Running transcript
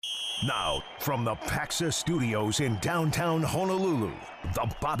Now, from the Paxa Studios in downtown Honolulu,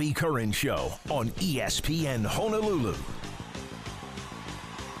 the Bobby Curran Show on ESPN Honolulu.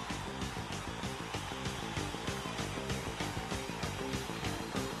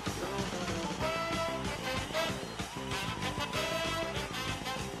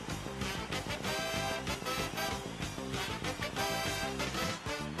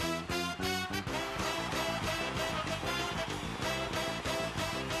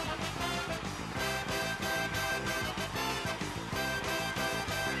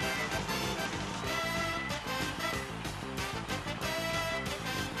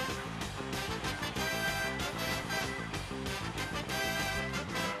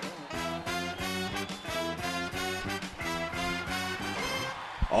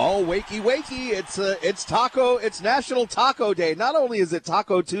 Oh, wakey, wakey. It's National Taco Day. Not only is it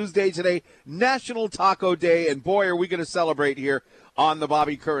Taco Tuesday today, National Taco Day, and boy, are we going to celebrate here on the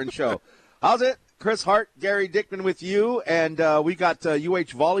Bobby Curran Show. How's it? Chris Hart, Gary Dickman with you, and we got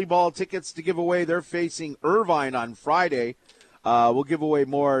UH volleyball tickets to give away. They're facing Irvine on Friday. We'll give away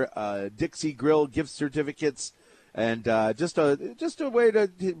more Dixie Grill gift certificates, and just a way to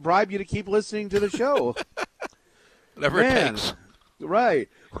bribe you to keep listening to the show. Whatever it takes. Right.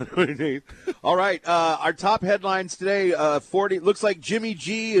 All right. Our top headlines today, 40. Looks like Jimmy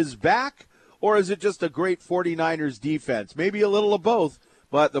G is back, or is it just a great 49ers defense? Maybe a little of both,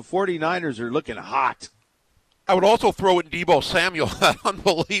 but the 49ers are looking hot. I would also throw in Deebo Samuel, that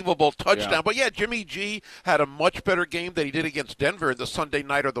unbelievable touchdown. Yeah. But, yeah, Jimmy G had a much better game than he did against Denver the Sunday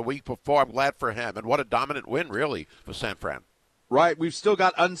night or the week before. I'm glad for him. And what a dominant win, really, for San Fran. Right. We've still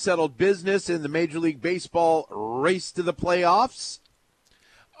got unsettled business in the Major League Baseball race to the playoffs.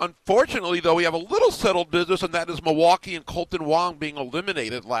 Unfortunately, though, we have a little settled business, and that is Milwaukee and Colton Wong being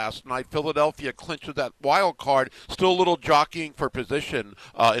eliminated last night. Philadelphia clinches that wild card. Still a little jockeying for position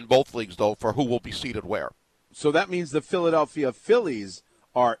in both leagues, though, for who will be seated where. So that means the Philadelphia Phillies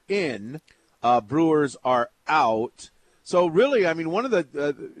are in, Brewers are out. So really, I mean, one of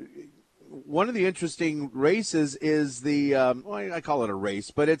the interesting races is the I call it a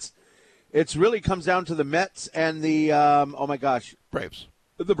race, but it's really comes down to the Mets and the Braves.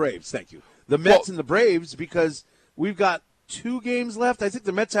 The Braves, thank you. The Mets and the Braves, because we've got 2 games left. I think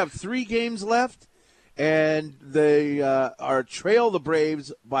the Mets have 3 games left, and they are trail the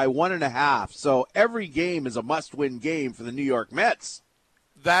Braves by 1.5. So every game is a must-win game for the New York Mets.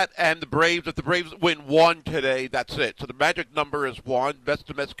 That and the Braves, if the Braves win 1 today, that's it. So the magic number is 1. Best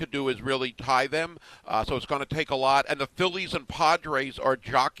the Mets could do is really tie them. So it's going to take a lot. And the Phillies and Padres are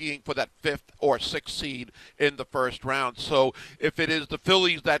jockeying for that 5th or 6th seed in the first round. So if it is the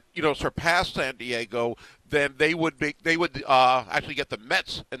Phillies that, surpass San Diego, then they would actually get the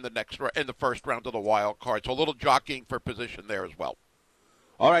Mets in the first round of the wild card. So a little jockeying for position there as well.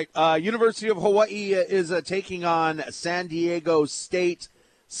 All right. University of Hawaii is taking on San Diego State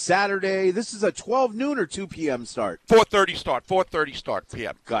Saturday. This is a 12 noon or 2 p.m. start? 4:30 start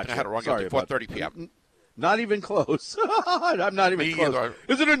p.m. Gotcha. I had it wrong. Sorry, 4:30 p.m. Not even close. I'm not even close. Either.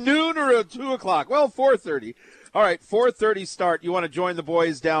 Is it a noon or a 2 o'clock? Well, 4:30. All right, 4:30 start. You want to join the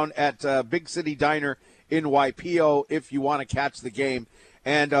boys down at Big City Diner in Waipio if you want to catch the game.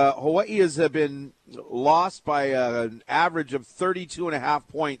 And Hawaii has been lost by an average of 32.5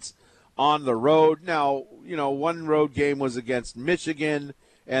 points on the road. Now, one road game was against Michigan,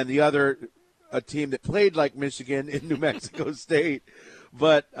 and the other, a team that played like Michigan in New Mexico State.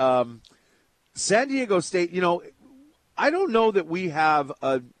 But San Diego State, I don't know that we have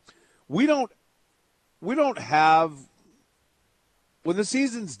we don't have, when the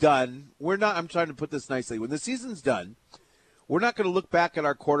season's done, I'm trying to put this nicely. When the season's done, we're not going to look back at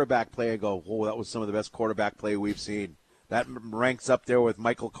our quarterback play and go, oh, that was some of the best quarterback play we've seen. That ranks up there with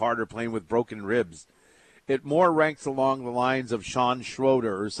Michael Carter playing with broken ribs. It more ranks along the lines of Sean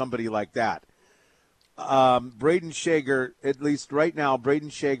Schroeder or somebody like that. Braden Shager, at least right now, Braden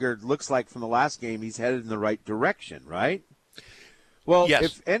Shager looks like from the last game he's headed in the right direction, right? Well,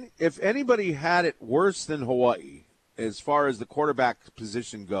 yes. if anybody had it worse than Hawaii as far as the quarterback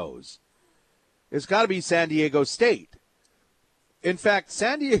position goes, it's got to be San Diego State. In fact,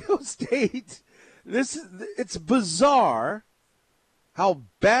 San Diego State, it's bizarre how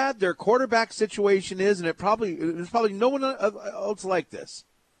bad their quarterback situation is, and there's probably no one else like this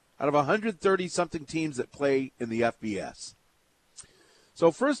out of 130-something teams that play in the FBS.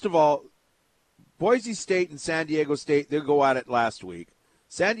 So first of all, Boise State and San Diego State, they'll go at it last week.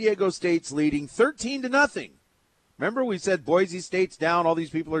 San Diego State's leading 13-0. Remember we said Boise State's down, all these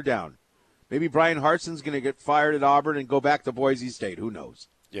people are down. Maybe Brian Harson's going to get fired at Auburn and go back to Boise State. Who knows?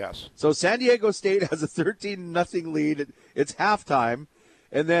 Yes. So San Diego State has a 13-0 lead. It's halftime.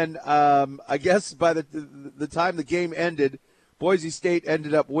 And then I guess by the time the game ended, Boise State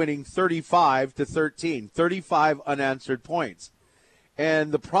ended up winning 35-13, 35 unanswered points.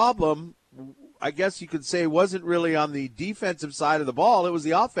 And the problem, I guess you could say, wasn't really on the defensive side of the ball. It was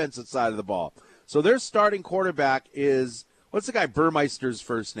the offensive side of the ball. So their starting quarterback is, what's the guy Burmeister's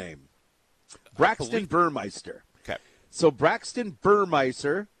first name? Braxton Burmeister. Okay. So Braxton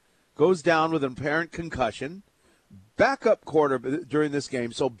Burmeister goes down with an apparent concussion. Backup quarterback during this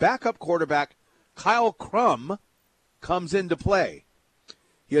game. So backup quarterback Kyle Crum comes into play.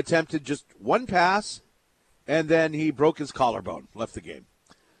 He attempted just one pass, and then he broke his collarbone, left the game.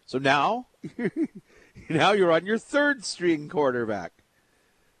 So now you're on your third string quarterback.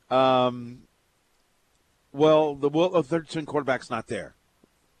 Well, the third string quarterback's not there.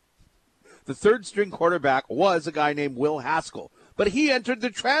 The third string quarterback was a guy named Will Haskell, but he entered the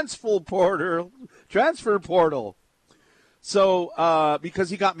transfer portal. So because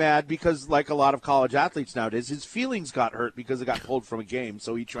he got mad, because like a lot of college athletes nowadays, his feelings got hurt because he got pulled from a game,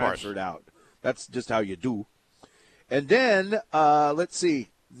 so he transferred out. That's just how you do. And then, let's see.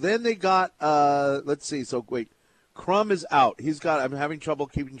 Then they got, So, wait. Crum is out. I'm having trouble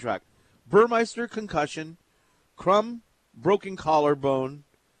keeping track. Burmeister, concussion. Crum, broken collarbone.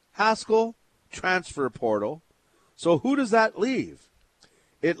 Haskell, transfer portal. So who does that leave?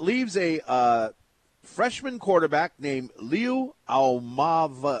 It leaves a freshman quarterback named Liu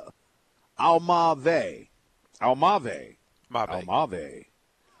Aumave. Liu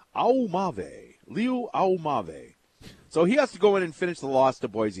Aumave. So he has to go in and finish the loss to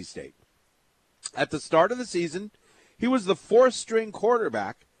Boise State. At the start of the season, he was the fourth-string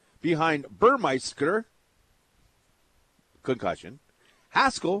quarterback behind Burmeister, concussion,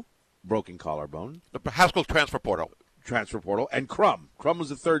 Haskell, broken collarbone. Haskell transfer portal, and Crum. Crum was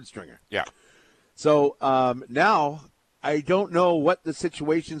the third stringer. Yeah. So now I don't know what the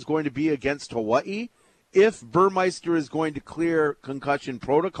situation is going to be against Hawaii, if Burmeister is going to clear concussion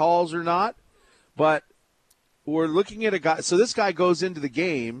protocols or not. But we're looking at a guy. So this guy goes into the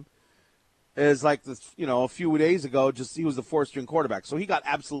game as like a few days ago. He was the fourth-string quarterback, so he got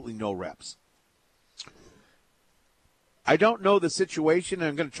absolutely no reps. I don't know the situation, and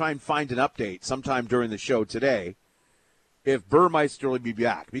I'm going to try and find an update sometime during the show today if Burmeister will be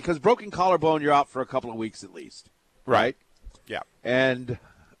back. Because broken collarbone, you're out for a couple of weeks at least, right? Yeah. And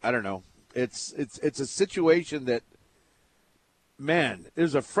I don't know. It's a situation that, man,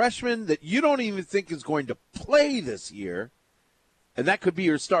 there's a freshman that you don't even think is going to play this year, and that could be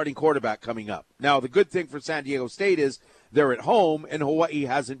your starting quarterback coming up. Now, the good thing for San Diego State is they're at home, and Hawaii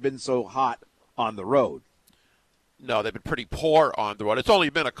hasn't been so hot on the road. No, they've been pretty poor on the road. It's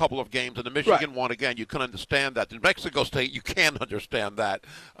only been a couple of games. In the Michigan one, again, you can understand that. In Mexico State, you can understand that,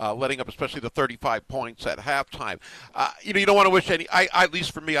 letting up especially the 35 points at halftime. You don't want to wish at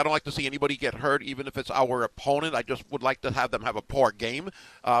least for me, I don't like to see anybody get hurt, even if it's our opponent. I just would like to have them have a poor game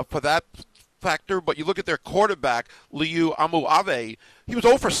for that factor. But you look at their quarterback, Liu Aumave, he was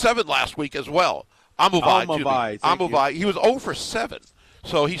 0 for 7 last week as well. Aumave, he was 0 for 7.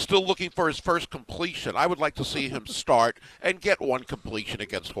 So he's still looking for his first completion. I would like to see him start and get one completion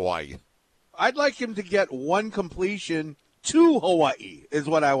against Hawaii. I'd like him to get one completion to Hawaii is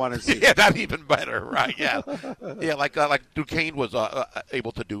what I want to see. Yeah, that's even better, right? Yeah, yeah, like Duquesne was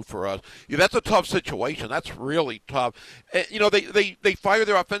able to do for us. Yeah, that's a tough situation. That's really tough. They fired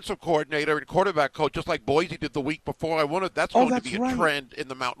their offensive coordinator and quarterback coach just like Boise did the week before. I wonder if that's going to be a trend in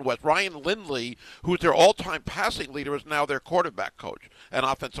the Mountain West. Ryan Lindley, who's their all-time passing leader, is now their quarterback coach and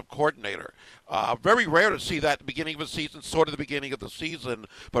offensive coordinator. Very rare to see that at the beginning of a season, sort of the beginning of the season,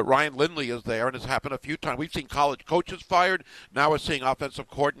 but Ryan Lindley is there, and it's happened a few times. We've seen college coaches fired. Now we're seeing offensive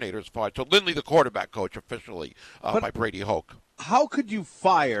coordinators fired. So Lindley, the quarterback coach, officially by Brady Hoke. How could you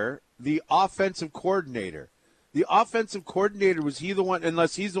fire the offensive coordinator? The offensive coordinator, was he the one,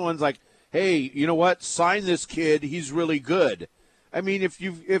 unless he's the one's like, hey, you know what, sign this kid, he's really good. I mean, if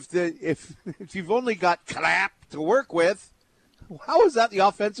you've only got Clapp to work with, how is that the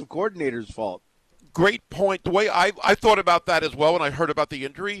offensive coordinator's fault? Great point. The way I thought about that as well when I heard about the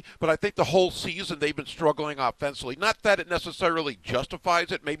injury, but I think the whole season they've been struggling offensively. Not that it necessarily justifies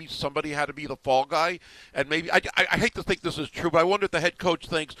it. Maybe somebody had to be the fall guy, and maybe I hate to think this is true, but I wonder if the head coach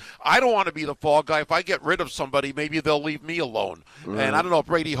thinks, I don't want to be the fall guy. If I get rid of somebody, maybe they'll leave me alone. Right. And I don't know if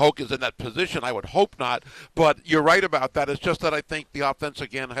Brady Hoke is in that position. I would hope not, but you're right about that. It's just that I think the offense,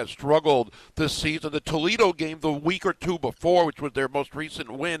 again, has struggled this season. The Toledo game the week or two before, which was their most recent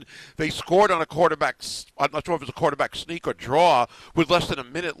win, they scored on a quarterback I'm not sure if it was a quarterback sneak or draw with less than a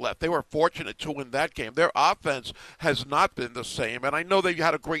minute left. They were fortunate to win that game. Their offense has not been the same, and I know they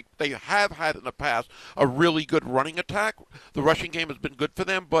have had in the past a really good running attack. The rushing game has been good for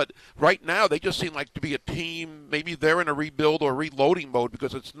them, but right now they just seem like to be a team, maybe they're in a rebuild or reloading mode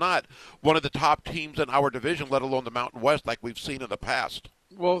because it's not one of the top teams in our division, let alone the Mountain West like we've seen in the past.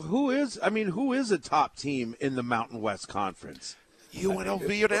 Well, who is a top team in the Mountain West Conference?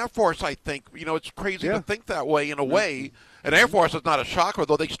 UNLV and Air Force, I think. It's crazy to think that way in a way. And Air Force is not a shocker,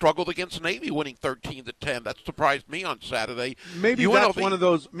 though they struggled against Navy, winning 13-10. That surprised me on Saturday. Maybe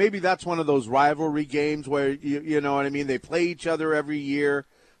UNLV, that's one of those rivalry games where you know what I mean. They play each other every year,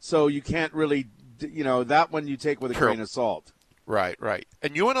 so you can't really, that one you take with a grain of salt. Right.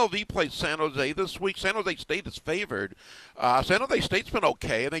 And UNLV plays San Jose this week. San Jose State is favored. San Jose State's been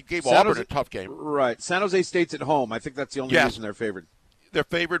okay, and they gave Auburn a tough game. Right. San Jose State's at home. I think that's the only reason they're favored. They're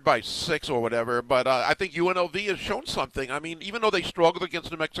favored by 6 or whatever, but I think UNLV has shown something. I mean, even though they struggled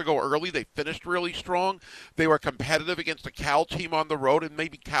against New Mexico early, they finished really strong. They were competitive against a Cal team on the road, and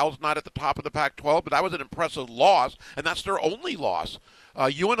maybe Cal's not at the top of the Pac-12, but that was an impressive loss, and that's their only loss.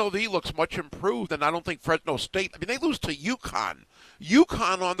 UNLV looks much improved, and I don't think Fresno State – they lose to UConn.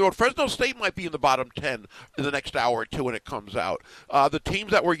 UConn on the road. Fresno State might be in the bottom 10 in the next hour or two when it comes out. The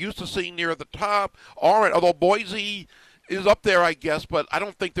teams that we're used to seeing near the top aren't, although Boise – is up there, I guess, but I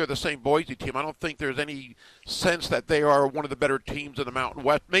don't think they're the same Boise team. I don't think there's any sense that they are one of the better teams in the Mountain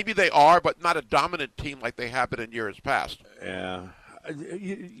West. Maybe they are, but not a dominant team like they have been in years past. Yeah.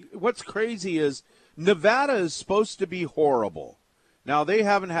 What's crazy is Nevada is supposed to be horrible. Now, they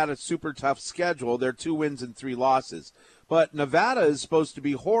haven't had a super tough schedule. They're 2 wins and 3 losses. But Nevada is supposed to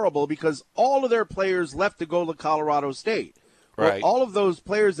be horrible because all of their players left to go to Colorado State. Right. Well, all of those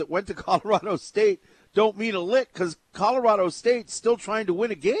players that went to Colorado State don't mean a lick because Colorado State's still trying to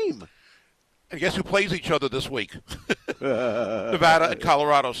win a game. And guess who plays each other this week? Nevada and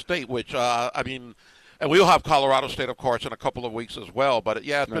Colorado State, which, and we'll have Colorado State, of course, in a couple of weeks as well. But,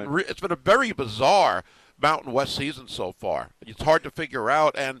 it's been a very bizarre Mountain West season so far. It's hard to figure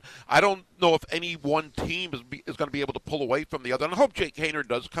out, and I don't know if any one team is going to be able to pull away from the other. And I hope Jake Haener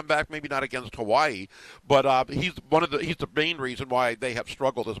does come back, maybe not against Hawaii, but he's the main reason why they have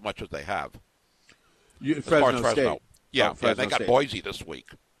struggled as much as they have. Fresno State. Yeah, they got State. Boise this week.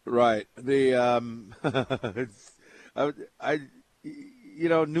 Right. The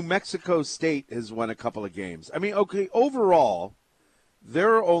New Mexico State has won a couple of games. Overall,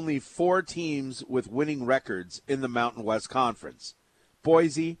 there are only 4 teams with winning records in the Mountain West Conference: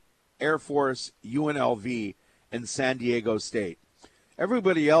 Boise, Air Force, UNLV, and San Diego State.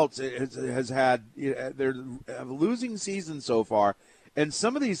 Everybody else has had they're losing seasons so far, and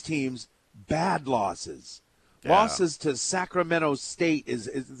some of these teams bad losses. Yeah. Losses to Sacramento State is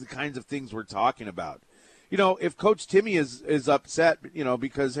the kinds of things we're talking about. If Coach Timmy is upset,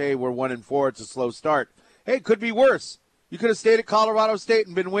 because, hey, we're 1-4, it's a slow start. Hey, it could be worse. You could have stayed at Colorado State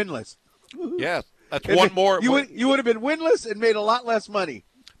and been winless. Yes, that's one more. You would have been winless and made a lot less money.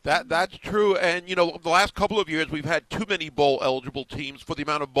 That's true, and the last couple of years we've had too many bowl-eligible teams for the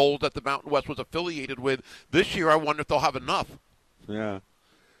amount of bowls that the Mountain West was affiliated with. This year, I wonder if they'll have enough. Yeah,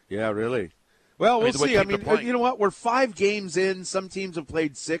 really. Well, we'll see. You know what? We're 5 games in. Some teams have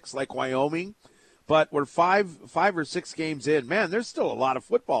played 6, like Wyoming, but we're 5 or 6 games in. Man, there's still a lot of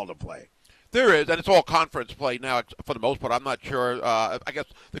football to play. There is, and it's all conference play now for the most part. I'm not sure. I guess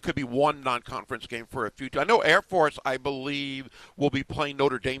there could be one non-conference game for a future. I know Air Force, I believe, will be playing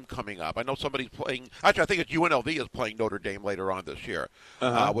Notre Dame coming up. I know somebody's playing – actually, I think it's UNLV is playing Notre Dame later on this year,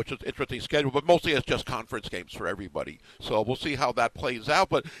 which is an interesting schedule. But mostly it's just conference games for everybody. So we'll see how that plays out.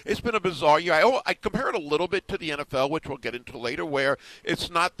 But it's been a bizarre year. I compare it a little bit to the NFL, which we'll get into later, where it's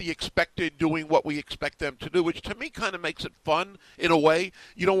not the expected doing what we expect them to do, which to me kind of makes it fun in a way.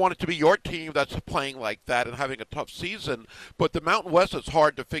 You don't want it to be your team that's playing like that and having a tough season, but the Mountain West is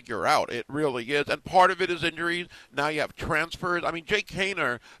hard to figure out. It really is, and part of it is injuries. Now you have transfers. Jake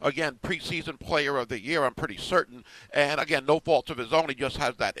Haener, again, preseason player of the year, I'm pretty certain, and again, no fault of his own, he just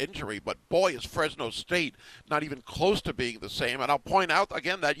has that injury, but boy, is Fresno State not even close to being the same, and I'll point out,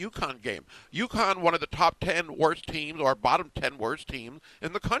 again, that UConn game. UConn, one of the top 10 worst teams, or bottom 10 worst teams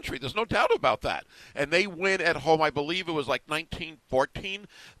in the country. There's no doubt about that, and they win at home. I believe it was like 19-14.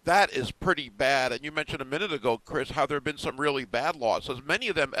 That is pretty pretty bad. And you mentioned a minute ago, Chris, how there have been some really bad losses, many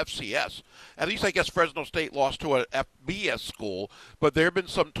of them FCS. At least I guess Fresno State lost to a FBS school, but there have been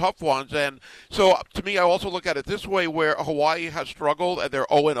some tough ones. And so to me, I also look at it this way, where Hawaii has struggled and they're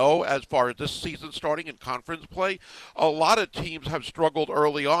 0-0 as far as this season starting in conference play. A lot of teams have struggled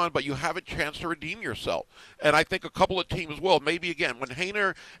early on, but you have a chance to redeem yourself. And I think a couple of teams will. Maybe, again, when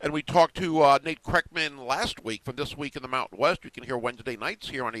Hainer, and we talked to Nate Kreckman last week from This Week in the Mountain West, you can hear Wednesday nights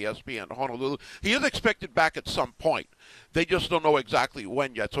here on ESPN Honolulu. He is expected back at some point. They just don't know exactly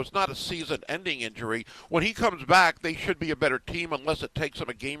when yet. So it's not a season-ending injury. When he comes back, they should be a better team unless it takes them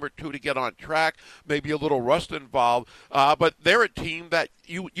a game or two to get on track, maybe a little rust involved. But they're a team that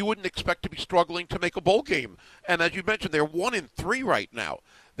you wouldn't expect to be struggling to make a bowl game. And as you mentioned, they're 1-3 right now.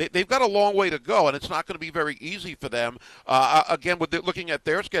 They've got a long way to go, and it's not going to be very easy for them. Again, looking at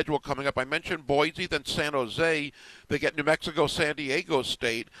their schedule coming up, I mentioned Boise, then San Jose. They get New Mexico, San Diego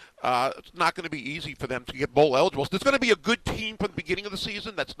State. It's not going to be easy for them to get bowl eligible. So there's going to be a good team from the beginning of the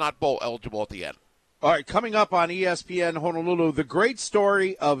season that's not bowl eligible at the end. All right, coming up on ESPN Honolulu, the great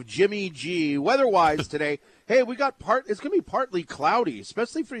story of Jimmy G. Weather-wise today, hey, it's going to be partly cloudy,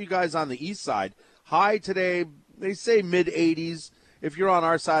 especially for you guys on the east side. High today, they say mid-80s. If you're on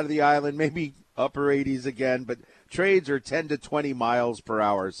our side of the island, maybe upper 80s again, but trades are 10 to 20 miles per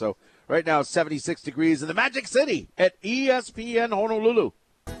hour. So right now, 76 degrees in the Magic City at ESPN Honolulu.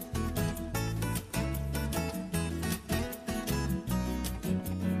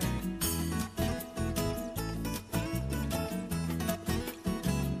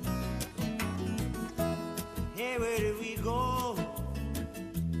 Hey, where did we go?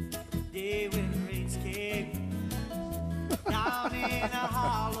 Day when the rains came down in a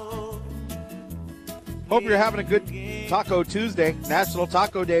hollow. Hope you're having a good Taco Tuesday, National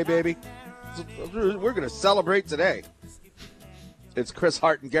Taco Day, baby. We're going to celebrate today. It's Chris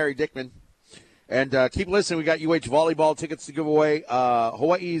Hart and Gary Dickman. And keep listening. We got UH volleyball tickets to give away.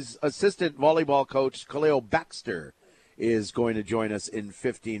 Hawaii's assistant volleyball coach, Kaleo Baxter, is going to join us in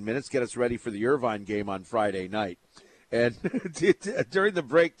 15 minutes, get us ready for the Irvine game on Friday night. And during the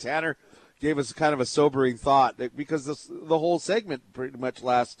break, Tanner gave us kind of a sobering thought, because the whole segment pretty much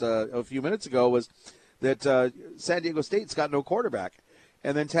last a few minutes ago was that San Diego State's got no quarterback.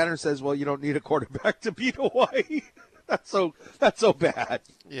 And then Tanner says, well, you don't need a quarterback to beat Hawaii. That's so bad.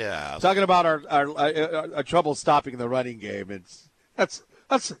 Yeah. Talking about our trouble stopping the running game. That's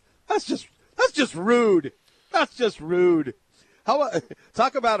just rude. That's just rude.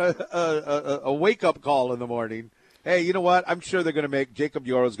 Talk about a wake-up call in the morning. Hey, you know what? I'm sure they're going to make – Jacob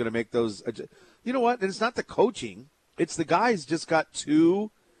Yoro's going to make those you know what? And it's not the coaching. It's the guys just got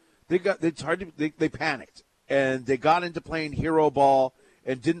too – they panicked. And they got into playing hero ball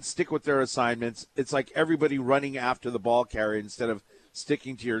and didn't stick with their assignments. It's like everybody running after the ball carrier instead of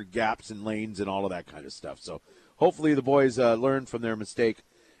sticking to your gaps and lanes and all of that kind of stuff. So hopefully the boys learn from their mistake.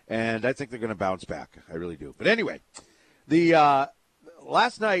 And I think they're going to bounce back. I really do. But anyway, the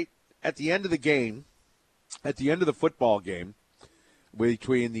last night at the end of the game, at the end of the football game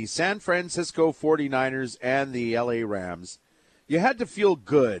between the San Francisco 49ers and the LA Rams, you had to feel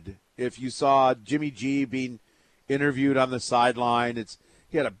good if you saw Jimmy G being interviewed on the sideline.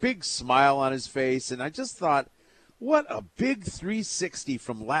 He had a big smile on his face, and I just thought, what a big 360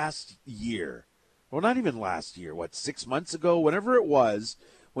 from last year. Well, not even last year. 6 months ago? Whenever it was,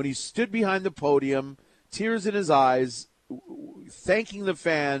 when he stood behind the podium, tears in his eyes, thanking the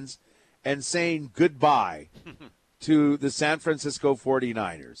fans and saying goodbye to the San Francisco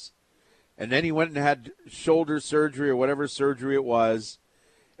 49ers. And then he went and had shoulder surgery or whatever surgery it was,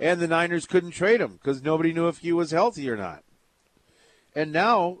 and the Niners couldn't trade him because nobody knew if he was healthy or not. And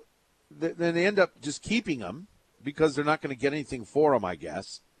now then they end up just keeping him because they're not going to get anything for him, I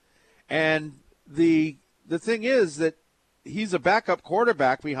guess. And the thing is that he's a backup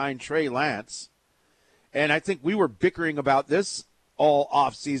quarterback behind Trey Lance. And I think we were bickering about this all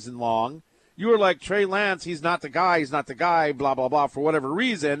offseason long. You were like, Trey Lance, he's not the guy, blah, blah, blah, for whatever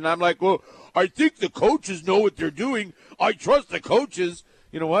reason. And I'm like, well, I think the coaches know what they're doing. I trust the coaches.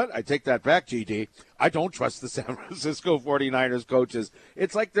 You know what? I take that back, GD. I don't trust the San Francisco 49ers coaches.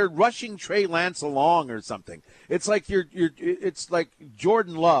 It's like they're rushing Trey Lance along or something. It's like it's like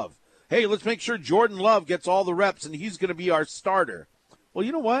Jordan Love. Hey, let's make sure Jordan Love gets all the reps and he's going to be our starter. Well,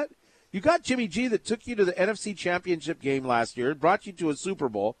 you know what? You got Jimmy G that took you to the NFC Championship game last year, brought you to a Super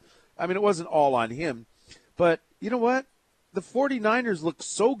Bowl. I mean, it wasn't all on him. But you know what? The 49ers looked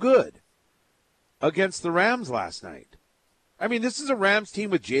so good against the Rams last night. I mean, this is a Rams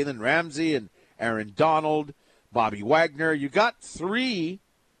team with Jalen Ramsey and Aaron Donald, Bobby Wagner. You got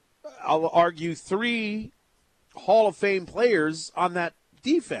I'll argue, three Hall of Fame players on that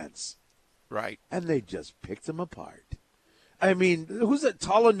defense. Right. And they just picked them apart. I mean, who's that?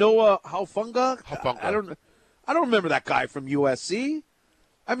 Talanoa Haufunga? Haufunga. I don't remember that guy from USC.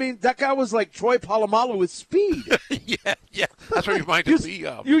 I mean, that guy was like Troy Polamalu with speed. yeah. That's what reminded me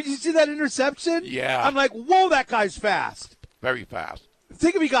of. You see that interception? Yeah. I'm like, whoa, that guy's fast. Very fast.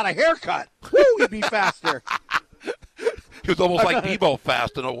 Think if he got a haircut. Woo, he'd be faster. He was almost like Debo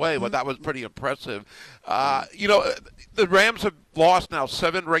fast in a way, but that was pretty impressive. The Rams have lost now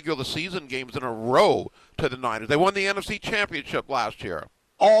 7 regular season games in a row to the Niners. They won the NFC Championship last year.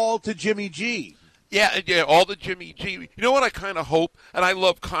 All to Jimmy G. Yeah, all the Jimmy G. You know what I kind of hope, and I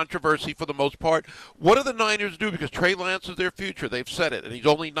love controversy for the most part, what do the Niners do? Because Trey Lance is their future. They've said it, and he's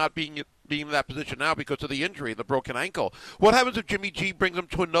only not being in that position now because of the injury, the broken ankle. What happens if Jimmy G brings them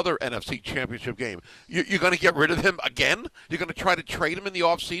to another NFC Championship game? You're going to get rid of him again? You're going to try to trade him in the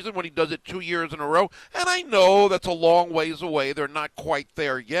offseason when he does it 2 years in a row? And I know that's a long ways away. They're not quite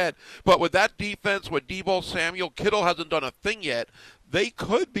there yet. But with that defense, with Deebo Samuel, Kittle hasn't done a thing yet. They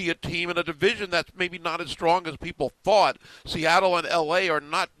could be a team in a division that's maybe not as strong as people thought. Seattle and L.A. are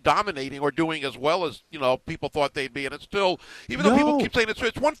not dominating or doing as well as, people thought they'd be. And it's still, even though people keep saying it's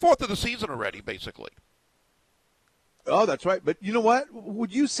 1/4 of the season already, basically. Oh, that's right. But you know what?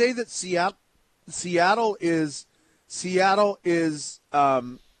 Would you say that Seattle is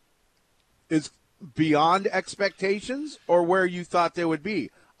beyond expectations or where you thought they would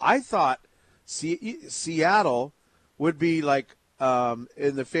be? I thought Seattle would be like,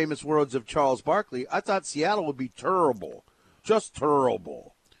 in the famous words of Charles Barkley, I thought Seattle would be terrible, just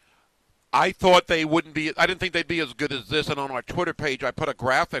terrible. I thought they wouldn't be. I didn't think they'd be as good as this. And on our Twitter page, I put a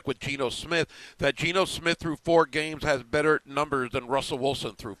graphic with Geno Smith that Geno Smith through 4 games has better numbers than Russell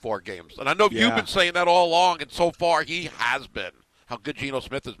Wilson through 4 games. And I know you've been saying that all along, and so far he has been. How good Geno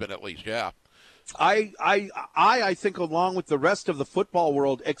Smith has been, at least, yeah. I think, along with the rest of the football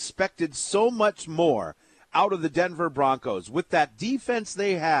world, expected so much more out of the Denver Broncos with that defense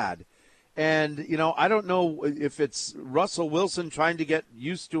they had. And, I don't know if it's Russell Wilson trying to get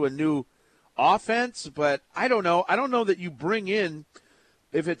used to a new offense, but I don't know. I don't know that you bring in,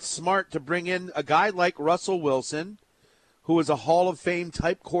 if it's smart to bring in a guy like Russell Wilson, who is a Hall of Fame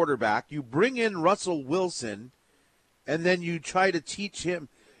type quarterback. You bring in Russell Wilson, and then you try to teach him.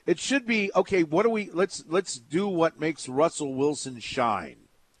 It should be, okay, let's do what makes Russell Wilson shine.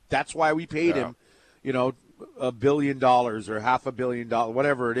 That's why we paid him, $1 billion or $500 million,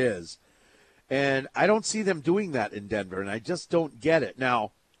 whatever it is. And I don't see them doing that in Denver, and I just don't get it.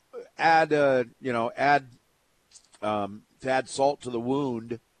 Now, to add salt to the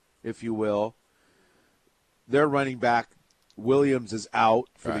wound, if you will, their running back, Williams, is out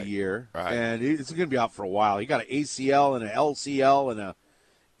for the year. Right. And it's going to be out for a while. He got an ACL and an LCL and a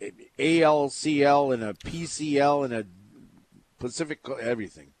ALCL and a PCL and a Pacific,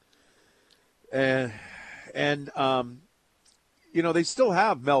 everything. And they still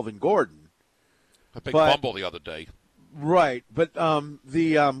have Melvin Gordon. A big fumble the other day. Right, but Javonte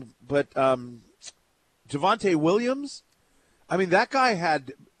Williams, I mean, that guy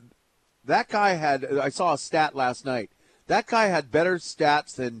had. I saw a stat last night. That guy had better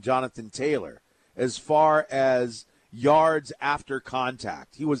stats than Jonathan Taylor as far as yards after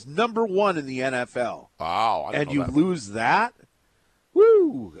contact. He was number 1 in the NFL. Wow! And you lose that.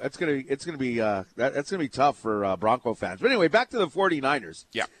 Woo! It's gonna be tough for Bronco fans. But anyway, back to the 49ers.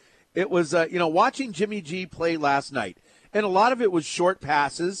 Yeah. It was, watching Jimmy G play last night, and a lot of it was short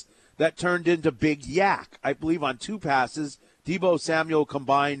passes that turned into big yak. I believe on 2 passes, Deebo Samuel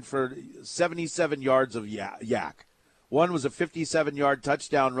combined for 77 yards of yak. One was a 57-yard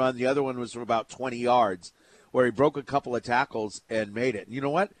touchdown run. The other one was from about 20 yards, where he broke a couple of tackles and made it. You know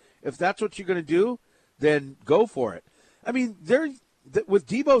what? If that's what you're going to do, then go for it. I mean, with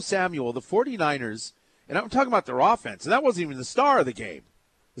Deebo Samuel, the 49ers, and I'm talking about their offense, and that wasn't even the star of the game.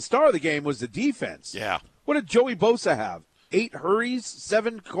 The star of the game was the defense. Yeah. What did Joey Bosa have? 8 hurries,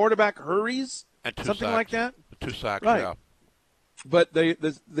 7 quarterback hurries, and 2 something sacks. like that. 2 sacks, right. Yeah. But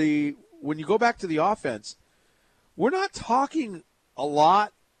the when you go back to the offense, we're not talking a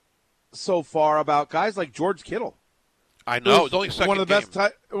lot so far about guys like George Kittle. I know it's only second one of the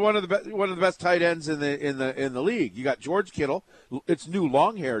game. one of the best tight ends in the league. You got George Kittle. It's new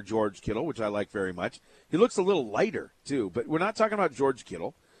long hair George Kittle, which I like very much. He looks a little lighter too, but we're not talking about George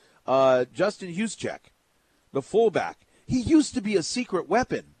Kittle. Justin Juszczyk, the fullback. He used to be a secret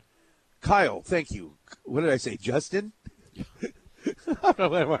weapon. Kyle, thank you. What did I say, Justin? I don't know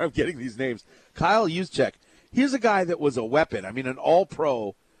where I'm getting these names. Kyle Juszczyk. Here's a guy that was a weapon. I mean, an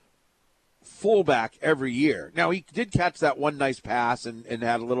all-pro fullback every year. Now, he did catch that one nice pass and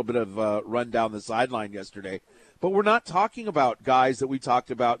had a little bit of run down the sideline yesterday. But we're not talking about guys that we talked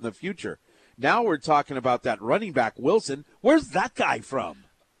about in the future. Now we're talking about that running back, Wilson. Where's that guy from?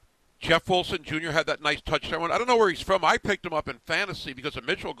 Jeff Wilson Jr. had that nice touchdown run. I don't know where he's from. I picked him up in fantasy because of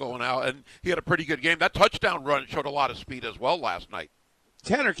Mitchell going out, and he had a pretty good game. That touchdown run showed a lot of speed as well last night.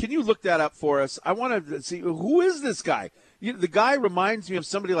 Tanner, can you look that up for us? I want to see, who is this guy? The guy reminds me of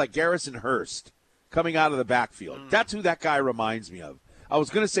somebody like Garrison Hurst coming out of the backfield. That's who that guy reminds me of. I was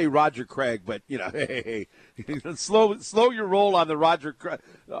going to say Roger Craig, but, hey, slow your roll on the Roger Craig.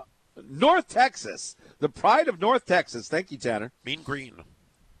 North Texas, the pride of North Texas. Thank you, Tanner. Mean Green.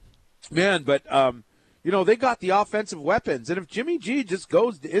 Man, but, they got the offensive weapons. And if Jimmy G just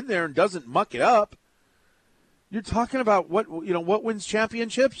goes in there and doesn't muck it up, you're talking about what wins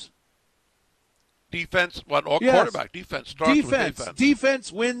championships? Defense, or yes. Quarterback. Defense starts with defense.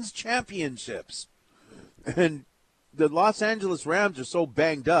 Defense wins championships. And the Los Angeles Rams are so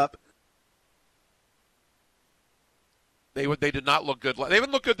banged up. They did not look good. They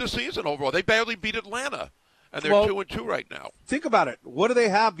haven't looked good this season overall. They barely beat Atlanta, and they're 2-2 right now. Think about it. What do they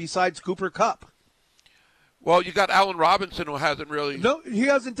have besides Cooper Kupp? Well, you got Allen Robinson, who hasn't really. No, he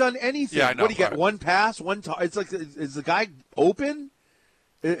hasn't done anything. Yeah, I know. What do you get? One pass, it's like, is the guy open?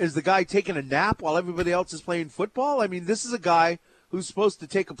 Is the guy taking a nap while everybody else is playing football? I mean, this is a guy who's supposed to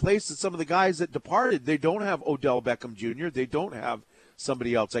take a place of some of the guys that departed. They don't have Odell Beckham Jr. They don't have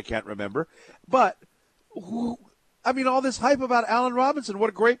somebody else I can't remember. But, all this hype about Allen Robinson, what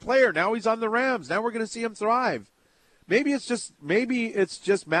a great player. Now he's on the Rams. Now we're going to see him thrive. Maybe it's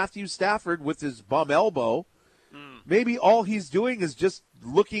just Matthew Stafford with his bum elbow. Maybe all he's doing is just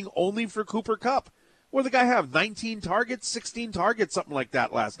looking only for Cooper Kupp. What did the guy have? 19 targets, 16 targets, something like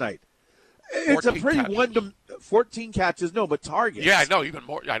that last night. It's a pretty 14 catches, no, but targets. Yeah, I know, even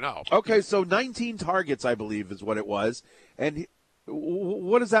more. I know. Okay, so 19 targets, I believe, is what it was. And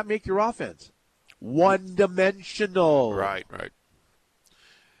what does that make your offense? One-dimensional. Right.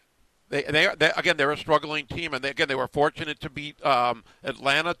 They're a struggling team, and they were fortunate to beat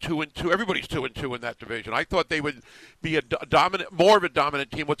Atlanta 2-2. Everybody's 2-2 in that division. I thought they would be more of a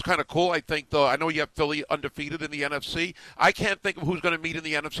dominant team. What's kind of cool, I think, though, I know you have Philly undefeated in the NFC. I can't think of who's going to meet in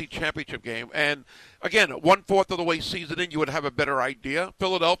the NFC Championship game. And again, 1/4 of the way season in, you would have a better idea.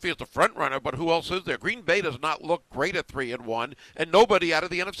 Philadelphia is the front runner, but who else is there? Green Bay does not look great at 3-1, and nobody out of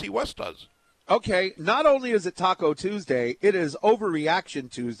the NFC West does. Okay, not only is it Taco Tuesday, it is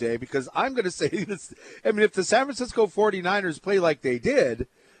Overreaction Tuesday, because I'm going to say this. I mean, if the San Francisco 49ers play like they did,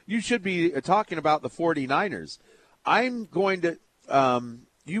 you should be talking about the 49ers. I'm going to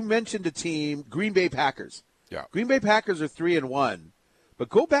you mentioned a team, Green Bay Packers. Yeah. Green Bay Packers are 3-1. But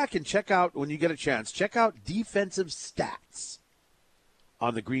go back and check out, when you get a chance, check out defensive stats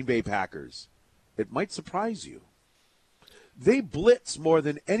on the Green Bay Packers. It might surprise you. They blitz more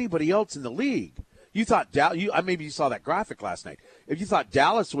than anybody else in the league. You thought maybe you saw that graphic last night. If you thought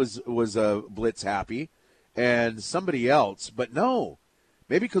Dallas was blitz happy, and somebody else, but no,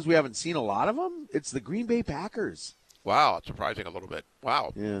 maybe because we haven't seen a lot of them. It's the Green Bay Packers. Wow, it's surprising a little bit.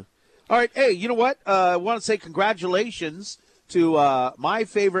 Wow. Yeah. All right. Hey, you know what? I want to say congratulations to my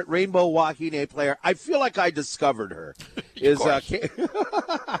favorite Rainbow Wahine player. I feel like I discovered her. Is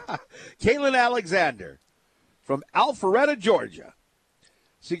Kaylin Alexander from Alpharetta, Georgia.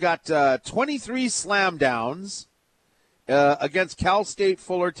 She got 23 slam downs against Cal State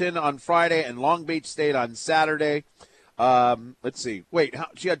Fullerton on Friday and Long Beach State on Saturday. Let's see. Wait,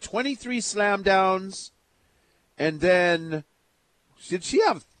 she had 23 slam downs, and then did she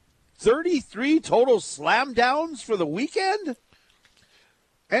have 33 total slam downs for the weekend?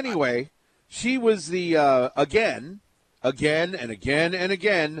 Anyway, she was the, again,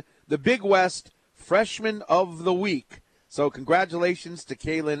 the Big West Freshman of the Week. So congratulations to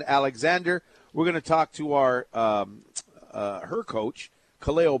Kaylin Alexander. We're going to talk to our her coach,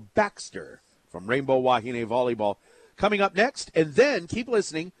 Kaleo Baxter from Rainbow Wahine Volleyball, coming up next. And then keep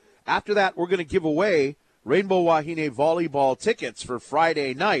listening. After that, we're going to give away Rainbow Wahine Volleyball tickets for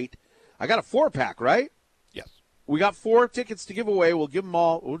Friday night. I got a 4-pack, right? Yes. We got 4 tickets to give away. We'll give them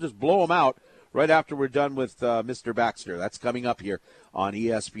all. We'll just blow them out right after we're done with Mr. Baxter. That's coming up here on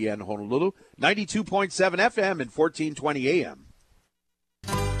ESPN Honolulu, 92.7 FM and 1420 AM.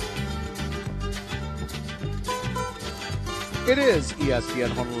 It is ESPN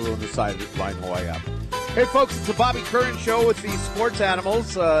Honolulu on the Sideline Hawaii app. Hey, folks, it's the Bobby Curran Show with the sports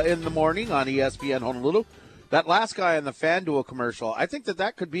animals in the morning on ESPN Honolulu. That last guy in the FanDuel commercial, I think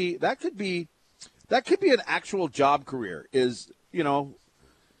that could be an actual job career. Is,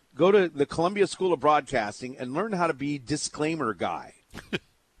 go to the Columbia School of Broadcasting and learn how to be disclaimer guy.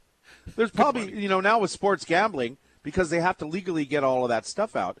 There's probably, now with sports gambling, because they have to legally get all of that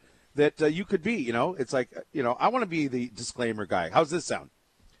stuff out, that you could be, it's like, I want to be the disclaimer guy. How's this sound?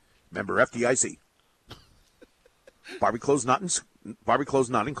 Member FDIC. Barbie clothes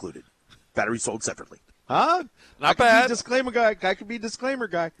not included. Battery sold separately. Huh? Not bad. Disclaimer guy. I could be disclaimer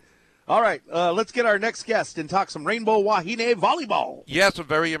guy. All right, let's get our next guest and talk some Rainbow Wahine volleyball. Yes, a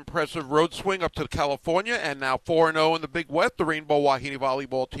very impressive road swing up to California, and now 4-0 in the Big West. The Rainbow Wahine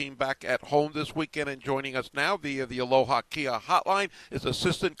volleyball team back at home this weekend, and joining us now via the Aloha Kia hotline is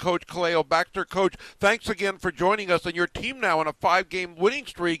assistant coach Kaleo Baxter. Coach, thanks again for joining us, and your team now on a 5-game winning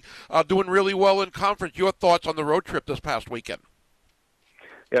streak, doing really well in conference. Your thoughts on the road trip this past weekend?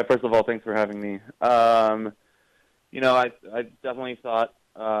 Yeah, first of all, thanks for having me. I definitely thought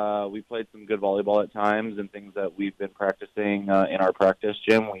we played some good volleyball at times, and things that we've been practicing in our practice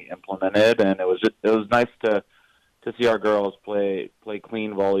gym we implemented, and it was nice to see our girls play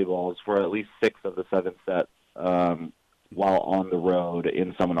clean volleyballs for at least 6 of the 7 sets while on the road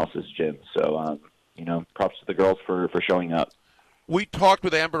in someone else's gym. So props to the girls for showing up. We talked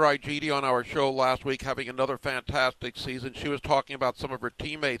with Amber Igidi on our show last week, having another fantastic season. She was talking about some of her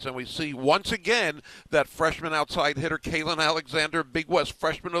teammates, and we see once again that freshman outside hitter Kaylin Alexander, Big West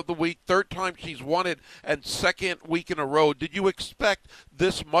Freshman of the Week, 3rd time she's won it, and 2nd week in a row. Did you expect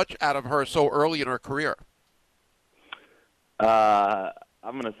this much out of her so early in her career? I'm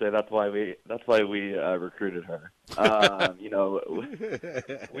going to say that's why we recruited her.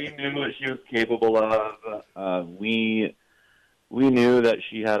 We knew what she was capable of. We knew that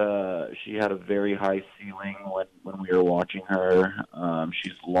she had a very high ceiling when we were watching her.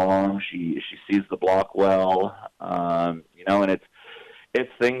 She's long. She sees the block well. And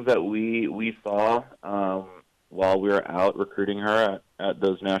it's things that we saw while we were out recruiting her at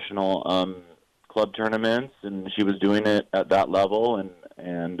those national club tournaments, and she was doing it at that level.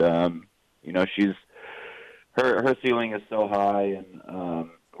 And she's her ceiling is so high, and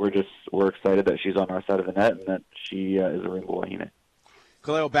we're excited that she's on our side of the net and that she is a Rainbow Wahine.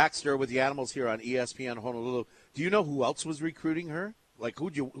 Kaleo Baxter with the Animals here on ESPN Honolulu. Do you know who else was recruiting her? Like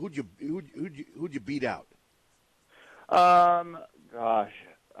who'd you beat out? Gosh,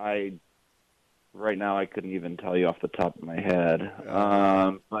 right now I couldn't even tell you off the top of my head.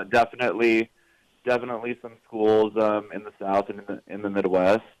 But definitely some schools in the South and in the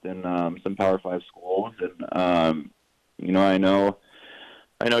Midwest, and some Power 5 schools, and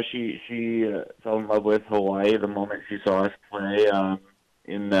I know she fell in love with Hawaii the moment she saw us play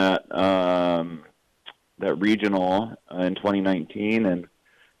in that regional in 2019, and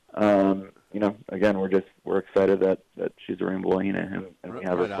again we're excited that she's a Rainbow Wahine, and we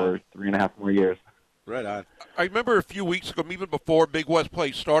have her for 3.5 more years. Right on. I remember a few weeks ago, even before Big West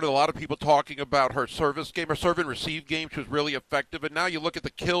play started, a lot of people talking about her service game, her serve and receive game. She was really effective. And now you look at the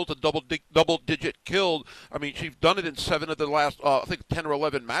kills, the double-digit kills. I mean, she's done it in 7 of the last, 10 or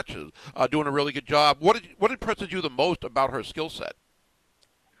 11 matches, doing a really good job. What impresses you the most about her skill set?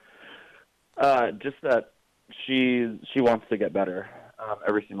 Just that she wants to get better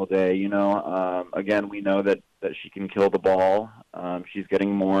every single day. Again, we know that she can kill the ball. She's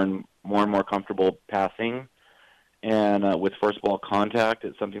getting more and more comfortable passing, and with first ball contact,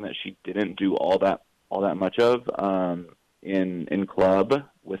 it's something that she didn't do all that much of in club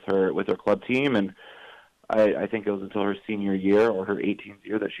with her club team, and I think it was until her senior year or her 18th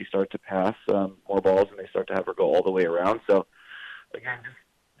year that she started to pass more balls, and they start to have her go all the way around. So again,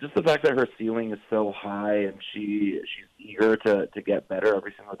 just the fact that her ceiling is so high and she's eager to get better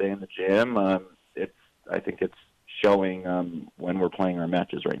every single day in the gym, I think it's showing when we're playing our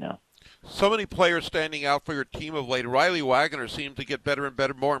matches right now. So many players standing out for your team of late. Riley Wagner seems to get better and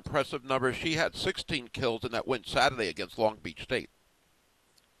better, more impressive numbers. She had 16 kills in that win Saturday against Long Beach State.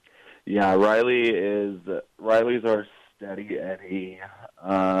 Yeah, Riley's our steady Eddie,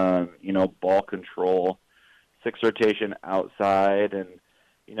 ball control, 6 rotation outside, and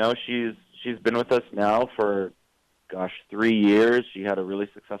she's been with us now for 3 years. She had a really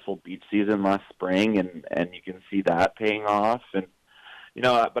successful beach season last spring, and you can see that paying off. And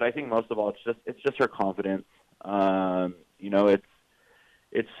but I think most of all, it's just her confidence.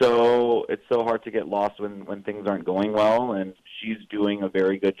 It's so hard to get lost when things aren't going well, and she's doing a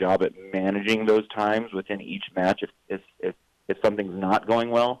very good job at managing those times within each match. If something's not going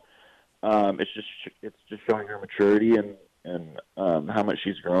well, it's just showing her maturity and how much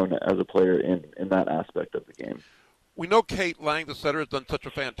she's grown as a player in that aspect of the game. We know Kate Lang, the setter, has done such a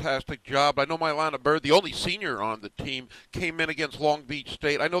fantastic job. I know Mylana Bird, the only senior on the team, came in against Long Beach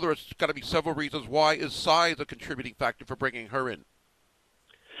State. I know there's got to be several reasons why. Is size a contributing factor for bringing her in?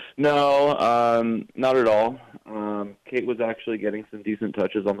 No, not at all. Kate was actually getting some decent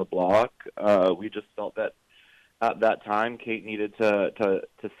touches on the block. We just felt that at that time Kate needed to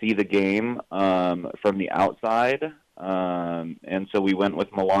see the game from the outside. And so we went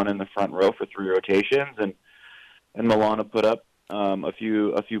with Milana in the front row for 3 rotations, and Milana put up a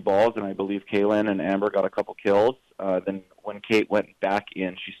few balls, and I believe Kaylin and Amber got a couple kills. Then when Kate went back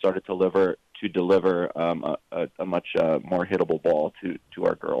in, she started to deliver a much more hittable ball to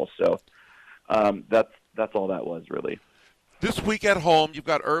our girls. So that's all that was really. This week at home, you've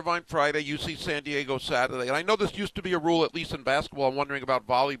got Irvine Friday, UC San Diego Saturday. And I know this used to be a rule, at least in basketball. I'm wondering about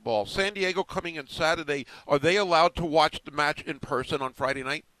volleyball. San Diego coming in Saturday, are they allowed to watch the match in person on Friday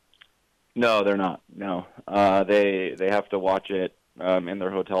night? No, they're not. No. They have to watch it in their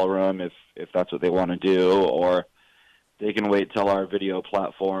hotel room if that's what they want to do, or they can wait till our video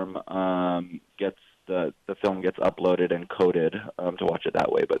platform gets the film gets uploaded and coded to watch it that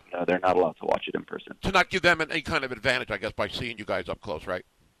way. But no, they're not allowed to watch it in person. To not give them any kind of advantage, I guess, by seeing you guys up close, right?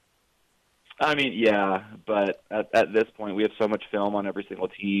 I mean, yeah, but at this point, we have so much film on every single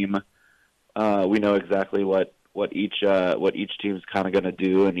team. We know exactly what each team's kind of going to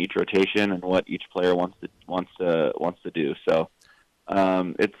do in each rotation and what each player wants to do. So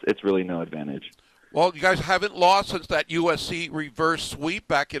it's really no advantage. Well, you guys haven't lost since that USC reverse sweep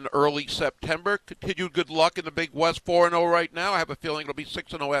back in early September. Continued good luck in the Big West, 4-0 right now. I have a feeling it'll be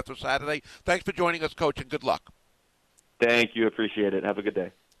 6-0 after Saturday. Thanks for joining us, Coach, and good luck. Thank you. Appreciate it. Have a good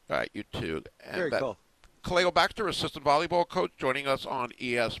day. All right, you too. And Very cool. Kaleo Baxter, assistant volleyball coach, joining us on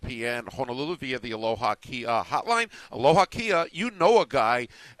ESPN Honolulu via the Aloha Kia hotline. Aloha Kia, you know a guy.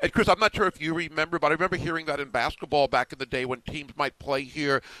 And, Chris, I'm not sure if you remember, but I remember hearing that in basketball back in the day when teams might play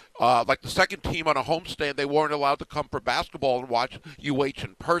here. Like the second team on a homestand, they weren't allowed to come for basketball and watch UH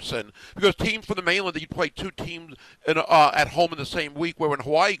in person. Because teams from the mainland, you'd play 2 teams at home in the same week, where when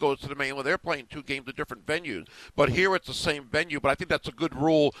Hawaii goes to the mainland, they're playing 2 games at different venues. But here it's the same venue. But I think that's a good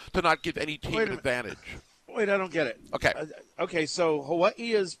rule to not give any team an advantage. Wait, I don't get it. Okay. Okay, so Hawaii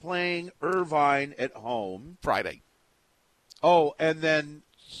is playing Irvine at home Friday. Oh, and then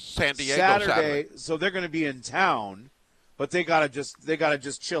San Diego Saturday. So they're going to be in town, but they gotta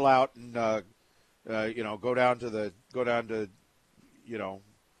just chill out and go down to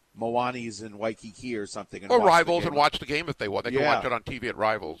Moani's in Waikiki or something, and or Rivals and watch the game if they want. They can Yeah. watch it on TV at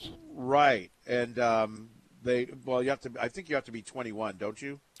Rivals. Right, and I think you have to be 21, don't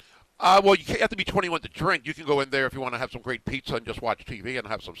you? Well, you have to be 21 to drink. You can go in there if you want to have some great pizza and just watch TV and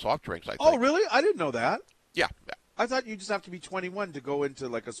have some soft drinks, I think. Oh, really? I didn't know that. Yeah. I thought you just have to be 21 to go into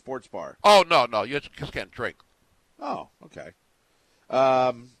like a sports bar. Oh, no. You just can't drink. Oh, okay.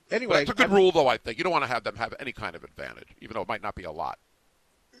 Anyway. But that's a good rule, though, I think. You don't want to have them have any kind of advantage, even though it might not be a lot.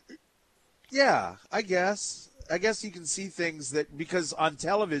 Yeah, I guess you can see things that, because on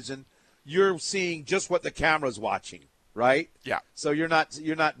television, you're seeing just what the camera's watching. Right? Yeah. So you're not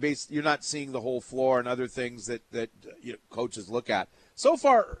seeing the whole floor and other things that coaches look at. So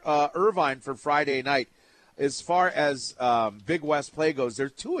far, Irvine for Friday night, as far as Big West play goes, they're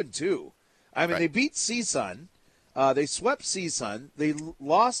 2-2. I mean, Right. They beat CSUN, they swept CSUN, they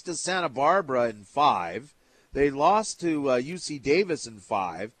lost to Santa Barbara in 5, they lost to UC Davis in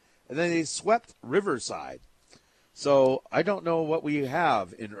 5, and then they swept Riverside. So I don't know what we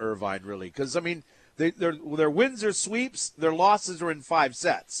have in Irvine really, because I mean. Their wins are sweeps. Their losses are in 5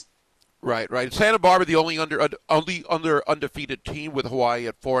 sets. Right. Santa Barbara, the only undefeated team with Hawaii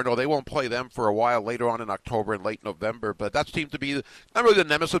at 4-0. They won't play them for a while later on in October and late November. But that seems to be not really the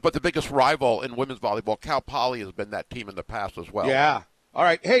nemesis, but the biggest rival in women's volleyball. Cal Poly has been that team in the past as well. Yeah. All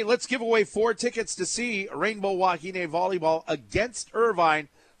right. Hey, let's give away 4 tickets to see Rainbow Wahine volleyball against Irvine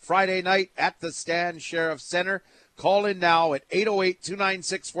Friday night at the Stan Sheriff Center. Call in now at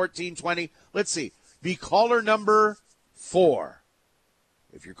 808-296-1420. Let's see. Be caller number 4.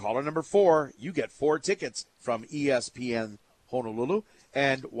 If you're caller number 4, you get 4 tickets from ESPN Honolulu.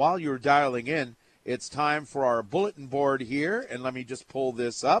 And while you're dialing in, it's time for our bulletin board here. And let me just pull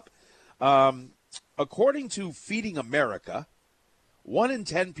this up. According to Feeding America, 1 in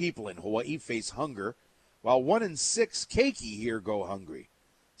 10 people in Hawaii face hunger, while 1 in 6 keiki here go hungry.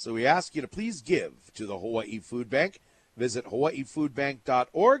 So we ask you to please give to the Hawaii Food Bank. Visit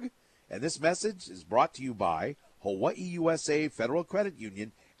hawaiifoodbank.org. And this message is brought to you by Hawaii USA Federal Credit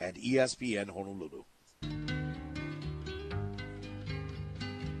Union and ESPN Honolulu.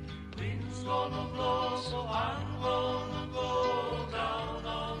 Wind's gonna blow, so I'm gonna go down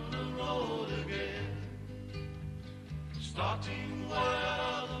on the road again. Starting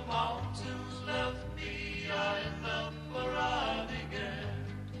where the mountains left me, I end up where I began.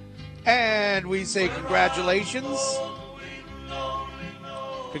 And we say congratulations.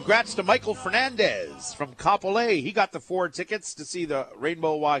 Congrats to Michael Fernandez from Kapolei. He got the 4 tickets to see the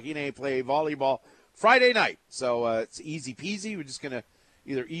Rainbow Wahine play volleyball Friday night. So it's easy peasy. We're just going to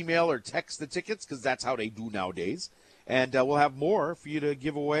either email or text the tickets because that's how they do nowadays. And we'll have more for you to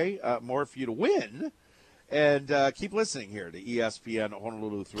give away, more for you to win. And keep listening here to ESPN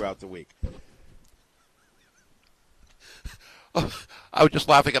Honolulu throughout the week. I was just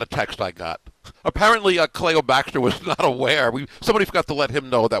laughing at a text I got. Apparently, Cleo Baxter was not aware. Somebody forgot to let him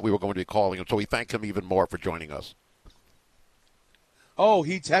know that we were going to be calling him, so we thank him even more for joining us. Oh,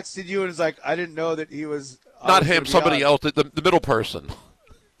 he texted you and was like, I didn't know that he was... Not him, somebody else, the middle person.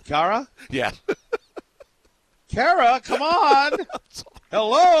 Kara? Yeah. Kara, come on!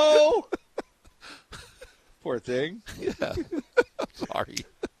 Hello! Poor thing. Yeah. Sorry.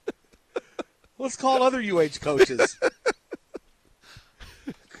 Let's call other UH coaches.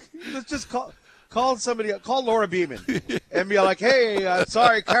 Let's just call somebody, call Laura Beeman and be like, hey,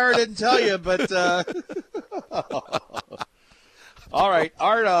 sorry, Kara didn't tell you, but all right.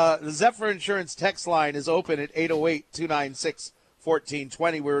 The Zephyr Insurance text line is open at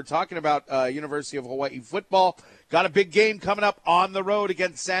 808-296-1420. We were talking about University of Hawaii football. Got a big game coming up on the road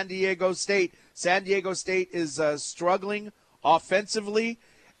against San Diego State. San Diego State is struggling offensively.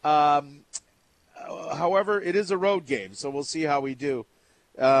 However, it is a road game, so we'll see how we do.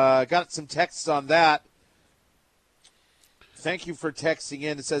 Got some texts on that. Thank you for texting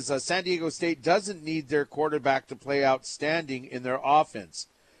in. It says San Diego State doesn't need their quarterback to play outstanding in their offense.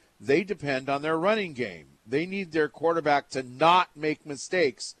 They depend on their running game. They need their quarterback to not make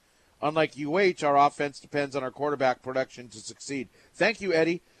mistakes. Unlike UH, our offense depends on our quarterback production to succeed. Thank you,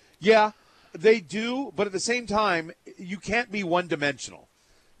 Eddie. Yeah, they do, but at the same time, you can't be one-dimensional.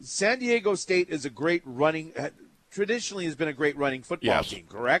 San Diego State is a great traditionally has been a great running football team,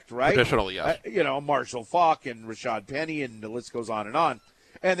 correct? Right? Traditionally, yes. Marshall Faulk and Rashad Penny, and the list goes on.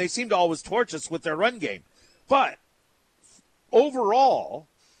 And they seem to always torch us with their run game. But overall,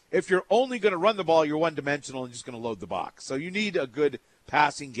 if you're only going to run the ball, you're one-dimensional and just going to load the box. So you need a good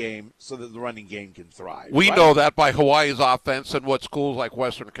passing game so that the running game can thrive. We know that by Hawaii's offense and what schools like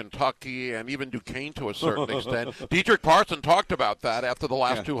Western Kentucky and even Duquesne to a certain extent. Dietrich Parson talked about that after the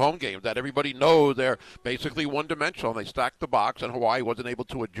last two home games, that everybody knows they're basically one-dimensional. They stacked the box, and Hawaii wasn't able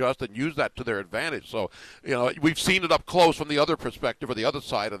to adjust and use that to their advantage. So, we've seen it up close from the other perspective or the other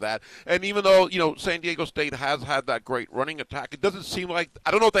side of that. And even though, San Diego State has had that great running attack, it doesn't seem like –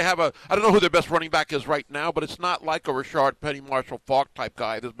 I don't know who their best running back is right now, but it's not like a Rashard Penny, Marshall Faulk type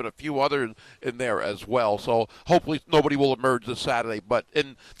guy. There's been a few others in there as well. So hopefully nobody will emerge this Saturday. But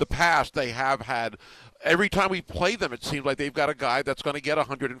in the past, they have had every time we play them, it seems like they've got a guy that's going to get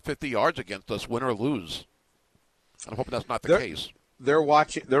 150 yards against us, win or lose. I'm hoping that's not the case. They're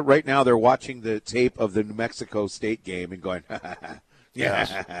watching the tape of the New Mexico State game and going,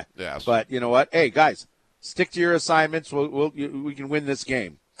 yes. But you know what? Hey, guys, stick to your assignments. We can win this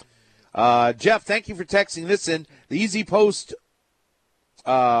game. Jeff, thank you for texting this in. The Easy Post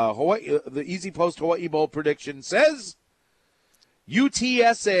Hawaii Bowl prediction says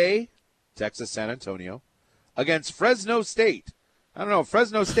UTSA, Texas San Antonio, against Fresno State. I don't know.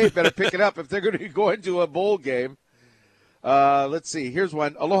 Fresno State better pick it up if they're going to go into a bowl game. Let's see. Here's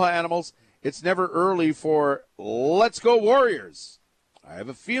one. Aloha Animals. It's never early for Let's Go Warriors. I have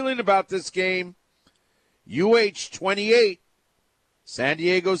a feeling about this game. UH 28, San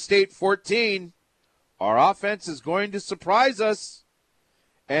Diego State 14. Our offense is going to surprise us.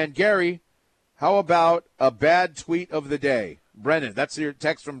 And, Gary, how about a bad tweet of the day? Brennan, that's your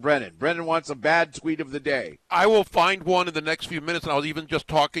text from Brennan. Brennan wants a bad tweet of the day. I will find one in the next few minutes, and I was even just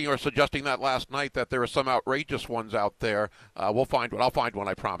talking or suggesting that last night that there are some outrageous ones out there. We'll find one. I'll find one,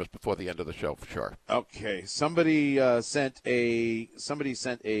 I promise, before the end of the show for sure. Okay. Somebody sent a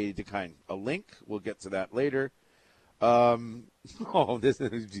link. We'll get to that later.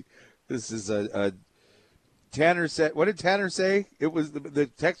 This is a Tanner said, what did Tanner say? It was the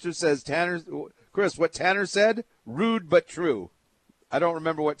texter says, Chris, what Tanner said? Rude but true. I don't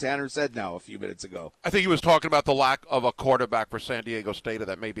remember what Tanner said now a few minutes ago. I think he was talking about the lack of a quarterback for San Diego State, or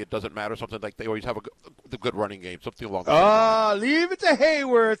that maybe it doesn't matter, something like they always have a good running game, something along those lines. Leave it to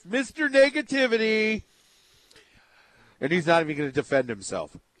Hayworth, Mr. Negativity. And he's not even going to defend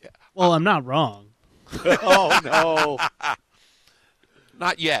himself. Yeah. Well, I'm not wrong. Oh, no.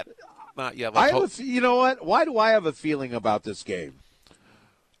 Not yet. Not yet. You know what? Why do I have a feeling about this game?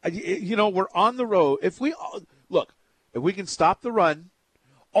 We're on the road. If we can stop the run,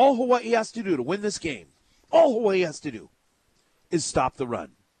 all Hawaii has to do to win this game, all Hawaii has to do is stop the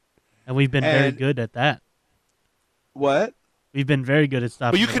run. And we've been very good at that. What? We've been very good at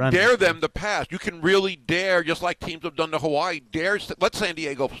stopping But you the can run. dare them to pass. You can really dare, just like teams have done to Hawaii, let San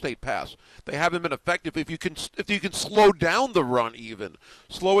Diego State pass. They haven't been effective. If you can slow down the run, even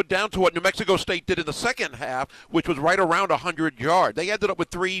slow it down to what New Mexico State did in the second half, which was right around 100 yards. They ended up with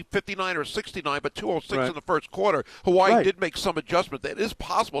 359 or 69, but 206 in the first quarter. Hawaii did make some adjustment. It is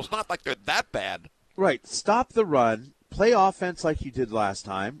possible. It's not like they're that bad. Right. Stop the run. Play offense like you did last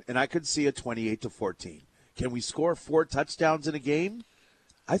time, and I could see a 28-14. Can we score 4 touchdowns in a game?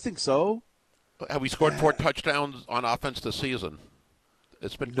 I think so. Have we scored 4 touchdowns on offense this season?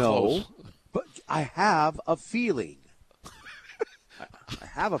 It's been close. But I have a feeling. I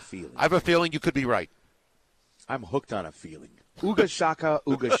have a feeling. I have a feeling you could be right. I'm hooked on a feeling. Ooga shaka,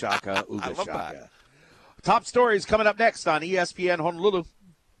 ooga shaka, ooga I love shaka. that. Top stories coming up next on ESPN Honolulu.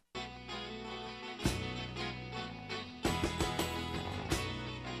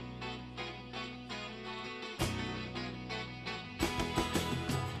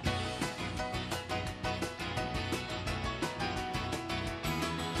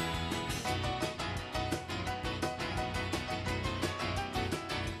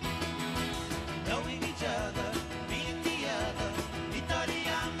 Knowing each other, being the other.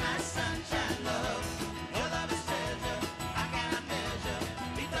 Victoria, my sunshine, love. Your love is treasure, I cannot measure.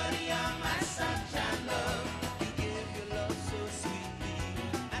 Victoria, my sunshine, love. You give your love so sweetly,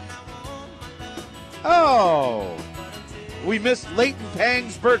 and I want my love. Oh, we missed Leighton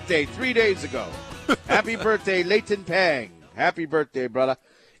Pang's birthday 3 days ago. Happy birthday, Leighton Pang. Happy birthday, brother.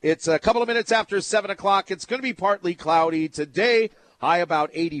 It's a couple of minutes after 7 o'clock. It's going to be partly cloudy today. High about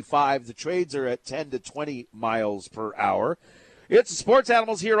 85. The trades are at 10 to 20 miles per hour. It's Sports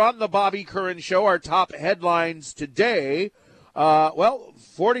Animals here on the Bobby Curran Show. Our top headlines today.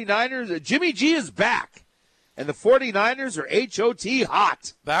 49ers. Jimmy G is back. And the 49ers are HOT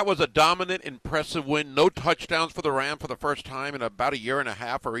hot. That was a dominant, impressive win. No touchdowns for the Rams for the first time in about a year and a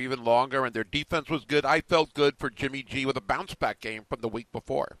half or even longer, and their defense was good. I felt good for Jimmy G with a bounce-back game from the week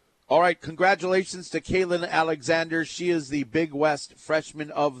before. All right, congratulations to Kaylin Alexander. She is the Big West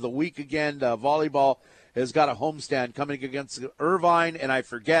Freshman of the Week again. Volleyball has got a homestand coming against Irvine, and I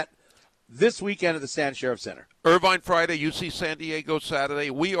forget, this weekend at the Stan Sheriff Center. Irvine Friday, UC San Diego Saturday.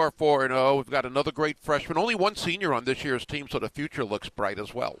 We are 4-0. We've got another great freshman. Only one senior on this year's team, so the future looks bright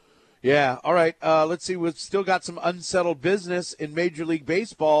as well. Yeah, all right. Let's see. We've still got some unsettled business in Major League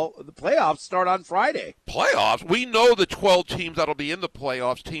Baseball. The playoffs start on Friday. Playoffs? We know the 12 teams that'll be in the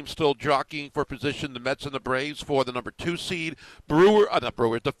playoffs. Teams still jockeying for position, the Mets and the Braves for the number 2 seed.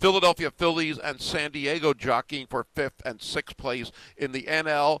 The Philadelphia Phillies and San Diego jockeying for 5th and 6th place. In the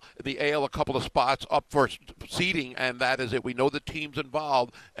NL, the AL, a couple of spots up for seeding, and that is it. We know the teams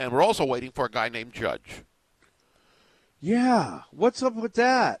involved, and we're also waiting for a guy named Judge. Yeah, what's up with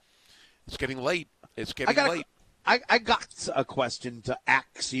that? It's getting late. It's getting late. I got a question to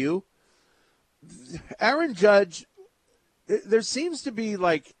ask you. Aaron Judge, there seems to be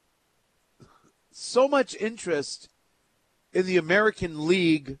like so much interest in the American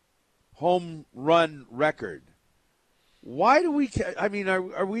League home run record. Why do we? I mean,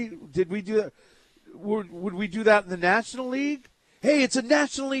 did we do that? Would we do that in the National League? Hey, it's a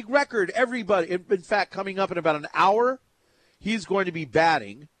National League record. Everybody. In fact, coming up in about an hour, he's going to be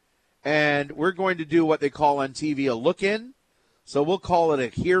batting. And we're going to do what they call on TV a look-in. So we'll call it a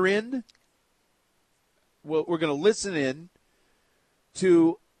hear-in. We're going to listen in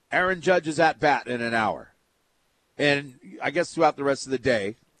to Aaron Judge's at-bat in an hour. And I guess throughout the rest of the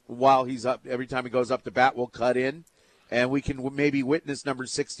day, while he's up, every time he goes up to bat, we'll cut in. And we can maybe witness number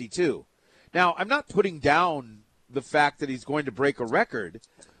 62. Now, I'm not putting down the fact that he's going to break a record.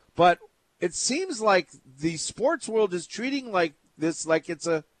 But it seems like the sports world is treating like this like it's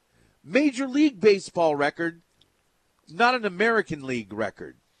a Major League Baseball record, not an American League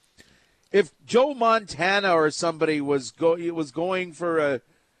record. If Joe Montana or somebody was going for a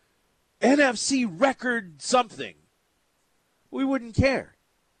NFC record something, we wouldn't care.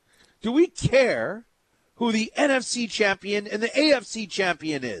 Do we care who the NFC champion and the AFC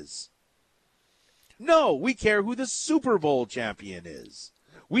champion is? No, we care who the Super Bowl champion is.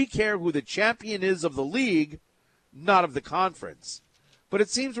 We care who the champion is of the league, not of the conference. But it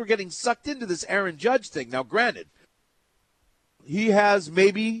seems we're getting sucked into this Aaron Judge thing. Now, granted, he has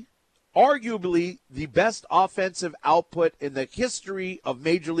maybe arguably the best offensive output in the history of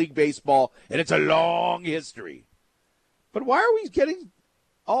Major League Baseball, and it's a long history. But why are we getting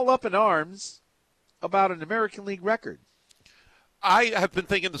all up in arms about an American League record? I have been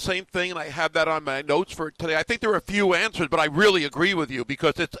thinking the same thing, and I have that on my notes for today. I think there are a few answers, but I really agree with you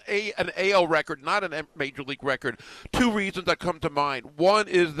because it's an AL record, not a Major League record. Two reasons that come to mind. One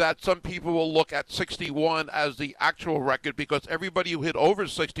is that some people will look at 61 as the actual record because everybody who hit over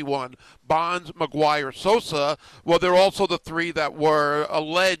 61, Bonds, McGuire, Sosa, well, they're also the three that were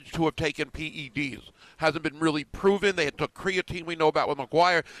alleged to have taken PEDs. Hasn't been really proven. They had took creatine, we know about with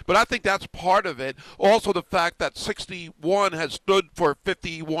McGuire, but I think that's part of it. Also the fact that 61 has stood for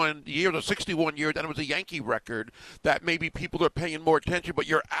 51 years or 61 years, and it was a Yankee record that maybe people are paying more attention, but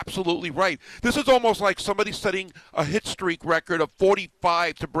you're absolutely right. This is almost like somebody setting a hit streak record of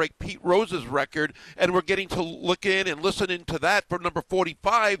 45 to break Pete Rose's record, and we're getting to look in and listen into that for number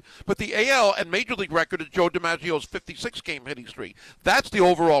 45, but the AL and Major League record is Joe DiMaggio's 56-game hitting streak. That's the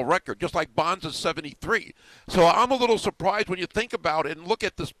overall record, just like Bonds is 73. So I'm a little surprised when you think about it and look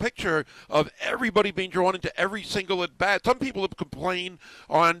at this picture of everybody being drawn into every single at-bat. Some people have complained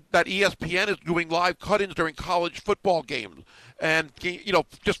on that ESPN is doing live cut-ins during college football games. And, you know,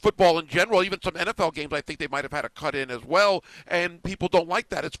 just football in general, even some NFL games, I think they might have had a cut-in as well. And people don't like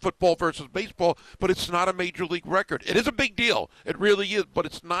that. It's football versus baseball, but it's not a Major League record. It is a big deal. It really is, but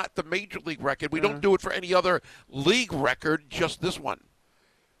it's not the Major League record. We don't do it for any other league record, just this one.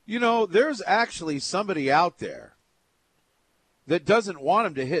 You know, there's actually somebody out there that doesn't want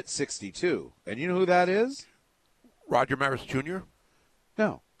him to hit 62. And you know who that is? Roger Maris Jr.?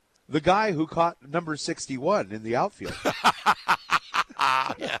 No. The guy who caught number 61 in the outfield. Yeah.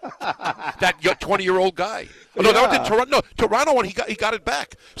 That 20-year-old guy. Oh, no, that was in Toronto. No, Toronto one, he got it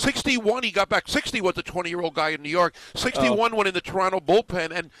back. 61, he got back. 60 was the 20-year-old guy in New York. 61 went in the Toronto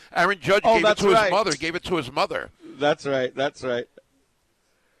bullpen, and Aaron Judge gave it to his mother. Gave it to his mother. That's right. That's right.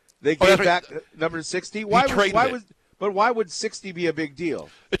 They gave back number 60. Why would 60 be a big deal?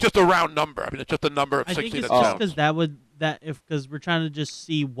 It's just a round number. I mean, it's just a number of 60. I think it's just because we're trying to just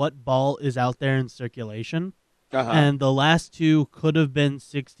see what ball is out there in circulation, and the last two could have been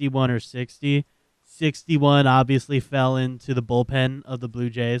 61 or 60. 61 obviously fell into the bullpen of the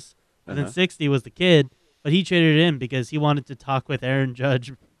Blue Jays, and then 60 was the kid, but he traded it in because he wanted to talk with Aaron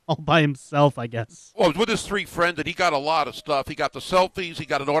Judge all by himself, I guess. Well, it was with his three friends, and he got a lot of stuff. He got the selfies, he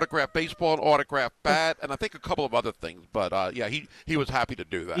got an autographed baseball, an autographed bat, and I think a couple of other things. But yeah, he was happy to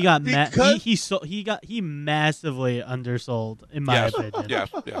do that. He got he massively undersold, in my opinion.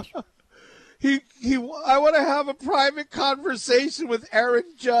 Yes. I want to have a private conversation with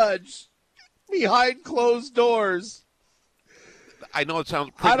Aaron Judge behind closed doors. I know it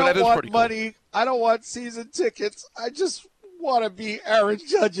sounds pretty. I don't but that is want pretty money. Cool. I don't want season tickets. I just want to be Aaron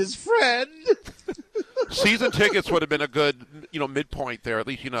Judge's friend. Season tickets would have been a good, midpoint there. At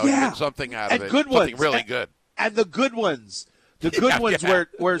least, you get something out of it. Good something ones. really good. And the good ones. The good ones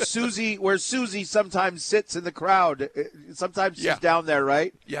where Susie sometimes sits in the crowd. Sometimes she's down there,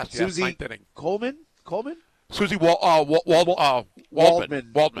 right? Yes, Susie ninth inning. Coleman? Susie Waldman.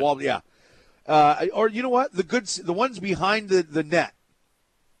 Waldman. Yeah. Or you know what? The ones behind the net.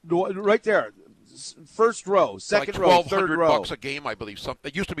 Right there. First row, second row, third row. $1,200 a game, I believe.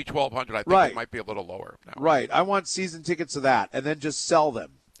 It used to be $1,200. I think it might be a little lower now. Right. I want season tickets of that, and then just sell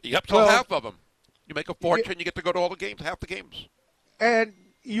them. Yep, sell half of them. You make a fortune, you get to go to all the games, half the games. And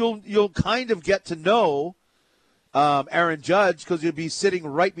you'll kind of get to know Aaron Judge because you'll be sitting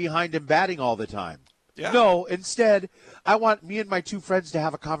right behind him batting all the time. Yeah. No, instead, I want me and my two friends to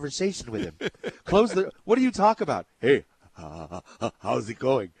have a conversation with him. What do you talk about? Hey, how's it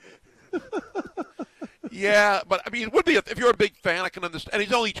going? Yeah, but I mean, it would be if you're a big fan. I can understand. And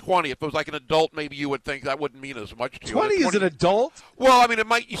he's only 20. If it was like an adult, maybe you would think that wouldn't mean as much to you. 20 is an adult? Well, I mean, it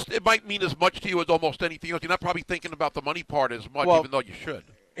might mean as much to you as almost anything else. You're not probably thinking about the money part as much, even though you should.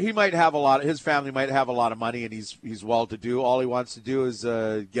 He might have his family might have a lot of money, and he's well-to-do. All he wants to do is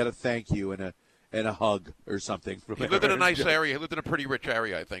get a thank you and a hug or something. He lived in a nice area. He lived in a pretty rich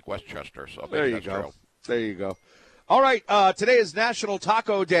area, I think, Westchester. So there you go. There you go. All right, today is National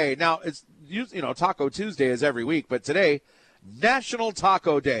Taco Day. Now, it's Taco Tuesday is every week, but today, National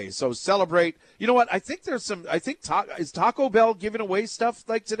Taco Day. So celebrate. You know what? I think is Taco Bell giving away stuff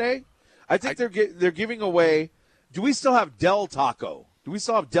like today? I think they're giving away. Do we still have Del Taco? Do we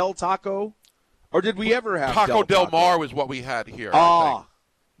still have Del Taco? Or did we ever have Taco Del Mar was what we had here.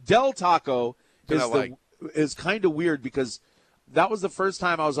 Del Taco is kind of weird because that was the first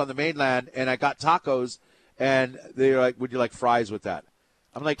time I was on the mainland and I got tacos. And they're like, would you like fries with that?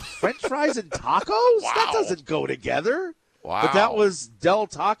 I'm like, French fries and tacos? Wow. That doesn't go together. Wow. But that was Del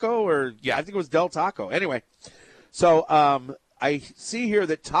Taco I think it was Del Taco. Anyway, so I see here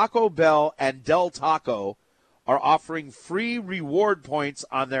that Taco Bell and Del Taco are offering free reward points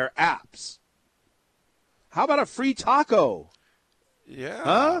on their apps. How about a free taco? Yeah.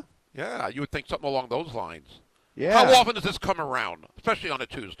 Huh? Yeah, you would think something along those lines. Yeah. How often does this come around, especially on a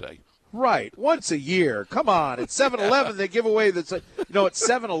Tuesday? Right. Once a year. Come on. At 7-Eleven, they give away at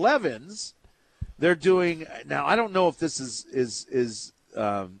 7-Elevens, they're doing – now, I don't know if this is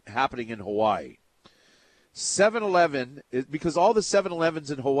happening in Hawaii. 7-Eleven, because all the 7-Elevens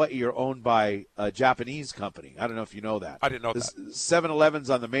in Hawaii are owned by a Japanese company. I don't know if you know that. I didn't know that. 7-Elevens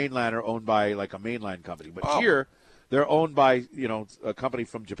on the mainland are owned by like a mainland company. But Oh. here, they're owned by, a company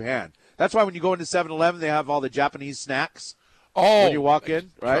from Japan. That's why when you go into 7-Eleven, they have all the Japanese snacks when you walk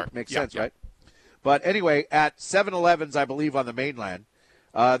in, right? Sure. Makes Yeah, sense, yeah. right? But anyway, at 7-Elevens, I believe on the mainland,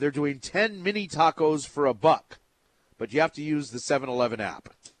 they're doing 10 mini tacos for $1. But you have to use the 7-Eleven app.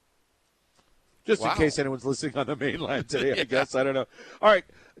 Just in case anyone's listening on the mainland today, I guess. I don't know. All right.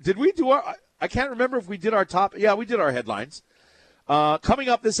 Did we do our – I can't remember if we did our top – yeah, we did our headlines. Coming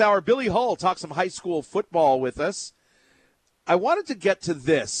up this hour, Billy Hull talks some high school football with us. I wanted to get to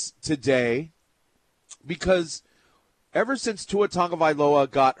this today because ever since Tua Tagovailoa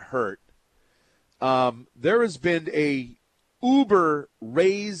got hurt, there has been a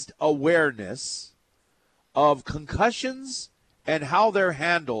uber-raised awareness of concussions and how they're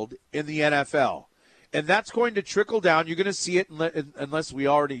handled in the NFL. And that's going to trickle down. You're going to see it unless we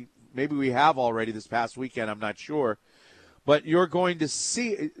already – maybe we have already this past weekend. I'm not sure. But you're going to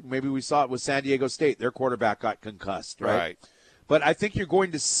see – maybe we saw it with San Diego State. Their quarterback got concussed, right? But I think you're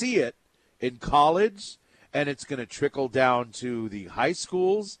going to see it in college, and it's going to trickle down to the high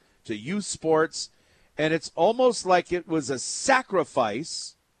schools, to youth sports. And it's almost like it was a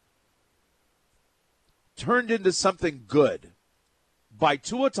sacrifice turned into something good by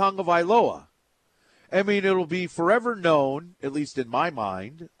Tua Tagovailoa. I mean, it'll be forever known, at least in my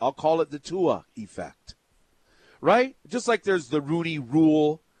mind. I'll call it the Tua effect, right? Just like there's the Rooney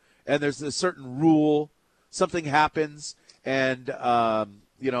rule, and there's a certain rule, something happens, and,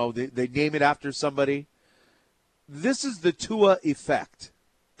 they name it after somebody. This is the Tua effect,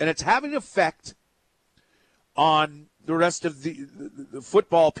 and it's having an effect on the rest of the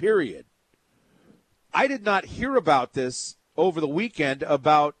football period. I did not hear about this over the weekend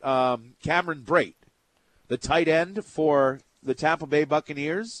about Cameron Brate, the tight end for the Tampa Bay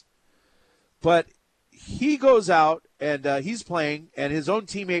Buccaneers. But he goes out and he's playing, and his own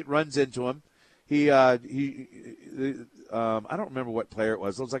teammate runs into him. I don't remember what player it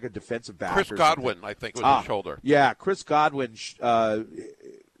was. It was like a defensive back. Chris Godwin, I think, was his shoulder. Yeah, Chris Godwin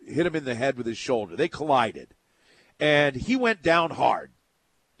hit him in the head with his shoulder. They collided, and he went down hard.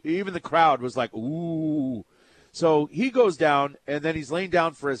 Even the crowd was like, ooh. So he goes down, and then he's laying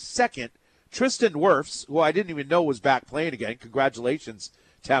down for a second. Tristan Wirfs, who I didn't even know was back playing again. Congratulations,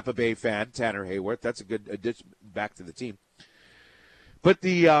 Tampa Bay fan, Tanner Hayworth. That's a good addition back to the team. But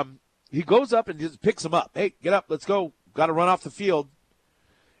he goes up and just picks him up. Hey, get up, let's go. Got to run off the field.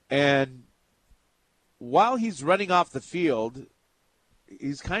 And while he's running off the field,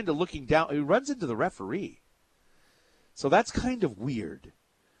 he's kind of looking down. He runs into the referee. So that's kind of weird.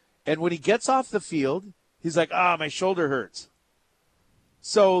 And when he gets off the field, he's like, my shoulder hurts.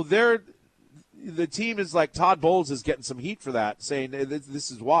 So the team is like, Todd Bowles is getting some heat for that, saying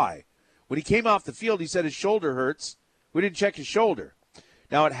this is why. When he came off the field, he said his shoulder hurts. We didn't check his shoulder.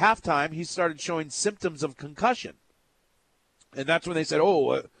 Now, at halftime, he started showing symptoms of concussion. And that's when they said,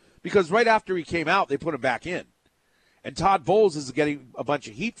 because right after he came out, they put him back in. And Todd Bowles is getting a bunch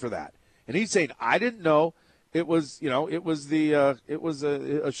of heat for that. And he's saying, I didn't know it was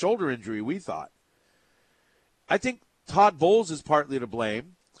a shoulder injury, we thought. I think Todd Bowles is partly to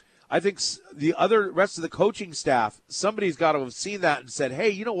blame. I think the rest of the coaching staff, somebody's got to have seen that and said, hey,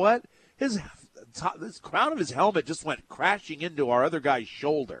 you know what? This crown of his helmet just went crashing into our other guy's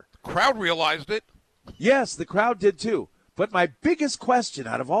shoulder. The crowd realized it. Yes, the crowd did too. But my biggest question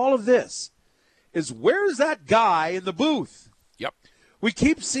out of all of this is, where's that guy in the booth? Yep. We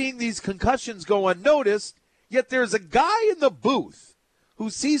keep seeing these concussions go unnoticed, yet there's a guy in the booth who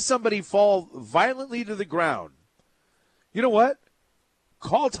sees somebody fall violently to the ground. You know what?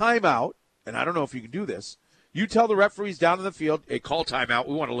 Call timeout, and I don't know if you can do this. You tell the referees down in the field, hey, call timeout.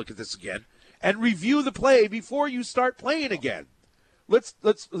 We want to look at this again. And review the play before you start playing again. Let's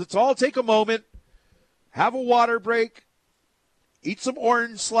all take a moment, have a water break, eat some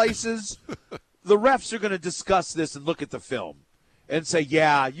orange slices. The refs are going to discuss this and look at the film and say,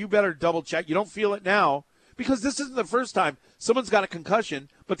 yeah, you better double check. You don't feel it now, because this isn't the first time someone's got a concussion,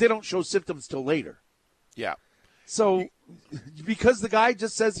 but they don't show symptoms till later. Yeah. So because the guy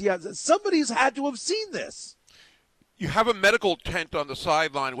just says he has, somebody's had to have seen this. You have a medical tent on the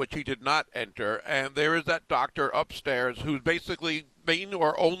sideline, which he did not enter, and there is that doctor upstairs who's basically main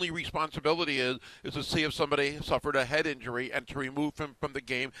or only responsibility is to see if somebody suffered a head injury and to remove him from the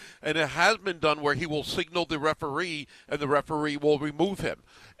game. And it has been done where he will signal the referee, and the referee will remove him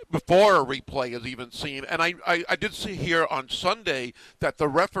before a replay is even seen. And I did see here on Sunday that the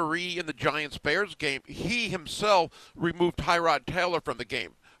referee in the Giants-Bears game, he himself removed Tyrod Taylor from the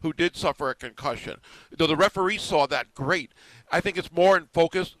game, who did suffer a concussion. Though the referee saw that, great. I think it's more in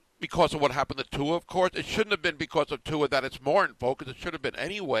focus because of what happened to Tua, of course. It shouldn't have been because of Tua that it's more in focus. It should have been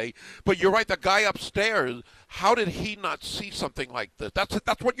anyway. But you're right, the guy upstairs, how did he not see something like this?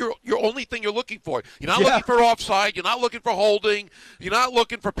 That's what your only thing you're looking for. You're not looking for offside. You're not looking for holding. You're not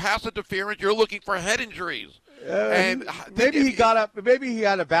looking for pass interference. You're looking for head injuries. And maybe he got up. Maybe he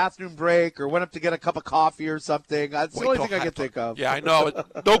had a bathroom break or went up to get a cup of coffee or something. That's the only thing I can think of. Yeah, I know.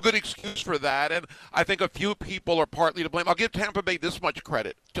 No good excuse for that. And I think a few people are partly to blame. I'll give Tampa Bay this much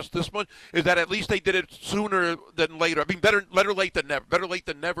credit, just this much, is that at least they did it sooner than later. I mean, better late than never. Better late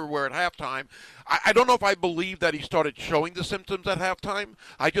than never. Where at halftime, I don't know if I believe that he started showing the symptoms at halftime.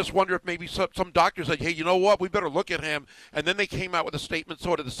 I just wonder if maybe some doctors said, hey, you know what? We better look at him. And then they came out with a statement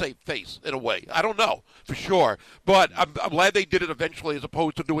sort of to save face in a way. I don't know for sure. But I'm glad they did it eventually as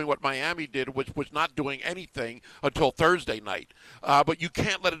opposed to doing what Miami did, which was not doing anything until Thursday night. But you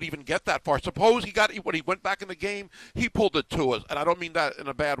can't let it even get that far. Suppose when he went back in the game, he pulled it to us. And I don't mean that in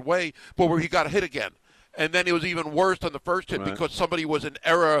a bad way, but where he got hit again. And then it was even worse than the first hit because somebody was in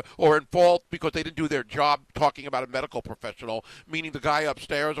error or in fault because they didn't do their job talking about a medical professional, meaning the guy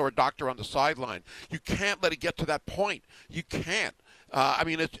upstairs or a doctor on the sideline. You can't let it get to that point. You can't. I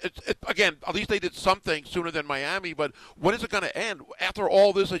mean, it's again, at least they did something sooner than Miami, but when is it going to end? After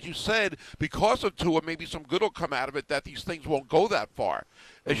all this, as you said, because of Tua, maybe some good will come out of it that these things won't go that far.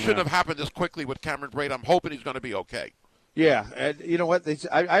 It shouldn't have happened this quickly with Cameron Brate. I'm hoping he's going to be okay. Yeah, and you know what?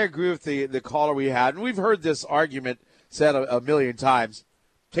 I agree with the caller we had, and we've heard this argument said a million times.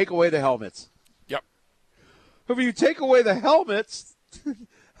 Take away the helmets. Yep. If you take away the helmets,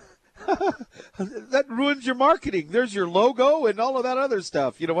 that ruins your marketing. There's your logo and all of that other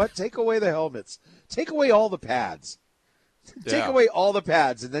stuff. You know what? Take away the helmets. Take away all the pads. Take away all the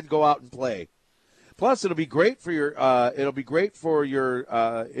pads, and then go out and play. Plus, it'll be great for your.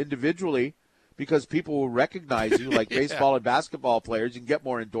 Individually. Because people will recognize you like baseball and basketball players and get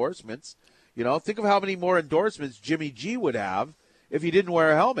more endorsements. You know, think of how many more endorsements Jimmy G would have if he didn't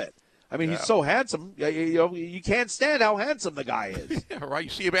wear a helmet. I mean, he's so handsome. You can't stand how handsome the guy is. Yeah, right.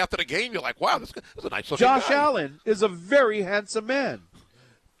 You see him after the game, you're like, wow, this is a nice looking Josh guy. Allen is a very handsome man.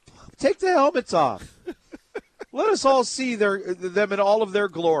 Take the helmets off. Let us all see them in all of their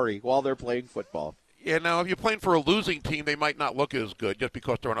glory while they're playing football. Yeah, now, if you're playing for a losing team, they might not look as good just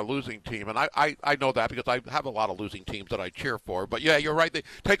because they're on a losing team. And I know that because I have a lot of losing teams that I cheer for. But, yeah, you're right. They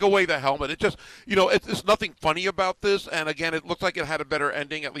take away the helmet. It just, it's nothing funny about this. And, again, it looks like it had a better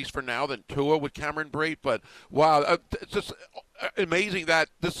ending, at least for now, than Tua with Cameron Brate. But, wow, it's just amazing that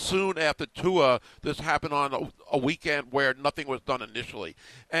this soon after Tua, this happened on a weekend where nothing was done initially.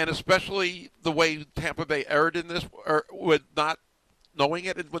 And especially the way Tampa Bay erred in this with not knowing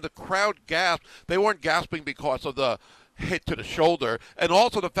it, and when the crowd gasped, they weren't gasping because of the hit to the shoulder, and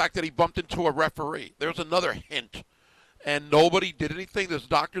also the fact that he bumped into a referee. There's another hint, and nobody did anything. There's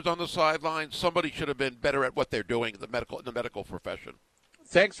doctors on the sideline. Somebody should have been better at what they're doing in the medical profession.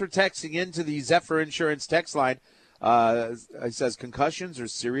 Thanks for texting into the Zephyr Insurance text line. It says concussions are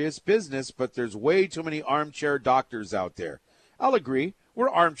serious business, but there's way too many armchair doctors out there. I'll agree. We're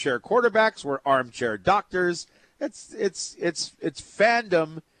armchair quarterbacks. We're armchair doctors. It's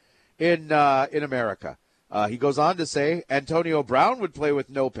fandom in America. He goes on to say Antonio Brown would play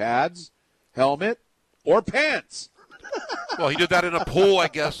with no pads, helmet, or pants. Well, he did that in a pool, I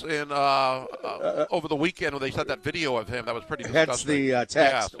guess, in over the weekend when they sent that video of him. That was pretty disgusting. Hence the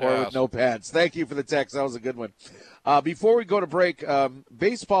text, with no pants. Thank you for the text. That was a good one. Before we go to break,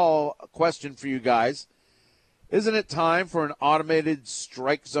 baseball question for you guys. Isn't it time for an automated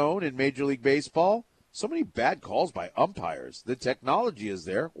strike zone in Major League Baseball? So many bad calls by umpires. The technology is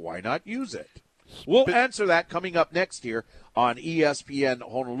there. Why not use it? We'll answer that coming up next here on ESPN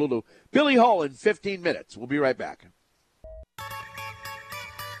Honolulu. Billy Hull in 15 minutes. We'll be right back.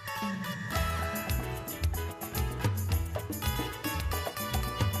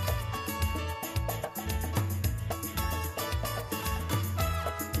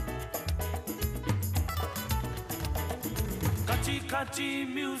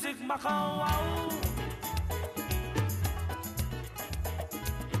 Kachi music Macau,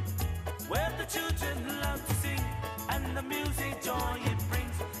 where the children love to sing and the music joy it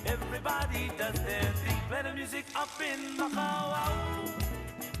brings. Everybody does their thing. Play the music up in Macau,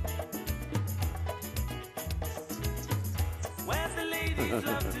 where the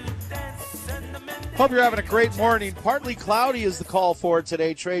Hope you're having a great morning. Partly cloudy is the call for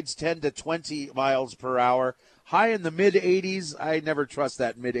today. Trades 10 to 20 miles per hour. High in the mid-80s. I never trust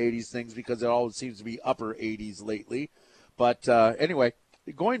that mid-80s things because it always seems to be upper 80s lately. But anyway,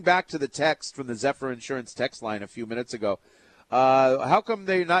 going back to the text from the Zephyr Insurance text line a few minutes ago, how come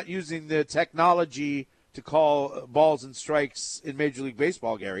they're not using the technology to call balls and strikes in Major League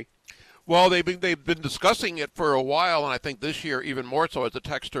Baseball, Gary? Well, they've been discussing it for a while, and I think this year even more so, as the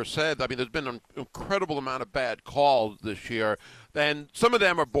texter said. I mean, there's been an incredible amount of bad calls this year. And some of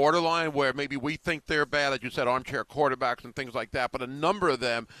them are borderline where maybe we think they're bad, as you said, armchair quarterbacks and things like that. But a number of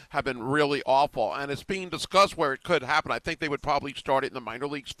them have been really awful. And it's being discussed where it could happen. I think they would probably start it in the minor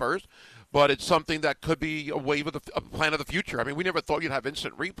leagues first. But it's something that could be a wave of a plan of the future. I mean, we never thought you'd have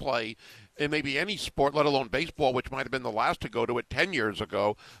instant replay in maybe any sport, let alone baseball, which might have been the last to go to it 10 years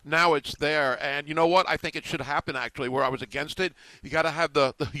ago. Now it's there. And you know what? I think it should happen, actually, where I was against it. You got to have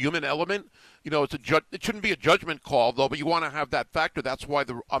the human element. You know, it shouldn't be a judgment call, though, but you want to have that factor. That's why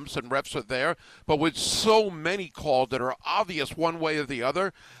the umps and refs are there. But with so many calls that are obvious one way or the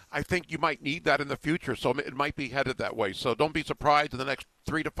other, I think you might need that in the future. So it might be headed that way. So don't be surprised in the next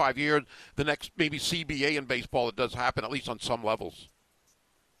 3 to 5 years, the next maybe CBA in baseball, it does happen, at least on some levels.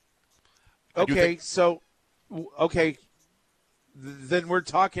 Okay, then we're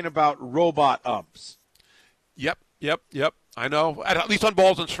talking about robot umps. Yep. I know, at least on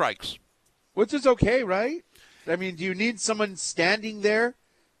balls and strikes. Which is okay, right? I mean, do you need someone standing there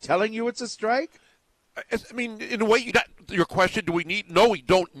telling you it's a strike? I mean, in a way, your question, do we need? No, we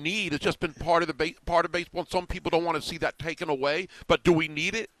don't need. It's just been part of part of baseball, and some people don't want to see that taken away. But do we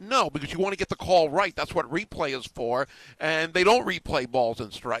need it? No, because you want to get the call right. That's what replay is for, and they don't replay balls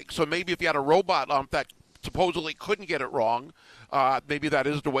and strikes. So maybe if you had a robot ump that supposedly couldn't get it wrong, maybe that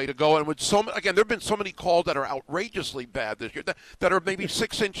is the way to go. And with again, there have been so many calls that are outrageously bad this year that are maybe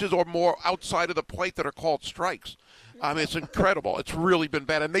 6 inches or more outside of the plate that are called strikes. I mean, it's incredible. It's really been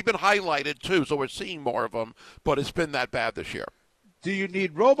bad. And they've been highlighted, too, so we're seeing more of them. But it's been that bad this year. Do you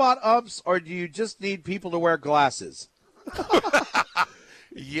need robot umps, or do you just need people to wear glasses?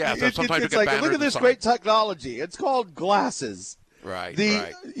 Yeah, sometimes it's like, look at this great technology. It's called glasses. Right.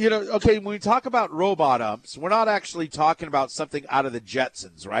 You know, okay, when we talk about robot umps, we're not actually talking about something out of the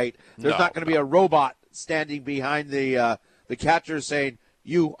Jetsons, right? There's not going to be a robot standing behind the catcher saying,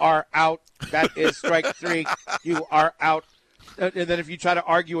 "You are out. That is strike 3. You are out." And then if you try to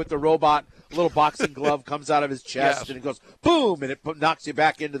argue with the robot, a little boxing glove comes out of his chest and it goes boom, and it knocks you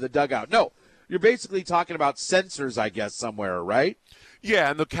back into the dugout. No, you're basically talking about sensors, I guess, somewhere, right?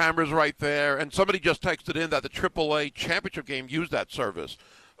 Yeah, and the camera's right there. And somebody just texted in that the AAA championship game used that service.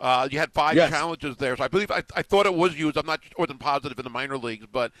 You had 5 challenges there. So I believe I thought it was used. I wasn't positive in the minor leagues,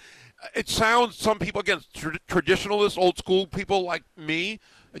 but it sounds some people, again, traditionalists, old school people like me,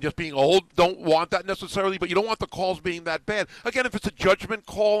 and just being old, don't want that necessarily, but you don't want the calls being that bad. Again, if it's a judgment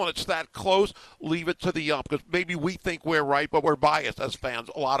call and it's that close, leave it to the ump, because maybe we think we're right, but we're biased as fans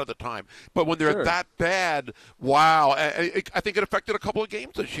a lot of the time. But when they're that bad, wow, I think it affected a couple of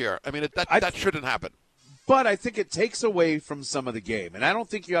games this year. I mean, that shouldn't happen. But I think it takes away from some of the game, and I don't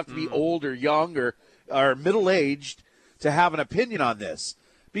think you have to be old or young or middle-aged to have an opinion on this,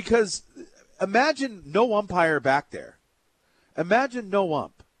 because imagine no umpire back there. Imagine no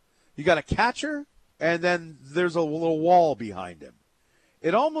ump. You got a catcher, and then there's a little wall behind him.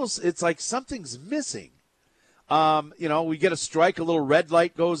 It's like something's missing. We get a strike, a little red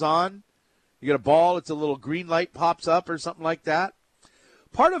light goes on. You get a ball, it's a little green light pops up or something like that.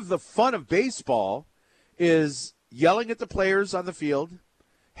 Part of the fun of baseball is yelling at the players on the field,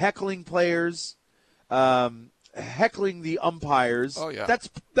 heckling players, heckling the umpires. Oh, yeah.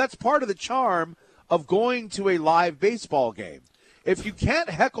 That's part of the charm of going to a live baseball game. If you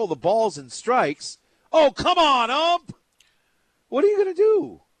can't heckle the balls and strikes, oh, come on, ump! What are you going to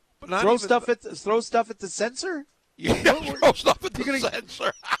do? Throw stuff at the sensor? Yeah, throw stuff at the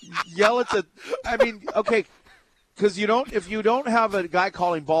sensor. Yell at the – I mean, okay, because if you don't have a guy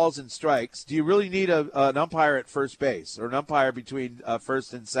calling balls and strikes, do you really need an umpire at first base or an umpire between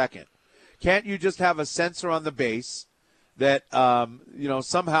first and second? Can't you just have a sensor on the base that,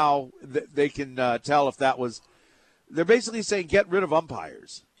 somehow they can tell if that was – they're basically saying get rid of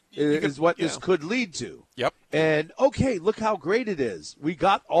umpires is what this could lead to. Yep. And, okay, look how great it is. We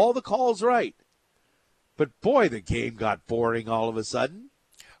got all the calls right. But, boy, the game got boring all of a sudden.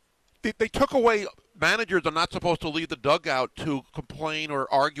 They took away – managers are not supposed to leave the dugout to complain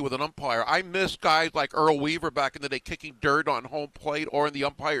or argue with an umpire. I miss guys like Earl Weaver back in the day kicking dirt on home plate or in the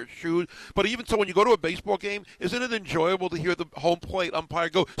umpire's shoes. But even so, when you go to a baseball game, isn't it enjoyable to hear the home plate umpire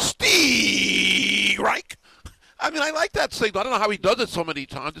go, "Steve Reich"? I mean, I like that signal. I don't know how he does it so many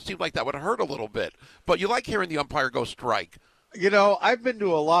times. It seems like that would hurt a little bit. But you like hearing the umpire go strike. You know, I've been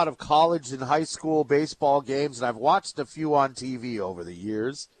to a lot of college and high school baseball games, and I've watched a few on TV over the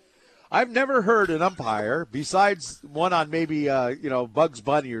years. I've never heard an umpire, besides one on maybe, Bugs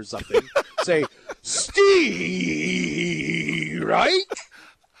Bunny or something, say, Steve, right?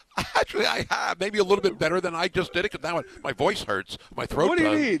 Actually, I have. Maybe a little bit better than I just did it, because now my voice hurts. My throat What do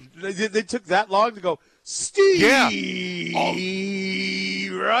does. you mean? They took that long to go, Steve, Yeah.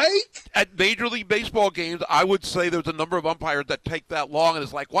 right? At Major League Baseball games, I would say there's a number of umpires that take that long, and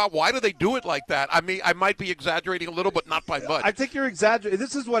it's like, wow, why do they do it like that? I mean, I might be exaggerating a little, but not by much. I think you're exaggerating.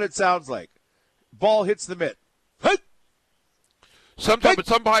 This is what it sounds like. Ball hits the mitt. Sometimes, but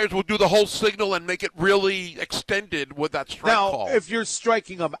some umpires will do the whole signal and make it really extended with that strike call. Now, if you're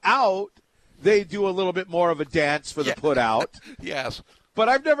striking them out, they do a little bit more of a dance for the put out. Yes. But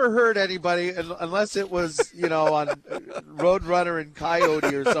I've never heard anybody, unless it was, on Roadrunner and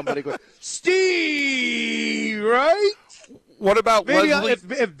Coyote or somebody going, Steve, right? What about Maybe Leslie?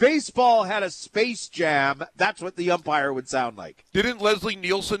 if baseball had a Space Jam, that's what the umpire would sound like. Didn't Leslie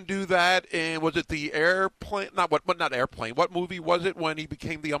Nielsen do that? And was it the Airplane? Not Airplane. What movie was it when he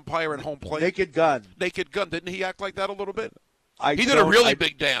became the umpire in Home Plate? Naked Gun. Naked Gun. Didn't he act like that a little bit? He did a really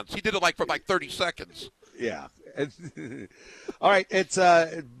big dance. He did it for 30 seconds. Yeah. All right, it's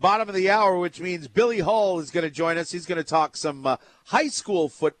bottom of the hour, which means Billy Hull is going to join us. He's going to talk some high school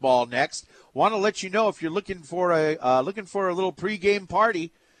football next. Want to let you know, if you're looking for a little pregame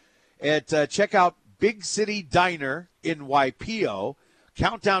party, check out Big City Diner in Waipio.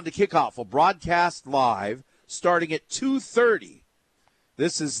 Countdown to kickoff will broadcast live starting at 2:30.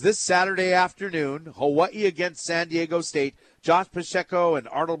 This is this Saturday afternoon. Hawaii against San Diego State. Josh Pacheco and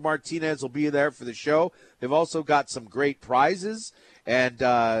Arnold Martinez will be there for the show. They've also got some great prizes and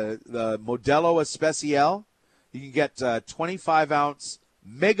the Modelo Especial. You can get 25-ounce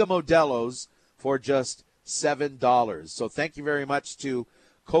Mega Modelos for just $7. So thank you very much to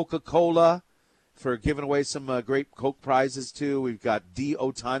Coca-Cola for giving away some great Coke prizes, too. We've got D.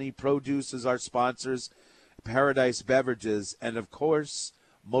 Otani Produce as our sponsors, Paradise Beverages, and, of course,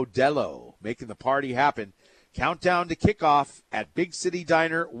 Modelo, making the party happen. Countdown to kickoff at Big City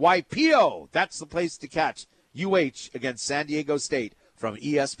Diner, Waipio. That's the place to catch UH against San Diego State from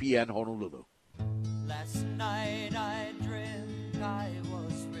ESPN Honolulu. Last night I dreamt I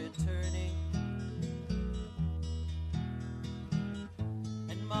was returning,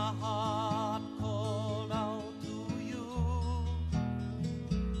 and my heart called out to you,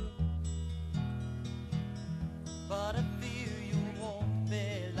 but I fear you won't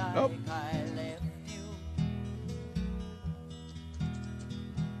be like I left you.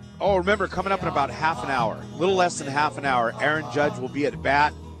 Oh, remember, coming up in about half an hour, a little less than half an hour, Aaron Judge will be at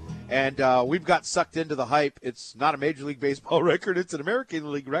bat. And we've got sucked into the hype. It's not a Major League Baseball record. It's an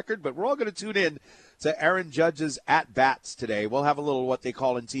American League record. But we're all going to tune in to Aaron Judge's at-bats today. We'll have a little what they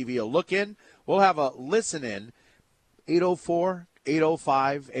call in TV a look-in. We'll have a listen-in, 8:04,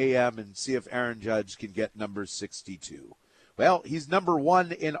 8:05 a.m., and see if Aaron Judge can get number 62. Well, he's number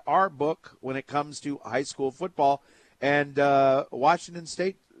one in our book when it comes to high school football and Washington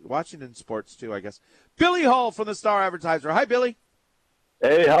sports, too, I guess. Billy Hull from the Star Advertiser. Hi, Billy.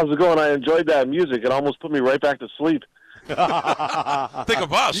 Hey, how's it going? I enjoyed that music. It almost put me right back to sleep. Think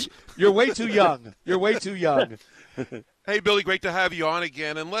of us. You're way too young. You're way too young. Hey, Billy, great to have you on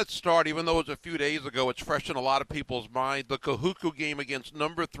again. And let's start, even though it was a few days ago, it's fresh in a lot of people's mind, the Kahuku game against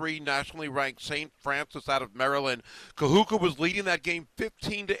number 3 nationally ranked St. Francis out of Maryland. Kahuku was leading that game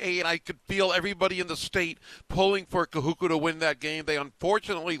 15-8, and I could feel everybody in the state pulling for Kahuku to win that game. They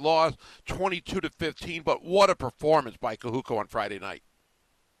unfortunately lost 22-15, but what a performance by Kahuku on Friday night.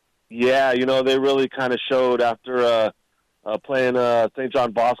 Yeah, they really kind of showed after playing St.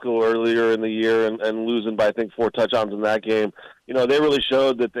 John Bosco earlier in the year and losing by, I think, 4 touchdowns in that game. They really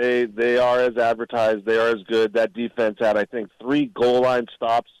showed that they are as advertised. They are as good. That defense had, I think, 3 goal line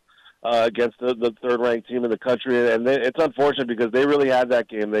stops against the third-ranked team in the country. And it's unfortunate because they really had that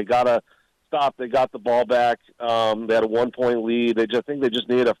game. They got a stop. They got the ball back. They had a 1-point lead. They just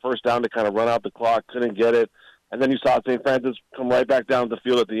needed a first down to kind of run out the clock. Couldn't get it. And then you saw St. Francis come right back down the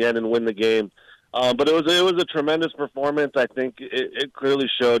field at the end and win the game. But it was a tremendous performance. I think it clearly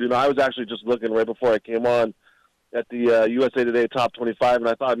showed. I was actually just looking right before I came on at the USA Today Top 25, and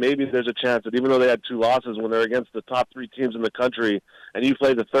I thought maybe there's a chance that even though they had 2 losses when they're against the top 3 teams in the country, and you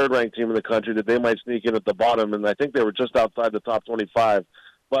play the third-ranked team in the country, that they might sneak in at the bottom. And I think they were just outside the top 25.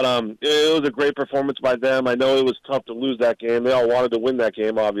 But it was a great performance by them. I know it was tough to lose that game. They all wanted to win that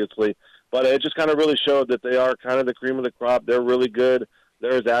game, obviously. But it just kind of really showed that they are kind of the cream of the crop. They're really good.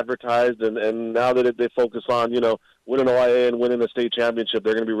 they're as advertised, and now that they focus on, winning OIA and winning the state championship,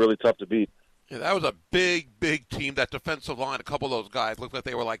 they're going to be really tough to beat. Yeah, that was a big team. That defensive line, a couple of those guys looked like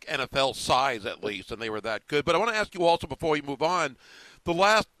they were like NFL size at least, and they were that good. But I want to ask you also before we move on, the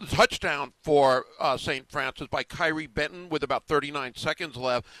last touchdown for St. Francis by Kyrie Benton with about 39 seconds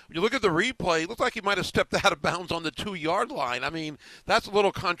left. When you look at the replay, it looks like he might have stepped out of bounds on the 2-yard line. I mean, that's a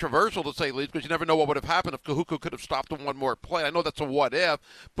little controversial to say the least because you never know what would have happened if Kahuku could have stopped him one more play. I know that's a what if,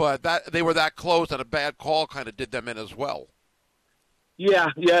 but they were that close and a bad call kind of did them in as well. Yeah,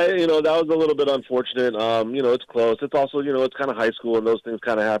 that was a little bit unfortunate. It's close. It's also, it's kind of high school, and those things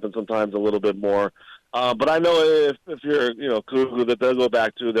kind of happen sometimes a little bit more. But I know if you're, Kugu, that they'll go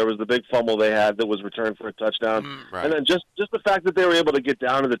back to, there was the big fumble they had that was returned for a touchdown. Right. And then just the fact that they were able to get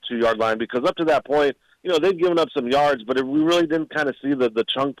down to the 2-yard line, because up to that point, they'd given up some yards, but we really didn't kind of see the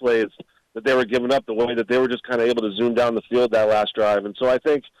chunk plays that they were giving up, the way that they were just kind of able to zoom down the field that last drive. And so I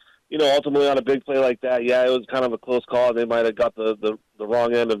think, ultimately on a big play like that, yeah, it was kind of a close call. They might have got the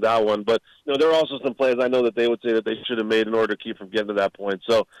wrong end of that one. But, there are also some plays I know that they would say that they should have made in order to keep from getting to that point.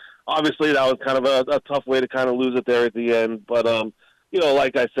 So, obviously, that was kind of a tough way to kind of lose it there at the end. But,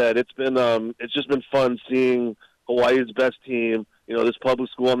 like I said, it's just been fun seeing Hawaii's best team, this public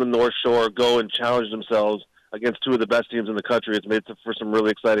school on the North Shore, go and challenge themselves against two of the best teams in the country. It's made for some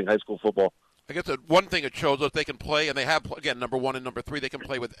really exciting high school football. I guess one thing it shows us they can play, and they have, again, number 1 and number 3, they can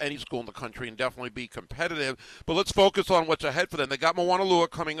play with any school in the country and definitely be competitive. But let's focus on what's ahead for them. They got Moanalua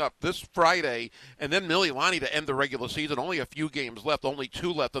coming up this Friday, and then Mililani to end the regular season. Only a few games left, only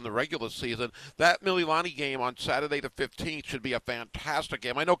 2 left in the regular season. That Mililani game on Saturday the 15th should be a fantastic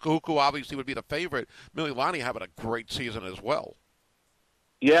game. I know Kahuku obviously would be the favorite. Mililani having a great season as well.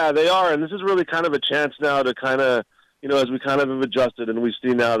 Yeah, they are, and this is really kind of a chance now to kind of, as we kind of have adjusted, and we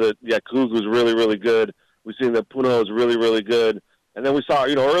see now that, Kuz was really, really good. We've seen that Puno is really, really good. And then we saw,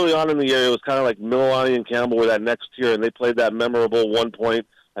 early on in the year, it was kind of like Mililani and Campbell were that next tier, and they played that memorable 1 point,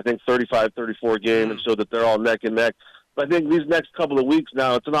 I think 35-34 game, and showed that they're all neck and neck. But I think these next couple of weeks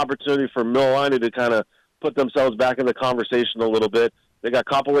now, it's an opportunity for Mililani to kind of put themselves back in the conversation a little bit. They got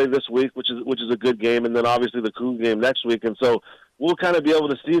Kapolei this week, which is a good game, and then obviously the Cougar game next week. And so we'll kind of be able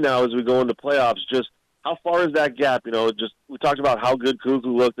to see now as we go into playoffs just how far is that gap? Just we talked about how good Kuku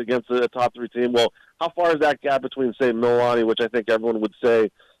looked against a top 3 team. Well, how far is that gap between, say, Mililani, which I think everyone would say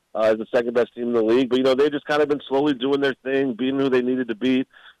is the second best team in the league? But, they've just kind of been slowly doing their thing, beating who they needed to beat.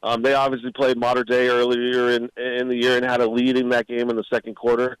 They obviously played Mater Dei earlier in the year and had a lead in that game in the second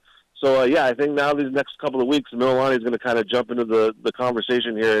quarter. So, I think now these next couple of weeks, Mililani is going to kind of jump into the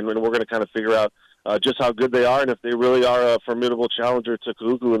conversation here, and we're going to kind of figure out just how good they are and if they really are a formidable challenger to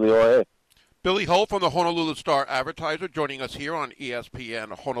Kuku in the OIA. Billy Hull from the Honolulu Star-Advertiser joining us here on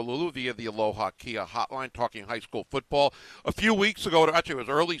ESPN Honolulu via the Aloha Kia hotline talking high school football. A few weeks ago, actually it was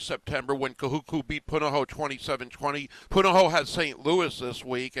early September, when Kahuku beat Punahou 27-20. Punahou has St. Louis this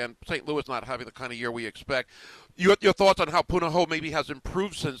week, and St. Louis not having the kind of year we expect. Your thoughts on how Punahou maybe has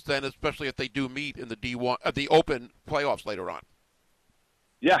improved since then, especially if they do meet in the D1, the Open playoffs later on?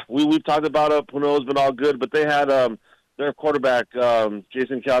 Yeah, we've talked about Punahou's been all good, but they had their quarterback,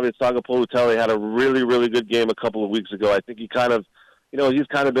 Jason Calvi Sagapolutele, had a really, really good game a couple of weeks ago. I think he kind of, he's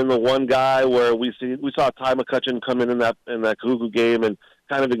kind of been the one guy where we saw Ty McCutcheon come in that Kahuku game and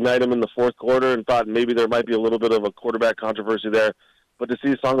kind of ignite him in the fourth quarter, and thought maybe there might be a little bit of a quarterback controversy there. But to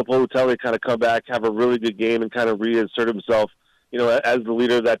see Sagapolutele kind of come back, have a really good game, and kind of reinsert himself, as the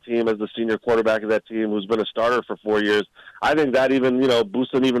leader of that team, as the senior quarterback of that team, who's been a starter for 4 years, I think that even,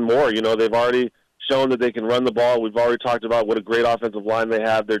 boosts them even more. They've already shown that they can run the ball. We've already talked about what a great offensive line they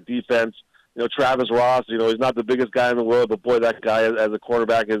have. Their defense, Travis Ross, he's not the biggest guy in the world, but boy, that guy as a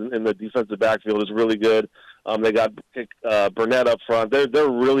quarterback in the defensive backfield is really good. They got Burnett up front. They're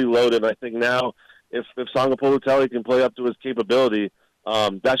really loaded. I think now if Sagapolutele can play up to his capability,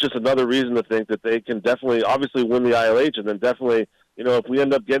 that's just another reason to think that they can definitely, obviously, win the ILH, and then definitely, if we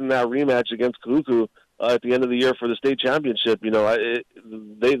end up getting that rematch against Kahuku at the end of the year for the state championship,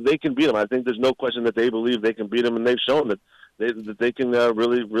 they can beat them. I think there's no question that they believe they can beat them, and they've shown that they can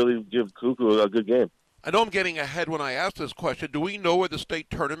really, really give Kahuku a good game. I know I'm getting ahead when I ask this question. Do we know where the state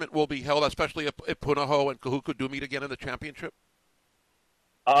tournament will be held, especially if Punahou and Kahuku do meet again in the championship?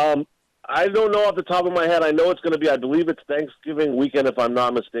 I don't know off the top of my head. I know it's going to be, I believe it's Thanksgiving weekend, if I'm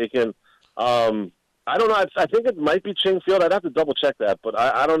not mistaken. I don't know. I think it might be Ching Field. I'd have to double-check that, but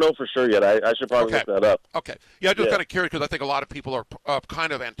I don't know for sure yet. I should probably look that up. Okay. Yeah, I'm just kind of curious because I think a lot of people are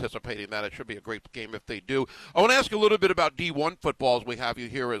kind of anticipating that. It should be a great game if they do. I want to ask you a little bit about D1 football as we have you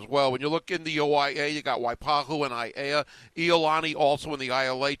here as well. When you look in the OIA, you got Waipahu and Aiea, Iolani also in the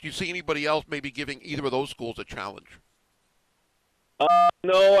ILA. Do you see anybody else maybe giving either of those schools a challenge?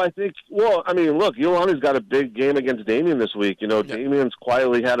 No, I think. Well, I mean, look, Iolani's got a big game against Damian this week. You know, Damian's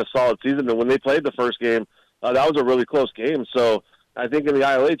quietly had a solid season, and when they played the first game, that was a really close game. So I think in the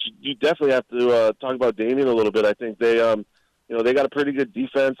ILH, you definitely have to talk about Damian a little bit. I think they, they got a pretty good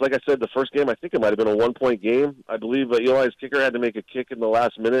defense. Like I said, the first game, I think it might have been a 1-point game. I believe Eli's kicker had to make a kick in the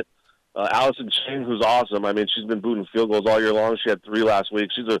last minute. Allison Chang, who's awesome. I mean, she's been booting field goals all year long. She had 3 last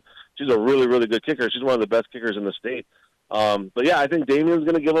week. She's a really, really good kicker. She's one of the best kickers in the state. But yeah, I think Damian's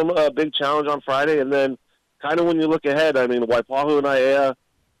going to give them a big challenge on Friday. And then kind of when you look ahead, I mean, Waipahu and Aiea,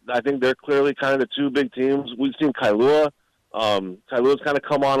 I think they're clearly kind of the 2 big teams. We've seen Kailua. Kailua's kind of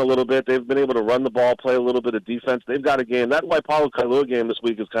come on a little bit. They've been able to run the ball, play a little bit of defense. They've got a game. That Waipahu-Kailua game this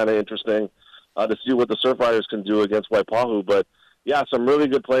week is kind of interesting to see what the Surf Riders can do against Waipahu. But yeah, some really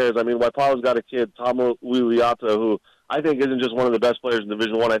good players. I mean, Waipahu's got a kid, Tamu Uiliata, who I think isn't just one of the best players in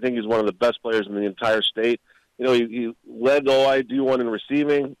Division I. I think he's one of the best players in the entire state. You know, he led the OID1 in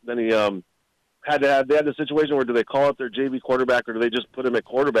receiving. Then he they had the situation where do they call up their JV quarterback or do they just put him at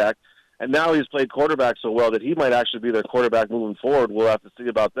quarterback? And now he's played quarterback so well that he might actually be their quarterback moving forward. We'll have to see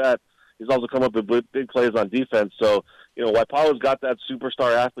about that. He's also come up with big plays on defense. So, you know, Waipahu's got that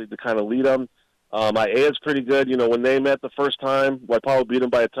superstar athlete to kind of lead them. Aiea is pretty good. You know, when they met the first time, Waipahu beat them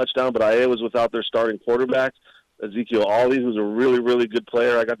by a touchdown, but Aiea was without their starting quarterback, Ezekiel Ollie, who's a really, really good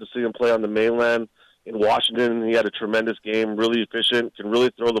player. I got to see him play on the mainland in Washington. He had a tremendous game, really efficient, can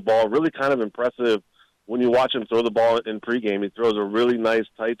really throw the ball, really kind of impressive when you watch him throw the ball in pregame. He throws a really nice,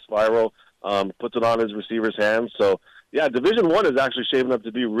 tight spiral, puts it on his receiver's hands. So, yeah, Division I is actually shaping up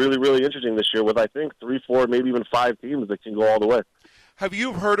to be really, really interesting this year with, I think, 3, 4, maybe even 5 teams that can go all the way. Have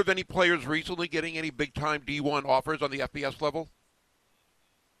you heard of any players recently getting any big-time D1 offers on the FBS level?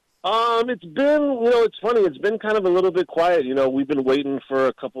 It's been, it's funny. It's been kind of a little bit quiet. You know, we've been waiting for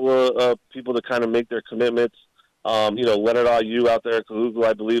a couple of people to kind of make their commitments. Leonard Ayu out there at Kahuku,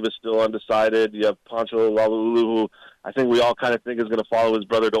 I believe, is still undecided. You have Pancho Lalulu, who I think we all kind of think is going to follow his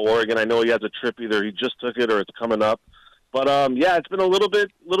brother to Oregon. I know he has a trip. Either he just took it or it's coming up. But, yeah, it's been a little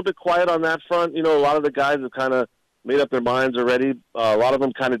bit quiet on that front. You know, a lot of the guys have kind of made up their minds already. A lot of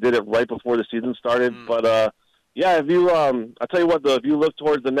them kind of did it right before the season started. But, yeah, if you, I'll tell you what, though, if you look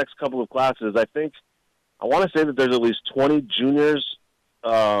towards the next couple of classes, I want to say that there's at least 20 juniors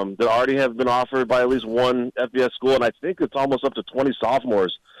that already have been offered by at least one FBS school, and I think it's almost up to 20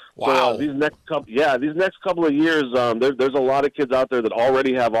 sophomores. Wow. So these next couple of years, there's a lot of kids out there that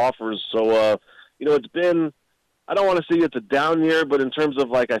already have offers. So, it's been, I don't want to say it's a down year, but in terms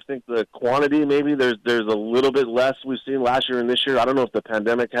of, I think the quantity, maybe there's a little bit less we've seen last year and this year. I don't know if the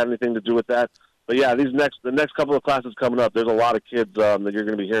pandemic had anything to do with that. But, yeah, the next couple of classes coming up, there's a lot of kids that you're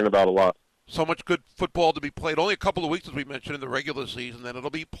going to be hearing about a lot. So much good football to be played. Only a couple of weeks, as we mentioned, in the regular season, then it'll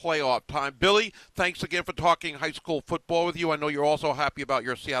be playoff time. Billy, thanks again for talking high school football with you. I know you're also happy about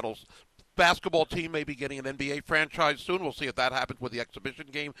your Seattle's basketball team maybe getting an NBA franchise soon. We'll see if that happens with the exhibition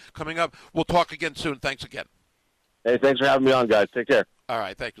game coming up. We'll talk again soon. Thanks again. Hey, thanks for having me on, guys. Take care. All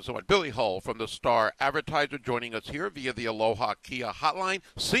right, thank you so much. Billy Hull from the Star Advertiser joining us here via the Aloha Kia hotline.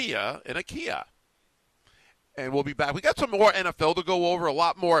 See ya in a Kia. And we'll be back. We got some more NFL to go over, a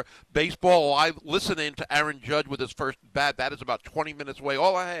lot more baseball. Listen in to Aaron Judge with his first bat. That is about 20 minutes away,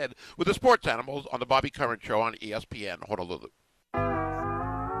 all ahead with the Sports Animals on the Bobby Curran Show on ESPN Honolulu.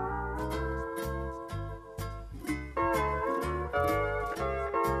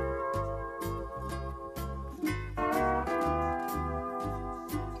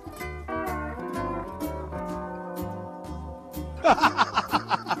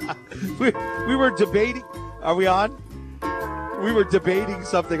 we were debating. Are we on? We were debating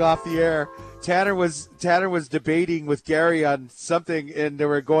something off the air. Tanner was debating with Gary on something, and they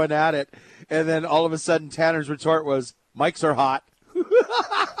were going at it. And then all of a sudden, Tanner's retort was, "Mics are hot."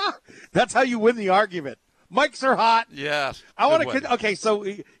 That's how you win the argument. Mics are hot. Yes. I want to. Okay, so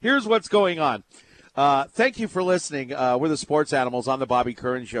here's what's going on. Thank you for listening. We're the Sports Animals on the Bobby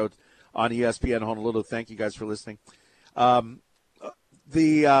Curran Show on ESPN Honolulu. Thank you guys for listening.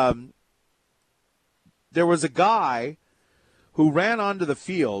 There was a guy who ran onto the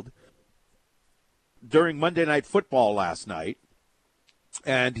field during Monday Night Football last night,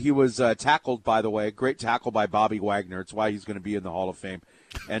 and he was tackled, by the way, great tackle by Bobby Wagner. It's why he's going to be in the Hall of Fame,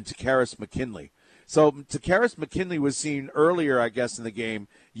 and Takaris McKinley. So Takaris McKinley was seen earlier, I guess, in the game,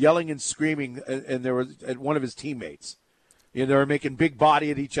 yelling and screaming, and there was at one of his teammates. They were making big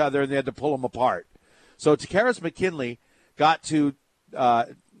body at each other, and they had to pull him apart. So Takaris McKinley got to,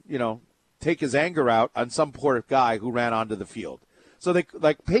 take his anger out on some poor guy who ran onto the field. So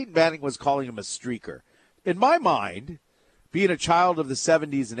Peyton Manning was calling him a streaker. In my mind, being a child of the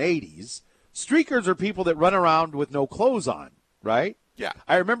 70s and 80s, streakers are people that run around with no clothes on. right? Yeah.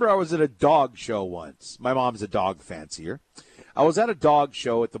 I remember I was at a dog show once. My mom's a dog fancier. I was at a dog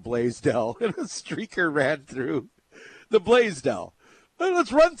show at the Blaisdell, and a streaker ran through the Blaisdell.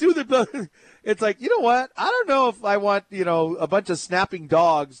 Let's run through the. It's like, you know what? I don't know if I want, a bunch of snapping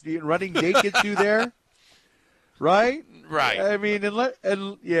dogs running naked through there. Right? Right. I mean, you want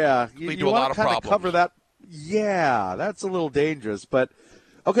to kind of cover that. Yeah, that's a little dangerous. But,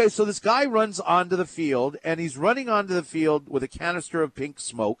 okay, so this guy runs onto the field, and he's running onto the field with a canister of pink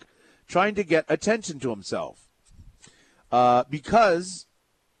smoke, trying to get attention to himself. Because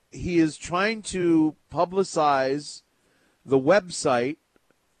he is trying to publicize the website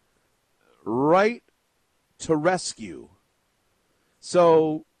Right to Rescue.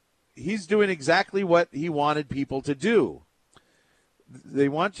 So he's doing exactly what he wanted people to do. They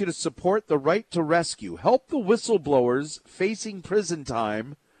want you to support the Right to Rescue. Help the whistleblowers facing prison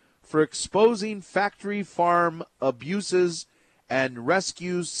time for exposing factory farm abuses and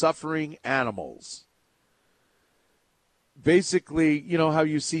rescue suffering animals. Basically, you know how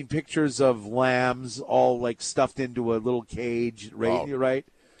you've seen pictures of lambs all like stuffed into a little cage, right?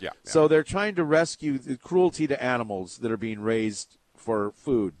 Yeah. So they're trying to rescue the cruelty to animals that are being raised for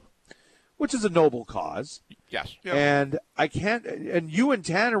food, which is a noble cause. Yes. Yeah. And and you and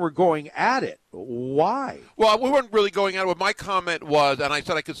Tanner were going at it. Why? Well, we weren't really going at it. What my comment was, and I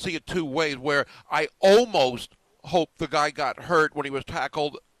said I could see it two ways, where I almost hoped the guy got hurt when he was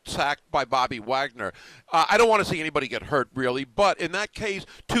sacked by Bobby Wagner. I don't want to see anybody get hurt, really, but in that case,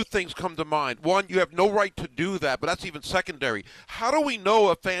 two things come to mind. One, you have no right to do that, but that's even secondary. How do we know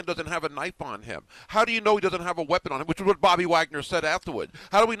a fan doesn't have a knife on him? How do you know he doesn't have a weapon on him, which is what Bobby Wagner said afterward?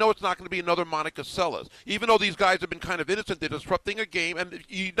 How do we know it's not going to be another Monica Seles? Even though these guys have been kind of innocent, they're disrupting a game, and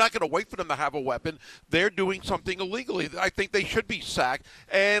you're not going to wait for them to have a weapon. They're doing something illegally. I think they should be sacked,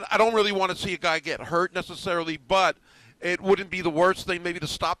 and I don't really want to see a guy get hurt necessarily, but it wouldn't be the worst thing maybe to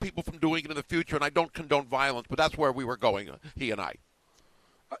stop people from doing it in the future, and I don't condone violence, but that's where we were going, he and I.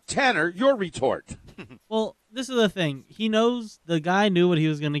 Tanner, your retort. Well, this is the thing. The guy knew what he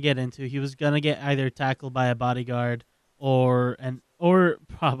was going to get into. He was going to get either tackled by a bodyguard or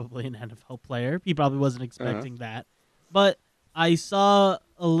probably an NFL player. He probably wasn't expecting that. But I saw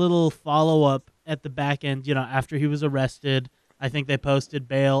a little follow-up at the back end, after he was arrested. I think they posted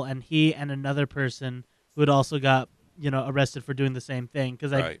bail, and he and another person who had also got arrested for doing the same thing,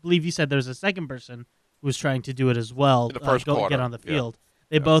 because I believe you said there was a second person who was trying to do it as well. In the first quarter. Get on the field. Yeah.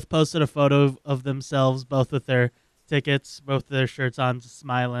 They both posted a photo of themselves, both with their tickets, both their shirts on,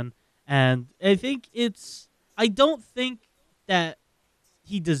 smiling. And I think I don't think that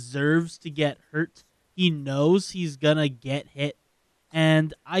he deserves to get hurt. He knows he's going to get hit.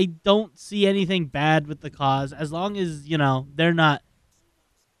 And I don't see anything bad with the cause, as long as, they're not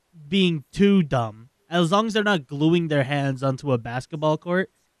being too dumb. As long as they're not gluing their hands onto a basketball court,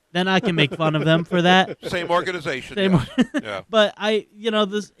 then I can make fun of them for that. Same organization. Yeah. But I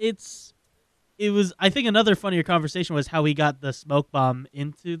think another funnier conversation was how he got the smoke bomb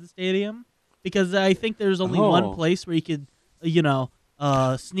into the stadium, because I think there's only one place where you could,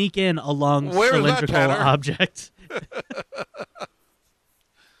 sneak in along cylindrical object.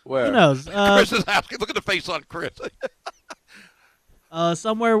 Where? Who knows? Chris is asking. Look at the face on Chris.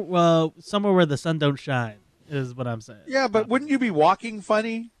 Somewhere where the sun don't shine is what I'm saying. Yeah, but wouldn't you be walking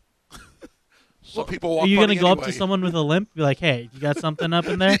funny? Some people walk. Are you going to go up to someone with a limp, be like, "Hey, you got something up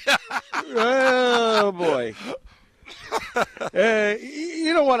in there?" Oh boy.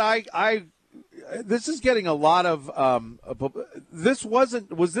 You know what? This is getting a lot of.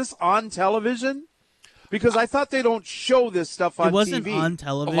 Was this on television? Because I thought they don't show this stuff on TV. It wasn't on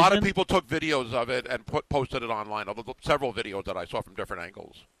television. A lot of people took videos of it and posted it online. Several videos that I saw from different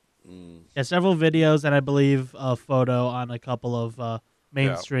angles. Yeah, several videos, and I believe a photo on a couple of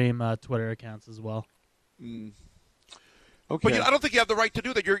mainstream Twitter accounts as well. Okay. But I don't think you have the right to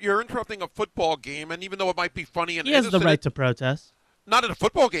do that. You're interrupting a football game, and even though it might be funny and he has the right to protest. Not in a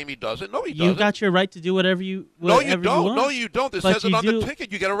football game, he doesn't. No, he doesn't. You got your right to do whatever you No, you want. don't. No, you don't. It says it on the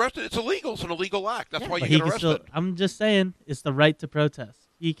ticket. You get arrested. It's illegal. It's an illegal act. That's why you get arrested. I'm just saying, it's the right to protest.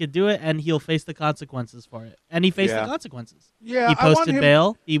 He could do it, and he'll face the consequences for it. And he faced the consequences. Yeah, he posted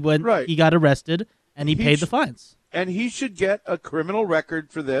bail. He went. Right. He got arrested, and he paid the fines. And he should get a criminal record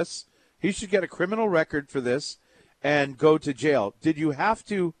for this. And go to jail. Did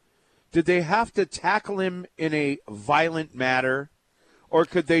they have to tackle him in a violent manner? Or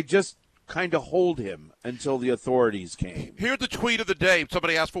could they just kind of hold him until the authorities came? Here's the tweet of the day.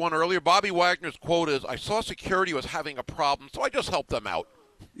 Somebody asked for one earlier. Bobby Wagner's quote is, "I saw security was having a problem, so I just helped them out."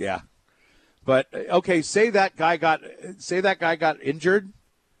 Yeah. But, okay, say that guy got injured.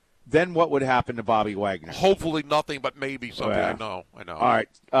 then what would happen to Bobby Wagner? Hopefully nothing, but maybe something. Yeah. I know. All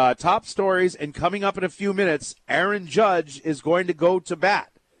right, top stories, and coming up in a few minutes, Aaron Judge is going to go to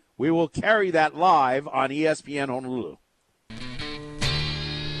bat. We will carry that live on ESPN Honolulu.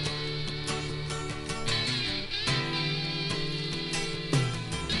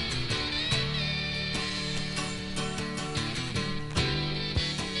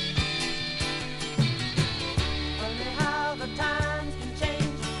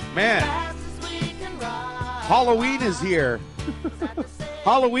 Man, Halloween is here.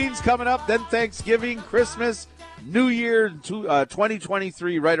 Halloween's coming up, then Thanksgiving, Christmas, New Year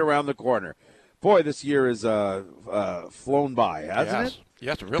 2023 right around the corner. Boy, this year is flown by, hasn't it?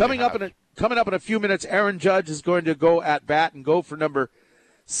 Yes, it really coming has. Coming up in a few minutes, Aaron Judge is going to go at bat and go for number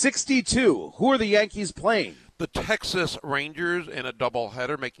 62. Who are the Yankees playing? The Texas Rangers in a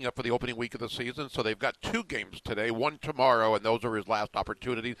doubleheader, making up for the opening week of the season. So they've got 2 games today, 1 tomorrow, and those are his last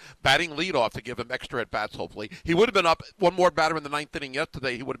opportunities. Batting leadoff to give him extra at-bats, hopefully. He would have been up one more batter in the 9th inning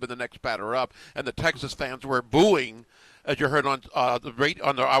yesterday. He would have been the next batter up. And the Texas fans were booing, as you heard on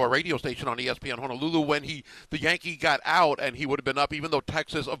our radio station on ESPN Honolulu, when the Yankee got out and he would have been up. Even though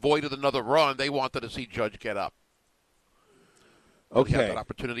Texas avoided another run, they wanted to see Judge get up. Okay. We have that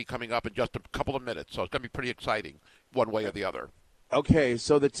opportunity coming up in just a couple of minutes, so it's going to be pretty exciting one way or the other. Okay,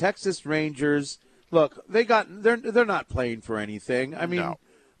 so the Texas Rangers, look, they're not playing for anything. I mean,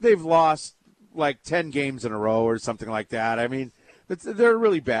 They've lost like 10 games in a row or something like that. I mean, they're a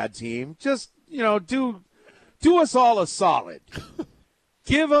really bad team. Just, do us all a solid.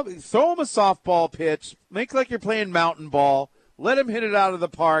 Throw them a softball pitch, make like you're playing mountain ball. Let him hit it out of the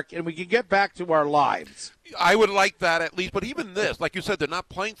park, and we can get back to our lives. I would like that at least. But even this, like you said, they're not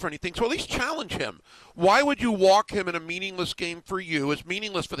playing for anything. So at least challenge him. Why would you walk him in a meaningless game for you? It's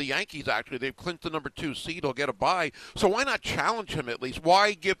meaningless for the Yankees, actually. They've clinched the number 2 seed. He'll get a bye. So why not challenge him at least?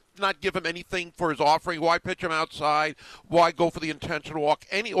 Why not give him anything for his offering? Why pitch him outside? Why go for the intentional walk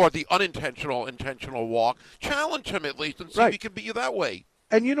or the intentional walk? Challenge him at least and see if he can beat you that way.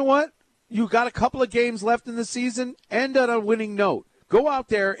 And you know what? You got a couple of games left in the season. End on a winning note. Go out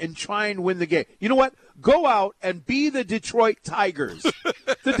there and try and win the game. You know what? Go out and be the Detroit Tigers.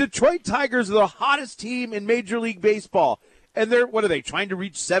 The Detroit Tigers are the hottest team in Major League Baseball. And what are they, trying to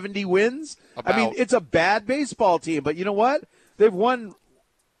reach 70 wins? I mean, it's a bad baseball team. But you know what? They've won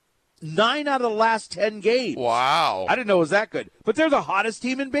 9 out of the last 10 games. Wow. I didn't know it was that good. But they're the hottest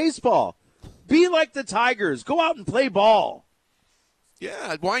team in baseball. Be like the Tigers. Go out and play ball.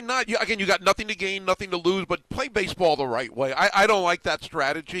 Yeah, why not? You got nothing to gain, nothing to lose, but play baseball the right way. I don't like that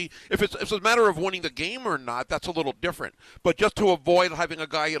strategy. If it's a matter of winning the game or not, that's a little different. But just to avoid having a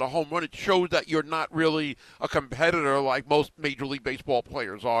guy hit a home run, it shows that you're not really a competitor like most Major League Baseball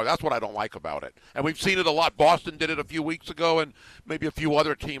players are. That's what I don't like about it. And we've seen it a lot. Boston did it a few weeks ago, and maybe a few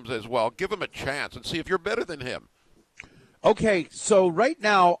other teams as well. Give him a chance and see if you're better than him. Okay, so right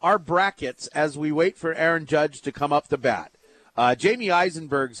now, our brackets, as we wait for Aaron Judge to come up to bat. Jamie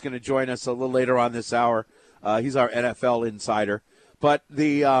Eisenberg's going to join us a little later on this hour. He's our NFL insider. But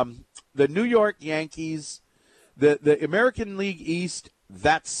the New York Yankees, the American League East,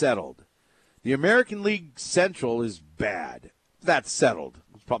 that's settled. The American League Central is bad. That's settled.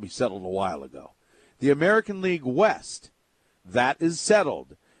 It was probably settled a while ago. The American League West, that is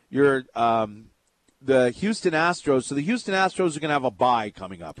settled. The Houston Astros. So the Houston Astros are going to have a bye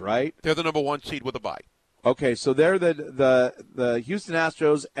coming up, right? They're the number 1 seed with a bye. Okay, so they're the Houston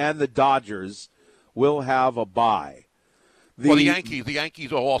Astros and the Dodgers will have a bye. The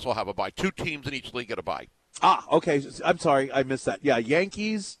Yankees will also have a bye. 2 teams in each league get a bye. Okay. I'm sorry, I missed that. Yeah,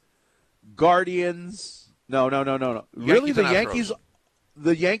 Yankees, Guardians. No. Really, the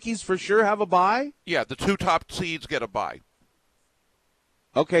Yankees for sure have a bye? Yeah, the 2 top seeds get a bye.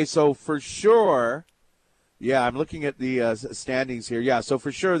 Okay, so for sure. Yeah, I'm looking at the standings here. Yeah, so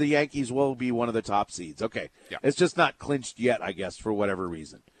for sure the Yankees will be one of the top seeds. Okay. Yeah. It's just not clinched yet, I guess, for whatever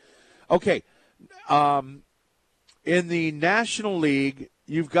reason. Okay. In the National League,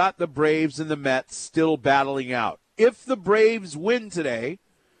 you've got the Braves and the Mets still battling out. If the Braves win today,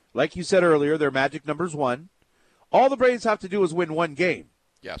 like you said earlier, their magic number's 1. All the Braves have to do is win 1 game.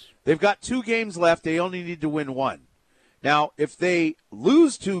 Yes. They've got 2 games left. They only need to win 1. Now, if they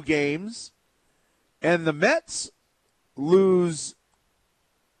lose 2 games and the Mets lose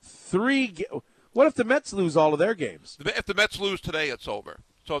 3 what if the Mets lose all of their games? If the Mets lose today, it's over.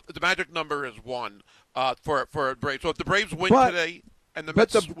 So the magic number is 1 for Braves. So if the Braves win today and the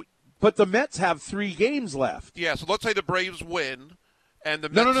Mets... But the Mets have 3 games left. Yeah, so let's say the Braves win and the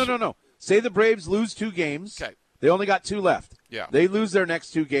Mets... No. No. Say the Braves lose 2 games. Okay. They only got 2 left. Yeah. They lose their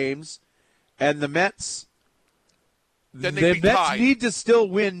next 2 games, and the Mets then the they'd be Mets tied. need to still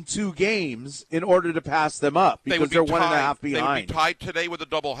win 2 games in order to pass them up because they're 1.5 behind. They would be tied today with a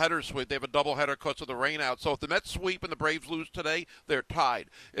doubleheader sweep. They have a doubleheader because of the rain out. So if the Mets sweep and the Braves lose today, they're tied.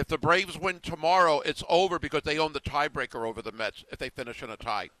 If the Braves win tomorrow, it's over because they own the tiebreaker over the Mets if they finish in a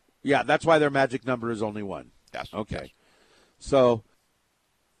tie. Yeah, that's why their magic number is only 1. Yes. Okay. Yes. So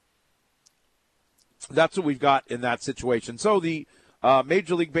that's what we've got in that situation. So the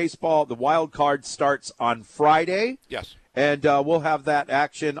Major League Baseball, the wild card starts on Friday. Yes. And we'll have that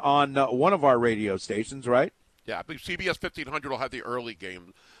action on one of our radio stations, right? Yeah, I believe CBS 1500 will have the early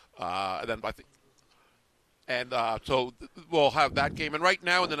game. So we'll have that game. And right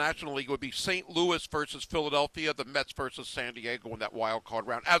now in the National League it would be St. Louis versus Philadelphia, the Mets versus San Diego in that wild card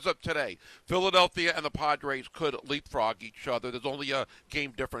round. As of today, Philadelphia and the Padres could leapfrog each other. There's only a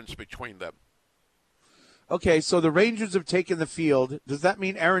game difference between them. Okay, so the Rangers have taken the field. Does that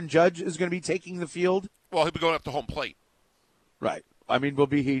mean Aaron Judge is going to be taking the field? Well, he'll be going up to home plate. Right. I mean, will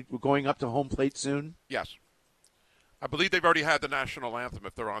he going up to home plate soon? Yes. I believe they've already had the national anthem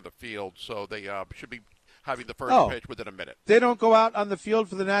if they're on the field, so they should be having the first pitch within a minute. They don't go out on the field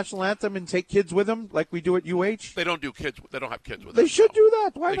for the national anthem and take kids with them like we do at UH? They don't do kids. They don't have kids with them. They should do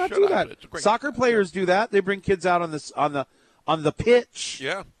that. Why they not do that? Soccer players do that. They bring kids out on the pitch.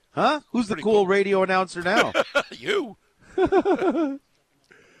 Yeah. Huh? Who's the cool radio announcer now? You.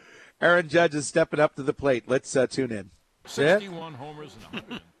 Aaron Judge is stepping up to the plate. Let's tune in. 61 homers and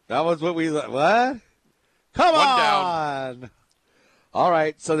 100. That was what we – what? Come One on. Down. All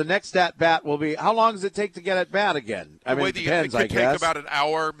right, so the next at-bat will be – how long does it take to get at-bat again? I mean, it depends, I guess. It could take about an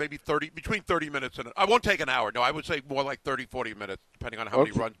hour, maybe between 30 minutes and – I won't take an hour. No, I would say more like 30, 40 minutes, depending on how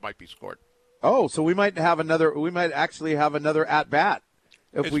many runs might be scored. Oh, so we might actually have another at-bat.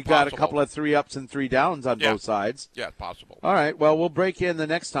 If we got a couple of 3-ups and 3-downs on both sides. Yeah, it's possible. All right, well, we'll break in the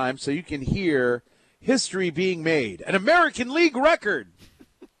next time so you can hear history being made. An American League record.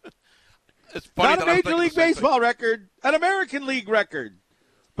 It's funny Not a Major League Baseball record, an American League record.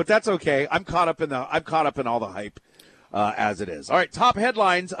 But that's okay. I'm caught up in all the hype as it is. All right, top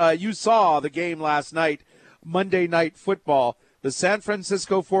headlines. You saw the game last night, Monday Night Football. The San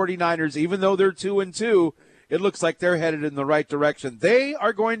Francisco 49ers, even though they're 2-2, it looks like they're headed in the right direction. They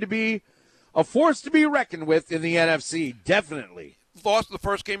are going to be a force to be reckoned with in the NFC, definitely. Lost the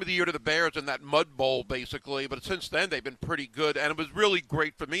first game of the year to the Bears in that mud bowl, basically, but since then they've been pretty good, and it was really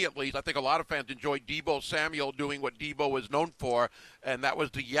great for me, at least. I think a lot of fans enjoyed Deebo Samuel doing what Deebo was known for, and that was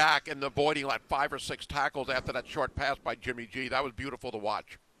the yak and avoiding like 5 or 6 tackles after that short pass by Jimmy G. That was beautiful to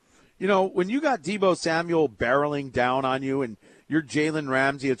watch. You know, when you got Deebo Samuel barreling down on you and you're Jalen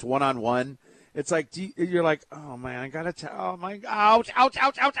Ramsey, it's one-on-one, it's like you're like, oh man, I gotta oh my, ouch,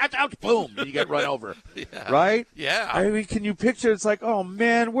 boom, and you get run over, right? Yeah. I mean, can you picture? It's like, oh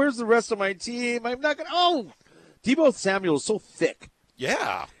man, where's the rest of my team? I'm not gonna. Oh, Deebo Samuel is so thick.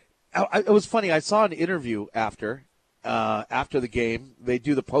 Yeah. It was funny. I saw an interview after the game. They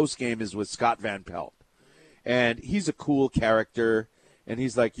do the post game is with Scott Van Pelt, and he's a cool character. And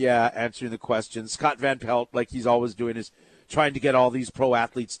he's like, yeah, answering the questions. Scott Van Pelt, like he's always doing, is trying to get all these pro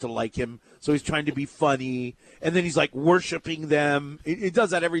athletes to like him. So he's trying to be funny. And then he's like worshiping them. It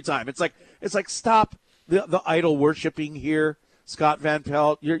does that every time. It's like stop the idol worshiping here, Scott Van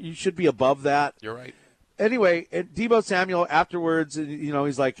Pelt. You should be above that. You're right. Anyway, and Deebo Samuel afterwards, you know,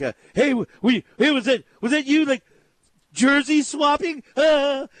 he's like, hey, was that you, like, jersey swapping?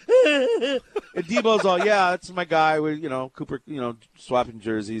 And Debo's all, yeah, it's my guy. Cooper, swapping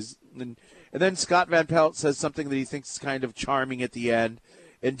jerseys. And then Scott Van Pelt says something that he thinks is kind of charming at the end.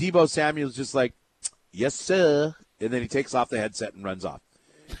 And Deebo Samuel's just like, yes, sir. And then he takes off the headset and runs off.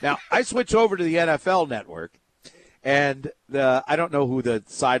 Now, I switch over to the NFL network, and I don't know who the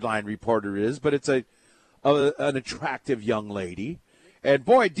sideline reporter is, but it's an attractive young lady. And,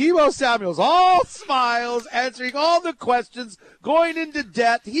 boy, Deebo Samuel's all smiles, answering all the questions, going into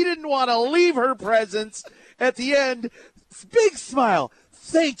depth. He didn't want to leave her presence. At the end, big smile.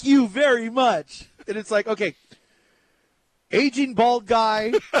 Thank you very much. And it's like, okay, aging bald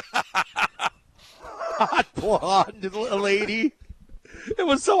guy, hot blonde lady. It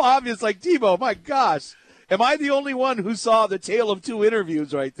was so obvious, like, Deebo, my gosh. Am I the only one who saw the tale of two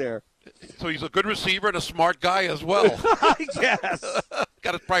interviews right there? So he's a good receiver and a smart guy as well. I guess.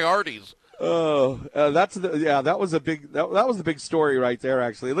 Got his priorities. Oh, that was the big story right there,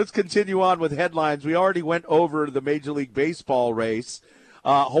 actually. Let's continue on with headlines. We already went over the Major League Baseball race.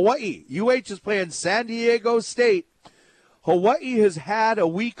 Hawaii, UH is playing San Diego State. Hawaii has had a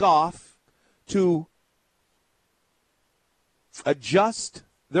week off to adjust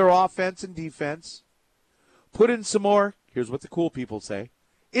their offense and defense, put in some more, here's what the cool people say,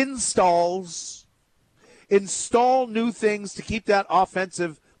 installs install new things to keep that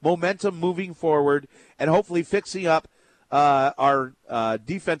offensive momentum moving forward and hopefully fixing up our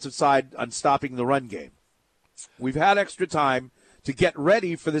defensive side on stopping the run game. We've had extra time to get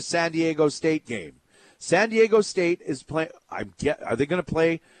ready for the San Diego State game. San Diego State is playing. Are they going to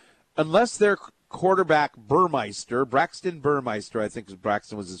play? Unless their quarterback Braxton Burmeister, I think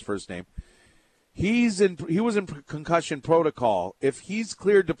Braxton was his first name. He was in concussion protocol. If he's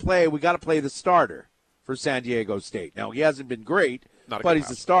cleared to play, we got to play the starter for San Diego State. Now he hasn't been great, but he's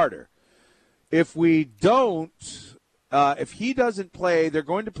the starter. If we don't, if he doesn't play, they're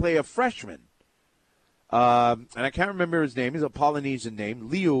going to play a freshman. And I can't remember his name. He's a Polynesian name.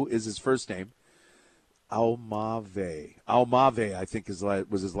 Liu is his first name. Almave, I think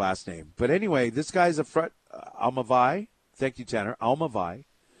was his last name. But anyway, this guy's Almavai. Thank you, Tanner. Almavai.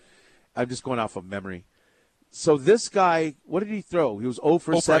 I'm just going off of memory. So this guy, what did he throw? He was 0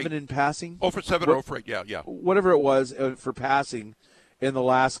 for 7 in passing? 0 for 7 or 0 for 8, yeah. Whatever it was for passing in the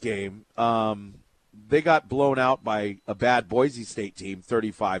last game. They got blown out by a bad Boise State team,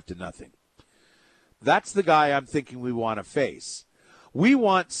 35-0. That's the guy I'm thinking we want to face. We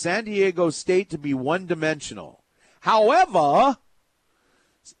want San Diego State to be one-dimensional. However,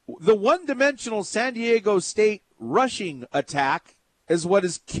 the one-dimensional San Diego State rushing attack is what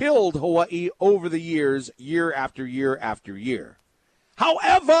has killed Hawaii over the years, year after year after year.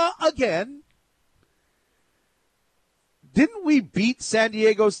 However, again, didn't we beat San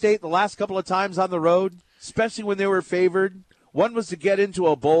Diego State the last couple of times on the road, especially when they were favored? One was to get into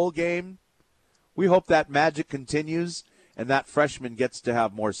a bowl game. We hope that magic continues and that freshman gets to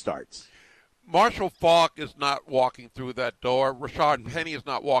have more starts. Marshall Faulk is not walking through that door. Rashad Penny is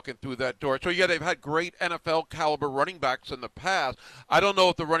not walking through that door. So, yeah, they've had great NFL-caliber running backs in the past. I don't know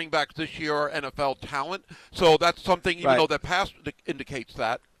if the running backs this year are NFL talent. So that's something, even though that pass indicates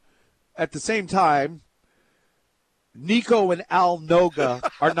that. At the same time, Nico and Al Noga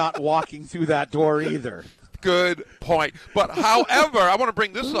are not walking through that door either. Good point. But, however, I want to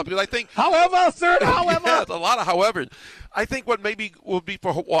bring this up because I think – however, yes, a lot of howevers. I think what maybe will be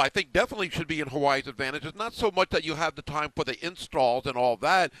I think definitely should be in Hawaii's advantage is not so much that you have the time for the installs and all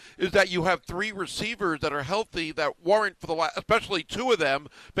that, is that you have 3 receivers that are healthy that weren't for especially 2 of them,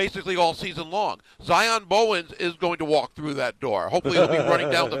 basically all season long. Zion Bowens is going to walk through that door. Hopefully he'll be running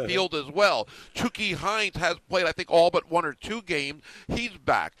down the field as well. Chucky Hines has played, I think, all but 1 or 2 games. He's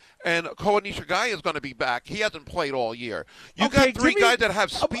back. And Koa Nishigai is going to be back. He hasn't played all year. You got 3 guys that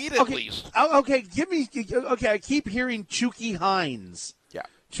have speed at least. Okay, I keep hearing Chucky Hines. Yeah.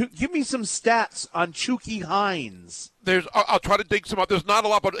 Give me some stats on Chucky Hines. I'll try to dig some up. There's not a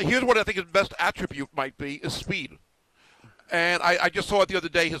lot, but here's what I think his best attribute might be is speed. And I just saw it the other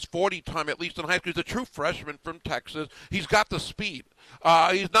day, his 40 time, at least in high school. He's a true freshman from Texas. He's got the speed.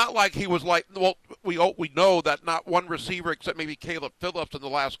 He's not like he was like, well, we know that not one receiver except maybe Caleb Phillips in the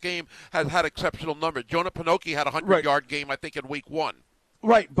last game has had exceptional numbers. Jonah Pinoki had a 100-yard game, I think, in week 1.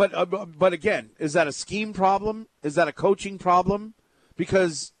 Right, but again, is that a scheme problem? Is that a coaching problem?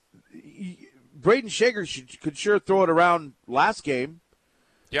 Because Braden Shager could sure throw it around last game.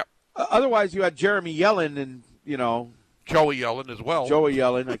 Yep. Otherwise, you had Jeremy Yellen and, Joey Yellen as well. Joey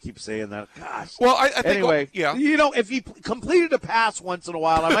Yellen, I keep saying that. Gosh. Well, I think anyway, yeah. If he completed a pass once in a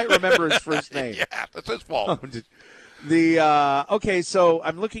while, I might remember his first name. Yeah, that's his fault. Okay, so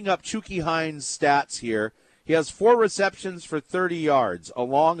I'm looking up Chucky Hines' stats here. He has 4 receptions for 30 yards, a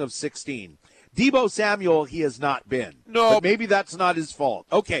long of 16. Debo Samuel, he has not been. No. But maybe that's not his fault.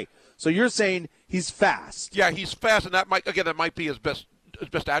 Okay, so you're saying he's fast. Yeah, he's fast, and that might be his best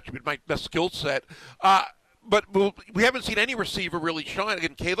attribute, my best skill set. But we haven't seen any receiver really shine.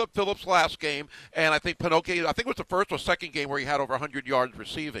 Again, Caleb Phillips last game, and I think Pinoki, it was the first or second game where he had over 100 yards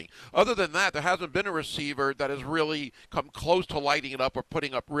receiving. Other than that, there hasn't been a receiver that has really come close to lighting it up or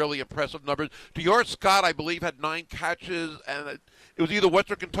putting up really impressive numbers. Dior Scott, I believe, had 9 catches, and it was either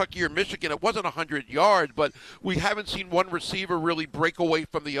Western Kentucky or Michigan. It wasn't 100 yards, but we haven't seen one receiver really break away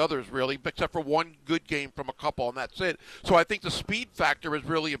from the others, really, except for one good game from a couple, and that's it. So I think the speed factor is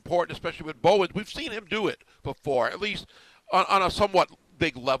really important, especially with Bowens. We've seen him do it before, at least on a somewhat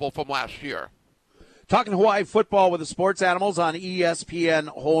big level from last year. Talking Hawaii football with the Sports Animals on ESPN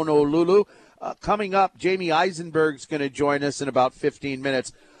Honolulu. Coming up, Jamie Eisenberg's going to join us in about 15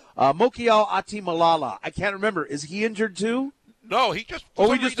 minutes. Mokiao Atimalala, I can't remember. Is he injured too? No, he just... Or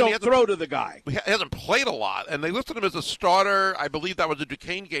we just don't throw to the guy. He hasn't played a lot, and they listed him as a starter. I believe that was a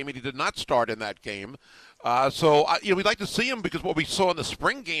Duquesne game, and he did not start in that game. We'd like to see him because what we saw in the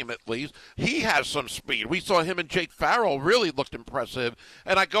spring game, at least, he has some speed. We saw him and Jake Farrell really looked impressive.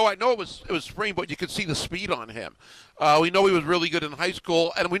 And I know it was spring, but you could see the speed on him. We know he was really good in high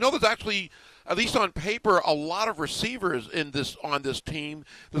school, and we know there's actually at least on paper, a lot of receivers on this team.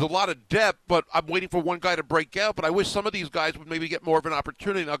 There's a lot of depth, but I'm waiting for one guy to break out. But I wish some of these guys would maybe get more of an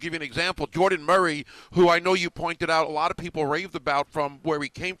opportunity. And I'll give you an example. Jordan Murray, who I know you pointed out, a lot of people raved about from where he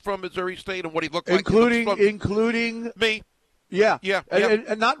came from, Missouri State, and what he looked like. Including me. Yeah.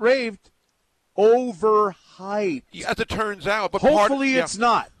 And not raved, overhyped. Yeah, as it turns out. But hopefully it's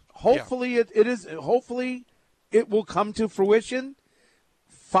not. Hopefully it is. Hopefully it will come to fruition.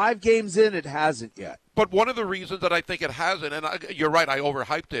 5 games in, it hasn't yet. But one of the reasons that I think it hasn't, and you're right, I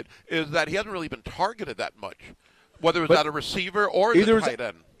overhyped it, is that he hasn't really been targeted that much, whether it's at a receiver or as a tight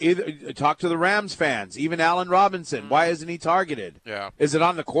end. Either talk to the Rams fans, even Allen Robinson. Why isn't he targeted? Yeah. Is it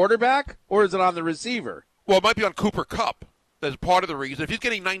on the quarterback or is it on the receiver? Well, it might be on Cooper Kupp. That's part of the reason. If he's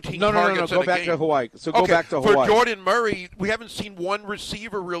getting 19 targets in a game. Go back to Hawaii. For Jordan Murray, we haven't seen one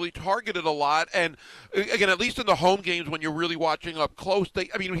receiver really targeted a lot. And, again, at least in the home games when you're really watching up close,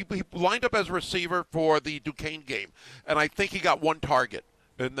 he lined up as a receiver for the Duquesne game. And I think he got 1 target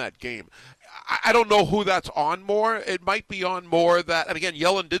in that game. I don't know who that's on more. It might be on more that, and again,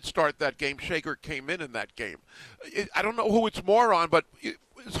 Yellen did start that game. Shaker came in that game. I don't know who it's more on, but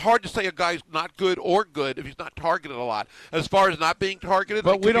it's hard to say a guy's not good or good if he's not targeted a lot. As far as not being targeted,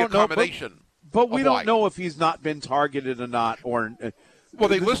 but we don't know. But we don't why. know if he's not been targeted or not. Or well,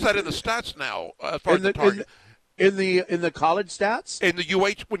 they list that in the stats now. As far as the target. In the college stats, in the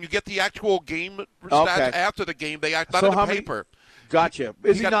UH, when you get the actual game stats after the game, they act not in the paper. Gotcha.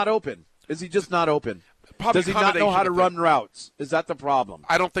 Is he not open? Is he just not open? Does he not know how to run routes? Is that the problem?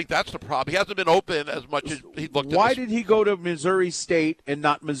 I don't think that's the problem. He hasn't been open as much as he looked at. Why did he go to Missouri State and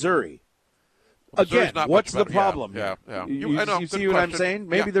not Missouri? Again, what's the problem? Yeah. You see what I'm saying?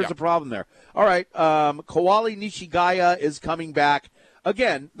 Maybe there's a problem there. All right. Kawali Nishigaya is coming back.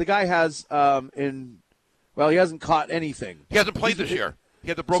 Again, the guy has he hasn't caught anything. He hasn't played this year. He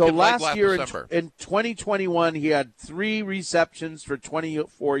had the broken leg last year December. In 2021, he had 3 receptions for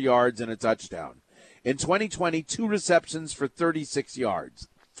 24 yards and a touchdown. In 2020, 2 receptions for 36 yards.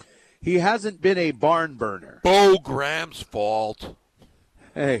 He hasn't been a barn burner. Bo Graham's fault.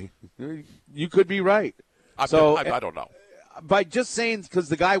 Hey, you could be right. I don't know. By just saying because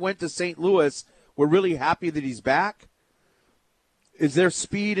the guy went to St. Louis, we're really happy that he's back. Is there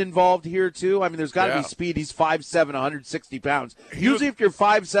speed involved here too? I mean, there's got to be speed. He's 5'7", 160 pounds. Usually, if you're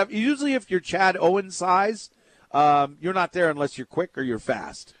 5'7", if you're Chad Owen size, you're not there unless you're quick or you're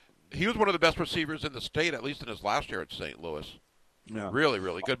fast. He was one of the best receivers in the state, at least in his last year at St. Louis. Yeah. Really,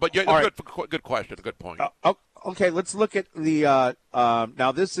 really good. But good question, good point. Okay, let's look at the.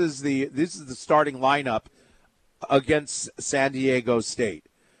 Now this is the starting lineup against San Diego State.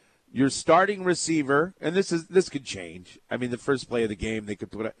 Your starting receiver, and this could change. I mean, the first play of the game they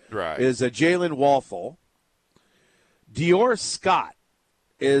could put it is Jalen Walthall. Dior Scott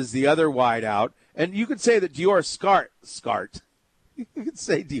is the other wideout, and you could say that Dior Scott. You could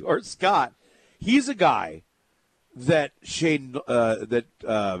say Dior Scott. He's a guy that Shager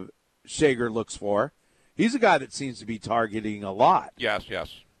looks for. He's a guy that seems to be targeting a lot. Yes.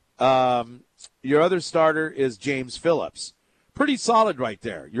 Your other starter is James Phillips. Pretty solid right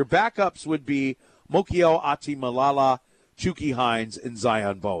there. Your backups would be Mokio Atimalala, Chucky Hines, and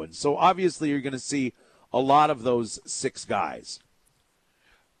Zion Bowen. So obviously you're going to see a lot of those 6 guys.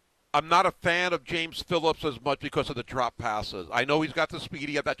 I'm not a fan of James Phillips as much because of the drop passes. I know he's got the speed.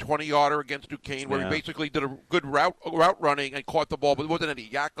 He had that 20-yarder against Duquesne where he basically did a good route running and caught the ball, but there wasn't any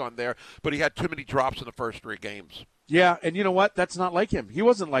yak on there. But he had too many drops in the first 3 games. Yeah, and you know what? That's not like him. He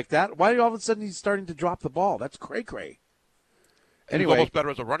wasn't like that. Why all of a sudden he's starting to drop the ball? That's cray-cray. Anyway, he's almost better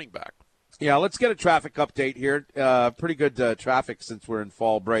as a running back. Yeah, let's get a traffic update here. Pretty good traffic since we're in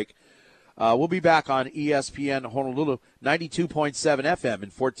fall break. We'll be back on ESPN Honolulu, 92.7 FM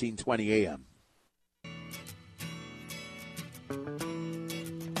and 1420 AM.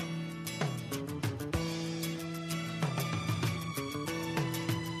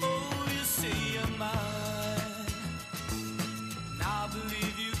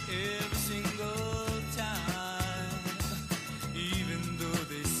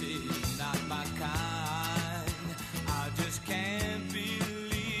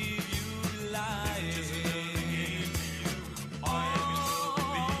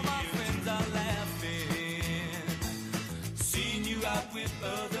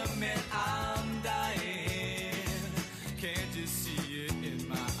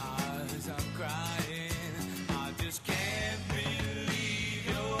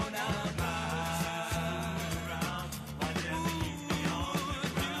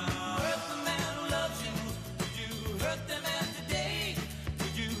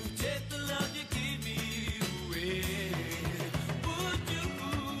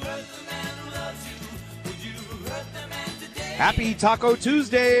 Happy Taco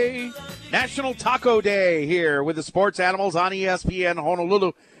Tuesday, National Taco Day here with the Sports Animals on ESPN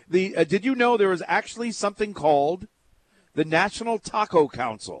Honolulu. Did you know there was actually something called the National Taco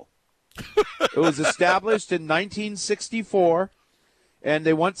Council? It was established in 1964, and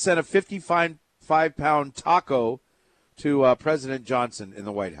they once sent a 55-pound taco to President Johnson in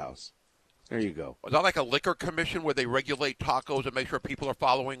the White House. There you go. Was that like a liquor commission where they regulate tacos and make sure people are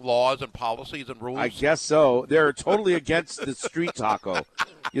following laws and policies and rules? I guess so. They're totally against the street taco.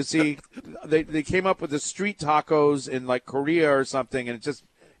 You see, they came up with the street tacos in like Korea or something, and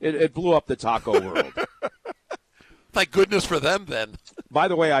it blew up the taco world. Thank goodness for them then. By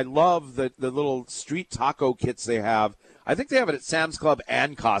the way, I love the little street taco kits they have. I think they have it at Sam's Club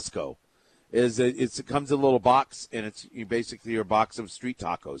and Costco. It comes in a little box, and it's basically your box of street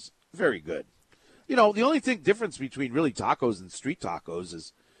tacos. Very good. You know, the only difference between really tacos and street tacos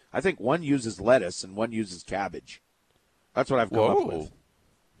is I think one uses lettuce and one uses cabbage. That's what I've come up with.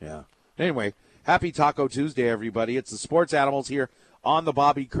 Yeah. Anyway, happy Taco Tuesday, everybody. It's the Sports Animals here on the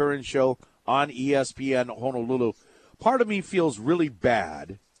Bobby Curran Show on ESPN Honolulu. Part of me feels really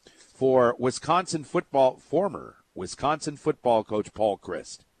bad for former Wisconsin football coach Paul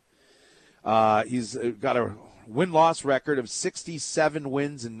Chryst. He's got a win-loss record of 67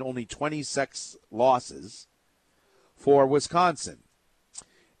 wins and only 26 losses for Wisconsin.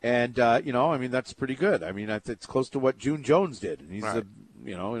 And, that's pretty good. I mean, it's close to what June Jones did. And he's, right.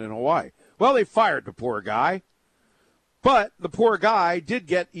 In Hawaii. Well, they fired the poor guy. But the poor guy did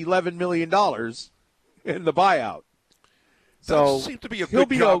get $11 million in the buyout. So that seems to be a good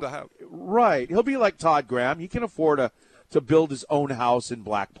job to have. Right. He'll be like Todd Graham. He can afford to build his own house in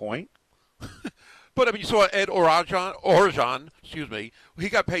Black Point. But I mean, you saw Ed Orgeron, he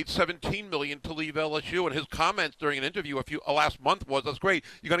got paid $17 million to leave LSU, and his comments during an interview last month was, "That's great.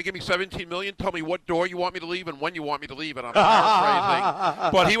 You're going to give me $17 million? Tell me what door you want me to leave and when you want me to leave." And I'm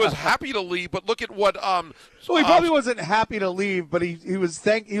paraphrasing, but he was happy to leave. But look at what. So he probably wasn't happy to leave, but he was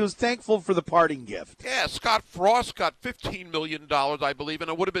thankful for the parting gift. Yeah, Scott Frost got $15 million, I believe, and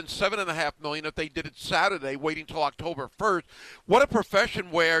it would have been $7.5 million if they did it Saturday, waiting till October 1st. What a profession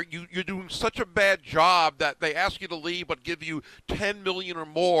where you're doing such a bad job that they ask you to leave but give you $10 million or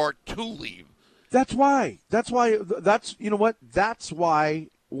more to leave. That's why you know what? That's why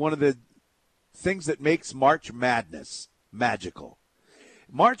one of the things that makes March Madness magical.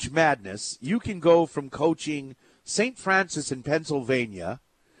 March Madness, you can go from coaching St. Francis in Pennsylvania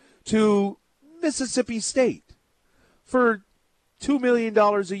to Mississippi State for $2 million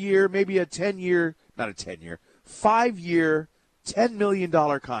a year, maybe a 5-year, $10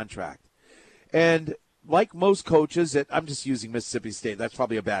 million contract. And like most coaches, I'm just using Mississippi State. That's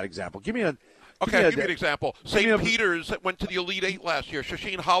probably a bad example. Give me an example. St. Peter's went to the Elite Eight last year.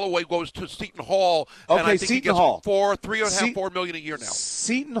 Shasheen Holloway goes to Seton Hall. Okay, and I think Seton he gets Hall. $4 million a year now.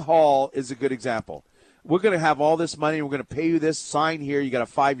 Seton Hall is a good example. We're going to have all this money. We're going to pay you this. Sign here. You got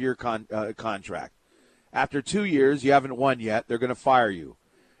a 5-year contract. After 2 years, you haven't won yet. They're going to fire you,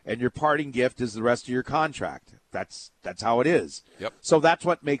 and your parting gift is the rest of your contract. That's how it is. Yep. So that's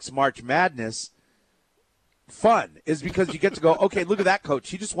what makes March Madness fun, is because you get to go, okay, look at that coach.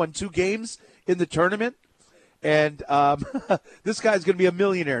 He just won 2 games in the tournament, and this guy's going to be a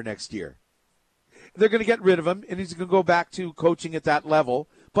millionaire next year. They're going to get rid of him, and he's going to go back to coaching at that level,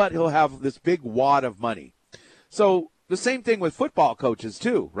 but he'll have this big wad of money. So the same thing with football coaches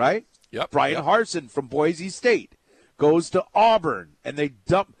too, right? Yep. Brian Harsin from Boise State goes to Auburn, and they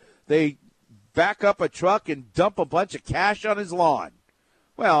back up a truck and dump a bunch of cash on his lawn.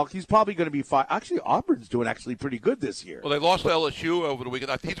 Well, he's probably going to be fired. Actually, Auburn's doing pretty good this year. Well, they lost to LSU over the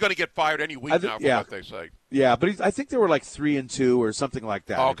weekend. He's going to get fired any week now, from what they say. Yeah, but I think they were like 3-2 or something like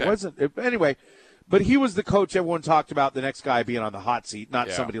that. Oh, okay. Anyway, but he was the coach everyone talked about, the next guy being on the hot seat, not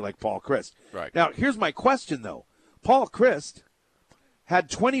somebody like Paul Chryst. Right. Now, here's my question, though. Paul Chryst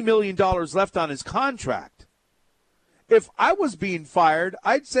had $20 million left on his contract. If I was being fired,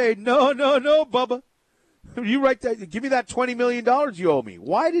 I'd say, no, Bubba. You write that. Give me that $20 million you owe me.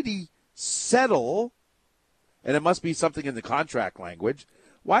 Why did he settle? And it must be something in the contract language.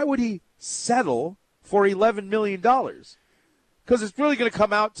 Why would he settle for $11 million? Because it's really going to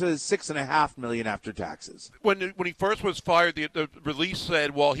come out to $6.5 million after taxes. When he first was fired, the release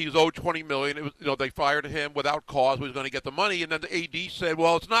said, well, he's owed $20 million. It was, they fired him without cause. He was going to get the money, and then the AD said,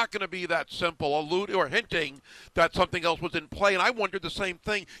 well, it's not going to be that simple, alluding or hinting that something else was in play. And I wondered the same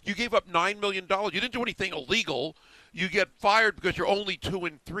thing. You gave up $9 million. You didn't do anything illegal. You get fired because you're only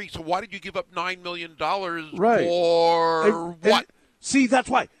 2-3. So why did you give up $9 million for what? See, that's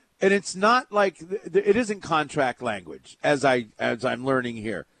why. And it's not like it isn't contract language, as I'm learning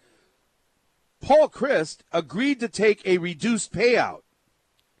here. Paul Christ agreed to take a reduced payout.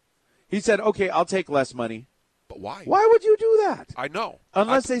 He said, okay, I'll take less money. But why? Why would you do that? I know.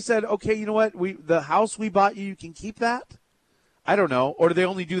 Unless they said, okay, you know what? The house we bought you can keep that? I don't know. Or do they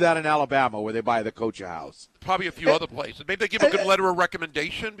only do that in Alabama where they buy the coach a house? Probably a few other places. Maybe they give a good letter of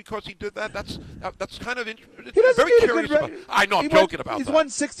recommendation because he did that. That's kind of interesting. He doesn't Very need curious a good about. I know. I'm joking about that. He's won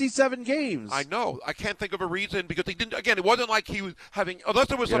 67 games. I know. I can't think of a reason because he didn't. Again, it wasn't like he was having. Unless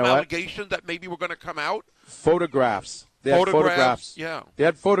there was You some know what? allegations that maybe were going to come out. Photographs. They had photographs. Yeah. They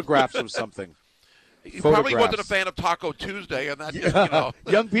had photographs of something. He probably wasn't a fan of Taco Tuesday, and that. Yeah. You know.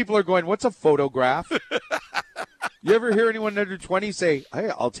 Young people are going, what's a photograph? You ever hear anyone under 20 say,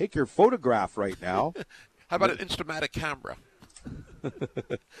 hey, I'll take your photograph right now? How about an Instamatic camera?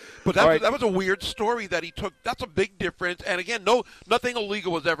 But that was a weird story that he took. That's a big difference. And again, nothing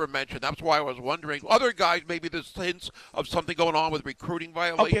illegal was ever mentioned. That's why I was wondering. Other guys, maybe there's hints of something going on with recruiting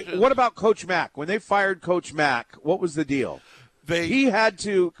violations. Okay, what about Coach Mack? When they fired Coach Mack, what was the deal? He had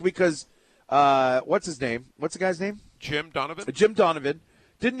to, because what's his name? What's the guy's name? Jim Donovan. Jim Donovan.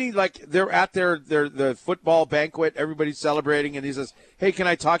 Didn't he, they're at the football banquet, everybody's celebrating, and he says, hey, can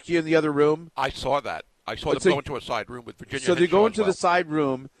I talk to you in the other room? I saw that. I saw them go into a side room with Virginia. So they go into the side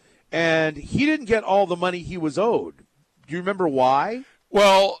room, and he didn't get all the money he was owed. Do you remember why?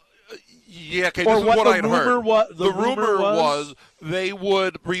 Well, yeah, okay, this is what I had heard. The rumor was they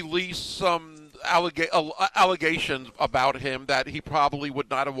would release some allegations about him that he probably would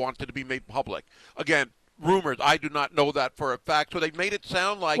not have wanted to be made public. Again, rumors. I do not know that for a fact. So they made it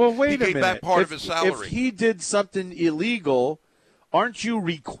sound like he gave back part of his salary. If he did something illegal, aren't you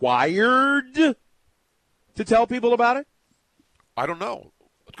required to tell people about it? I don't know.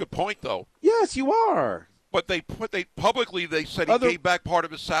 That's a good point, though. Yes, you are. But they publicly said he gave back part of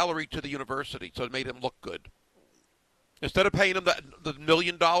his salary to the university, so it made him look good. Instead of paying him the $1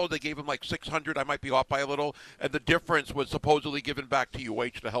 million, they gave him like $600. I might be off by a little, and the difference was supposedly given back to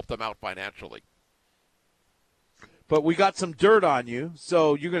UH to help them out financially. But we got some dirt on you,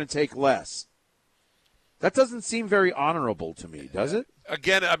 so you're going to take less. That doesn't seem very honorable to me, does it?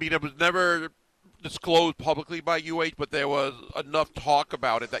 Again, I mean, it was never disclosed publicly by UH, but there was enough talk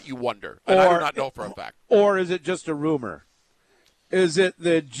about it that you wonder. And I do not know for a fact. Or is it just a rumor? Is it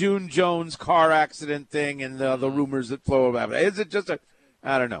the June Jones car accident thing and the rumors that flow about it? Is it just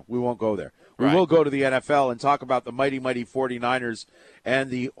I don't know. We won't go there. We will go to the NFL and talk about the mighty, mighty 49ers and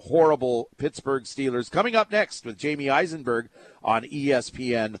the horrible Pittsburgh Steelers. Coming up next with Jamie Eisenberg on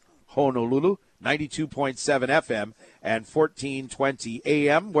ESPN Honolulu, 92.7 FM and 1420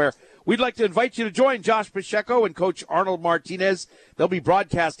 AM, where we'd like to invite you to join Josh Pacheco and Coach Arnold Martinez. They'll be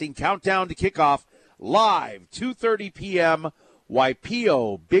broadcasting Countdown to Kickoff live, 2:30 p.m.,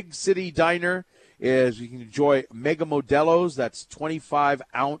 Waipio Big City Diner. Is you can enjoy Mega Modelo's. That's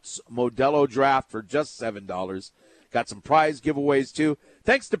 25-ounce Modelo draft for just $7. Got some prize giveaways, too.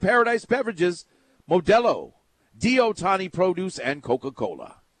 Thanks to Paradise Beverages, Modelo, Diotani Produce, and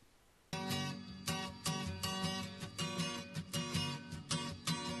Coca-Cola.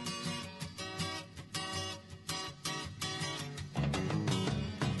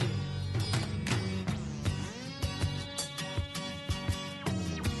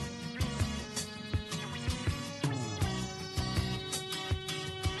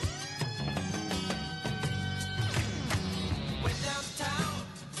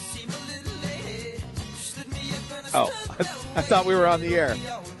 Oh, I thought we were on the air.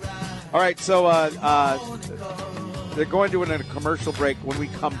 All right, so they're going to a commercial break. When we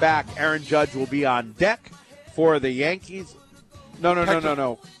come back, Aaron Judge will be on deck for the Yankees.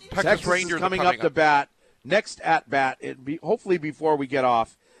 No. Texas Rangers is coming up to bat. Next at bat, hopefully before we get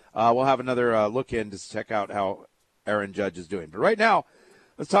off, we'll have another look in to check out how Aaron Judge is doing. But right now,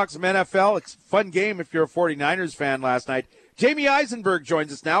 let's talk some NFL. It's a fun game if you're a 49ers fan last night. Jamie Eisenberg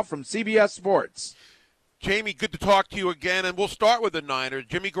joins us now from CBS Sports. Jamie, good to talk to you again, and we'll start with the Niners.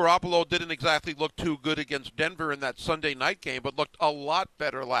 Jimmy Garoppolo didn't exactly look too good against Denver in that Sunday night game, but looked a lot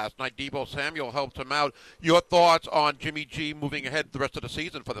better last night. Deebo Samuel helped him out. Your thoughts on Jimmy G moving ahead the rest of the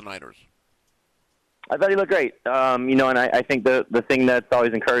season for the Niners? I thought he looked great. And I think the thing that's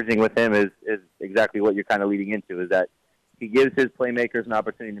always encouraging with him is exactly what you're kind of leading into, is that he gives his playmakers an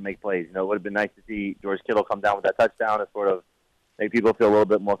opportunity to make plays. You know, it would have been nice to see George Kittle come down with that touchdown to sort of make people feel a little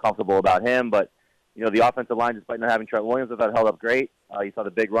bit more comfortable about him, but you know, the offensive line, despite not having Trent Williams, I thought held up great. You saw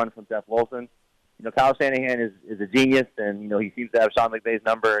the big run from Jeff Wilson. You know, Kyle Shanahan is a genius, and, you know, he seems to have Sean McVay's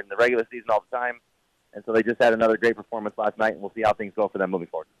number in the regular season all the time. And so they just had another great performance last night, and we'll see how things go for them moving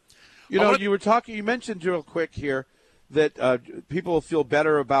forward. You know, you mentioned real quick here that people feel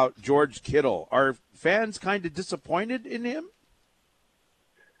better about George Kittle. Are fans kind of disappointed in him?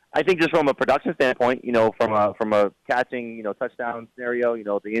 I think just from a production standpoint, from a catching, touchdown scenario,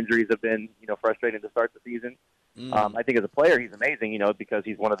 the injuries have been, frustrating to start the season. I think as a player, he's amazing, because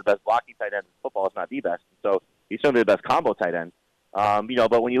he's one of the best blocking tight ends in football, if not the best. So he's certainly the best combo tight end.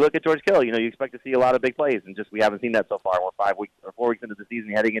 But when you look at George Kittle, you expect to see a lot of big plays, and just we haven't seen that so far. We're 5 weeks or 4 weeks into the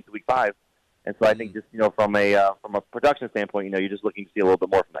season, heading into week 5, and so I think just from a production standpoint, you're just looking to see a little bit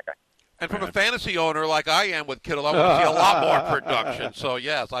more from that guy. And from a fantasy owner like I am with Kittle, I want to see a lot more production. So,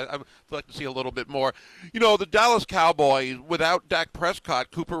 yes, I'd like to see a little bit more. The Dallas Cowboys, without Dak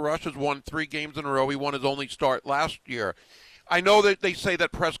Prescott, Cooper Rush has won 3 games in a row. He won his only start last year. I know that they say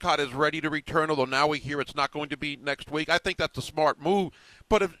that Prescott is ready to return, although now we hear it's not going to be next week. I think that's a smart move.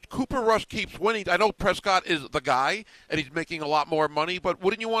 But if Cooper Rush keeps winning, I know Prescott is the guy, and he's making a lot more money, but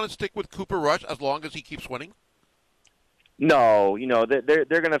wouldn't you want to stick with Cooper Rush as long as he keeps winning? No, they're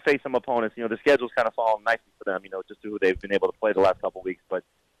going to face some opponents. The schedule's kind of falling nicely for them, just who they've been able to play the last couple of weeks. But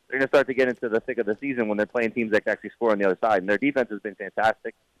they're going to start to get into the thick of the season when they're playing teams that can actually score on the other side. And their defense has been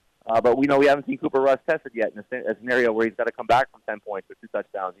fantastic. But we haven't seen Cooper Rush tested yet in a scenario where he's got to come back from 10 points or 2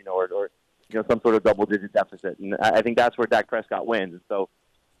 touchdowns, or some sort of double-digit deficit. And I think that's where Dak Prescott wins. And so,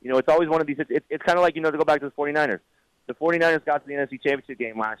 it's always one of these. It's kind of like, to go back to the 49ers. The 49ers got to the NFC Championship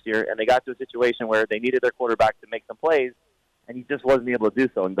game last year, and they got to a situation where they needed their quarterback to make some plays, and he just wasn't able to do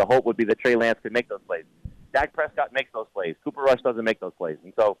so. And the hope would be that Trey Lance could make those plays. Dak Prescott makes those plays. Cooper Rush doesn't make those plays.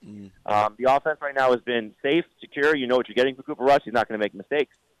 And so the offense right now has been safe, secure. You know what you're getting from Cooper Rush. He's not going to make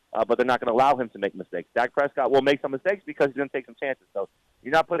mistakes, but they're not going to allow him to make mistakes. Dak Prescott will make some mistakes because he's going to take some chances. So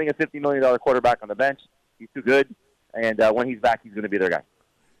you're not putting a $50 million quarterback on the bench. He's too good, and when he's back, he's going to be their guy.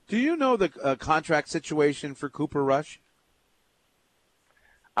 Do you know the contract situation for Cooper Rush?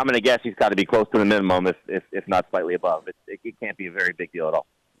 I'm going to guess he's got to be close to the minimum, if not slightly above. It can't be a very big deal at all.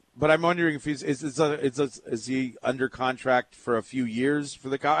 But I'm wondering if is he under contract for a few years for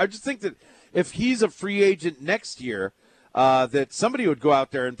the Cowboys? I just think that if he's a free agent next year, that somebody would go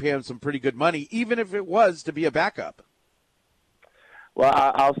out there and pay him some pretty good money, even if it was to be a backup. Well,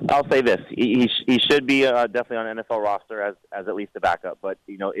 I'll say this: he should be definitely on an NFL roster as at least a backup. But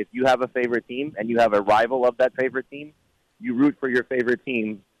if you have a favorite team and you have a rival of that favorite team, you root for your favorite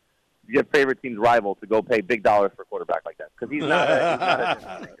team, your favorite team's rival, to go pay big dollars for a quarterback like that, because he's not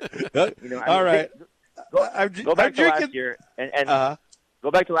a all right. Go back to last year and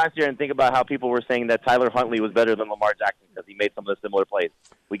go back to last year and think about how people were saying that Tyler Huntley was better than Lamar Jackson because he made some of the similar plays.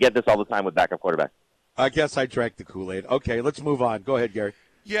 We get this all the time with backup quarterbacks. I guess I drank the Kool-Aid. Okay, let's move on. Go ahead, Gary.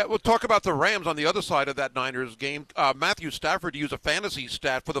 Yeah, we'll talk about the Rams on the other side of that Niners game. Matthew Stafford used a fantasy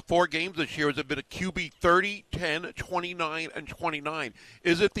stat for the 4 games this year. Has it been a QB 30, 10, 29, and 29?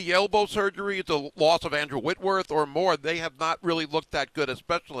 Is it the elbow surgery, it's the loss of Andrew Whitworth, or more? They have not really looked that good,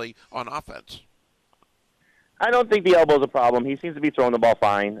 especially on offense. I don't think the elbow's a problem. He seems to be throwing the ball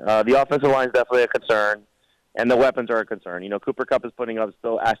fine. The offensive line is definitely a concern, and the weapons are a concern. Cooper Kupp is putting up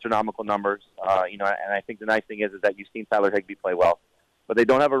still astronomical numbers. And I think the nice thing is that you've seen Tyler Higbee play well. But they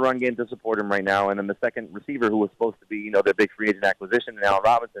don't have a run game to support him right now. And then the second receiver, who was supposed to be, their big free agent acquisition, and Allen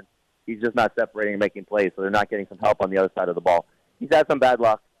Robinson, he's just not separating and making plays, so they're not getting some help on the other side of the ball. He's had some bad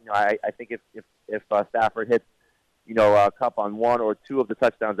luck. I think if Stafford hits, Kupp on 1 or 2 of the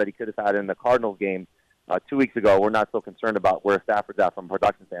touchdowns that he could have had in the Cardinals game 2 weeks ago, we're not so concerned about where Stafford's at from a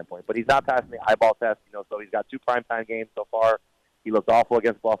production standpoint. But he's not passing the eyeball test, so he's got 2 primetime games so far. He looked awful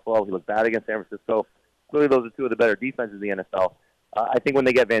against Buffalo. He looked bad against San Francisco. Clearly, those are 2 of the better defenses in the NFL. I think when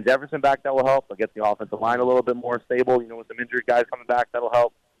they get Van Jefferson back, that will help. They'll get the offensive line a little bit more stable. With some injured guys coming back, that'll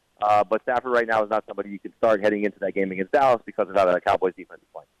help. But Stafford right now is not somebody you can start heading into that game against Dallas because of how the Cowboys defense is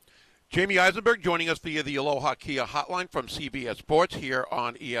playing. Jamie Eisenberg joining us via the Aloha Kia hotline from CBS Sports here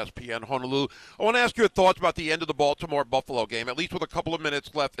on ESPN Honolulu. I want to ask your thoughts about the end of the Baltimore-Buffalo game, at least with a couple of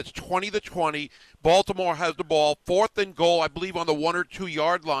minutes left. It's 20-20. Baltimore has the ball, 4th and goal, I believe, on the 1 or 2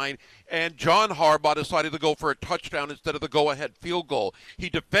 yard line, and John Harbaugh decided to go for a touchdown instead of the go-ahead field goal. He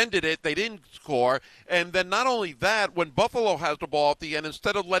defended it. They didn't score. And then not only that, when Buffalo has the ball at the end,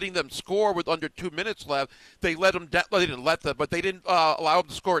 instead of letting them score with under 2 minutes left, they let them they didn't let them, but they didn't allow them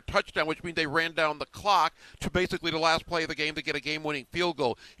to score a touchdown, which means they ran down the clock to basically the last play of the game to get a game-winning field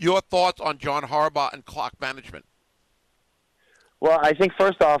goal. Your thoughts on John Harbaugh and clock management? Well, I think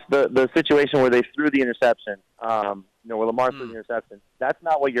first off, the situation where they threw the interception, where Lamar threw the interception, that's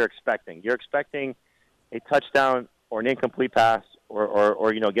not what you're expecting. You're expecting a touchdown or an incomplete pass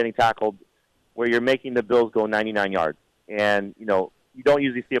or getting tackled where you're making the Bills go 99 yards. And, you don't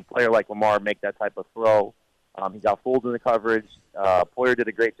usually see a player like Lamar make that type of throw. He got fooled in the coverage. Poyer did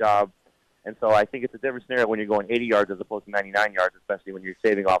a great job. And so I think it's a different scenario when you're going 80 yards as opposed to 99 yards, especially when you're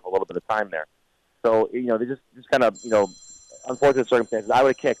saving off a little bit of time there. So, they just kind of, unfortunate circumstances, I would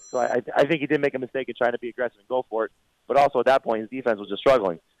have kicked. So I think he did make a mistake in trying to be aggressive and go for it. But also at that point, his defense was just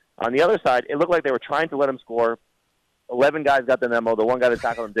struggling. On the other side, it looked like they were trying to let him score. 11 guys got the memo. The one guy that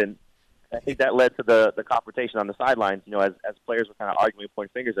tackled him didn't. I think that led to the confrontation on the sidelines, as players were kind of arguing,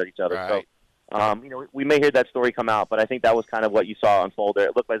 pointing fingers at each other. Right. So, we may hear that story come out, but I think that was kind of what you saw unfold there.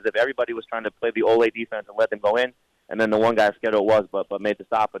 It looked as if everybody was trying to play the Ole defense and let them go in, and then the one guy, scared it was, but made the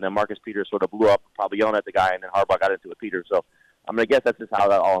stop, and then Marcus Peters sort of blew up, probably yelling at the guy, and then Harbaugh got into it, Peters. So I'm going to guess that's just how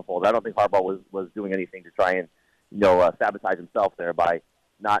that all unfolded. I don't think Harbaugh was doing anything to try and, sabotage himself there by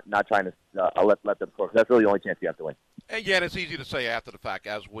not trying to let them score, because that's really the only chance you have to win. And yet it's easy to say after the fact,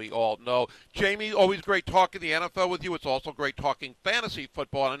 as we all know. Jamie, always great talking the NFL with you. It's also great talking fantasy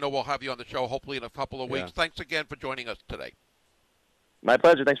football, and I know we'll have you on the show hopefully in a couple of weeks. Thanks again for joining us today. My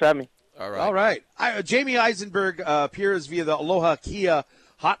pleasure. Thanks for having me. All right. Jamie Eisenberg appears via the Aloha Kia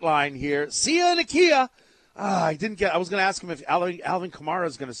hotline here. See ya in a Kia. I was going to ask him if Alvin Kamara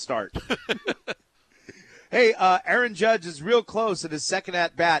is going to start. Hey, Aaron Judge is real close at his second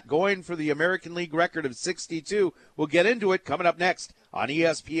at-bat, going for the American League record of 62. We'll get into it coming up next on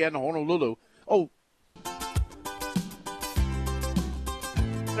ESPN Honolulu. Oh,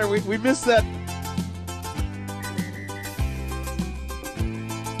 we missed that.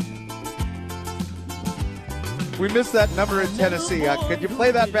 We missed that number in Tennessee. Could you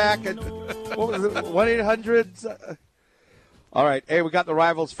play that back? What was it, 1-800? All right. Hey, we got the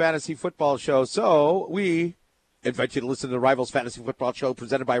Rivals Fantasy Football Show. So we invite you to listen to the Rivals Fantasy Football Show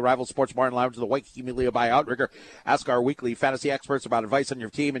presented by Rivals Sports Bar and Lounge, the Waikiki Melia by Outrigger. Ask our weekly fantasy experts about advice on your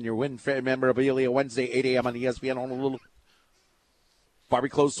team and your win memorabilia Wednesday, 8 a.m. on ESPN Honolulu. Barbie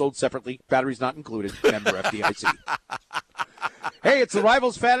clothes sold separately. Batteries not included. Member FDIC. Hey, it's the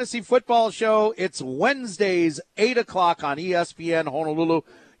Rivals Fantasy Football Show. It's Wednesdays, 8 o'clock on ESPN Honolulu.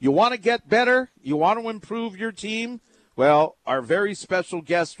 You want to get better? You want to improve your team? Well, our very special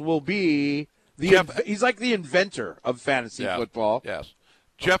guest will be he's like the inventor of fantasy football. Yes.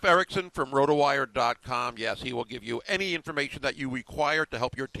 Jeff Erickson from rotowire.com. Yes, he will give you any information that you require to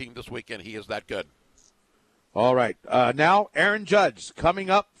help your team this weekend. He is that good. All right. Now, Aaron Judge coming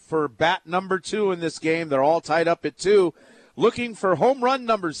up for bat number 2 in this game. They're all tied up at 2, looking for home run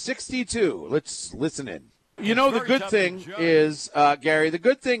number 62. Let's listen in. The good thing is, Gary,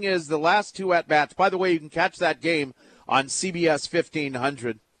 the last 2 at-bats. By the way, you can catch that game on CBS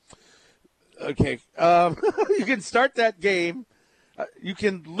 1500. Okay. You can start that game. You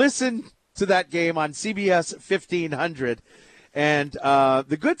can listen to that game on CBS 1500. And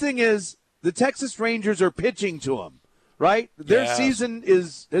the good thing is the Texas Rangers are pitching to them, right? Their season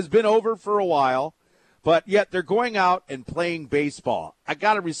has been over for a while, but yet they're going out and playing baseball. I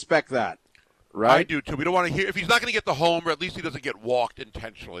got to respect that. Right? I do, too. We don't want to hear – if he's not going to get the homer, at least he doesn't get walked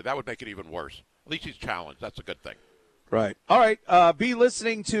intentionally. That would make it even worse. At least he's challenged. That's a good thing. Right. All right. Be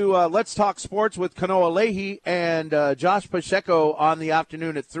listening to Let's Talk Sports with Kanoa Leahy and Josh Pacheco on the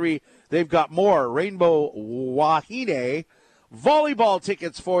afternoon at 3. They've got more Rainbow Wahine volleyball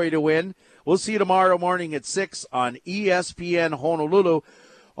tickets for you to win. We'll see you tomorrow morning at 6 on ESPN Honolulu.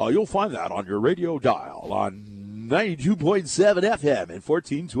 You'll find that on your radio dial on 92.7 FM and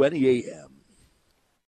 1420 AM.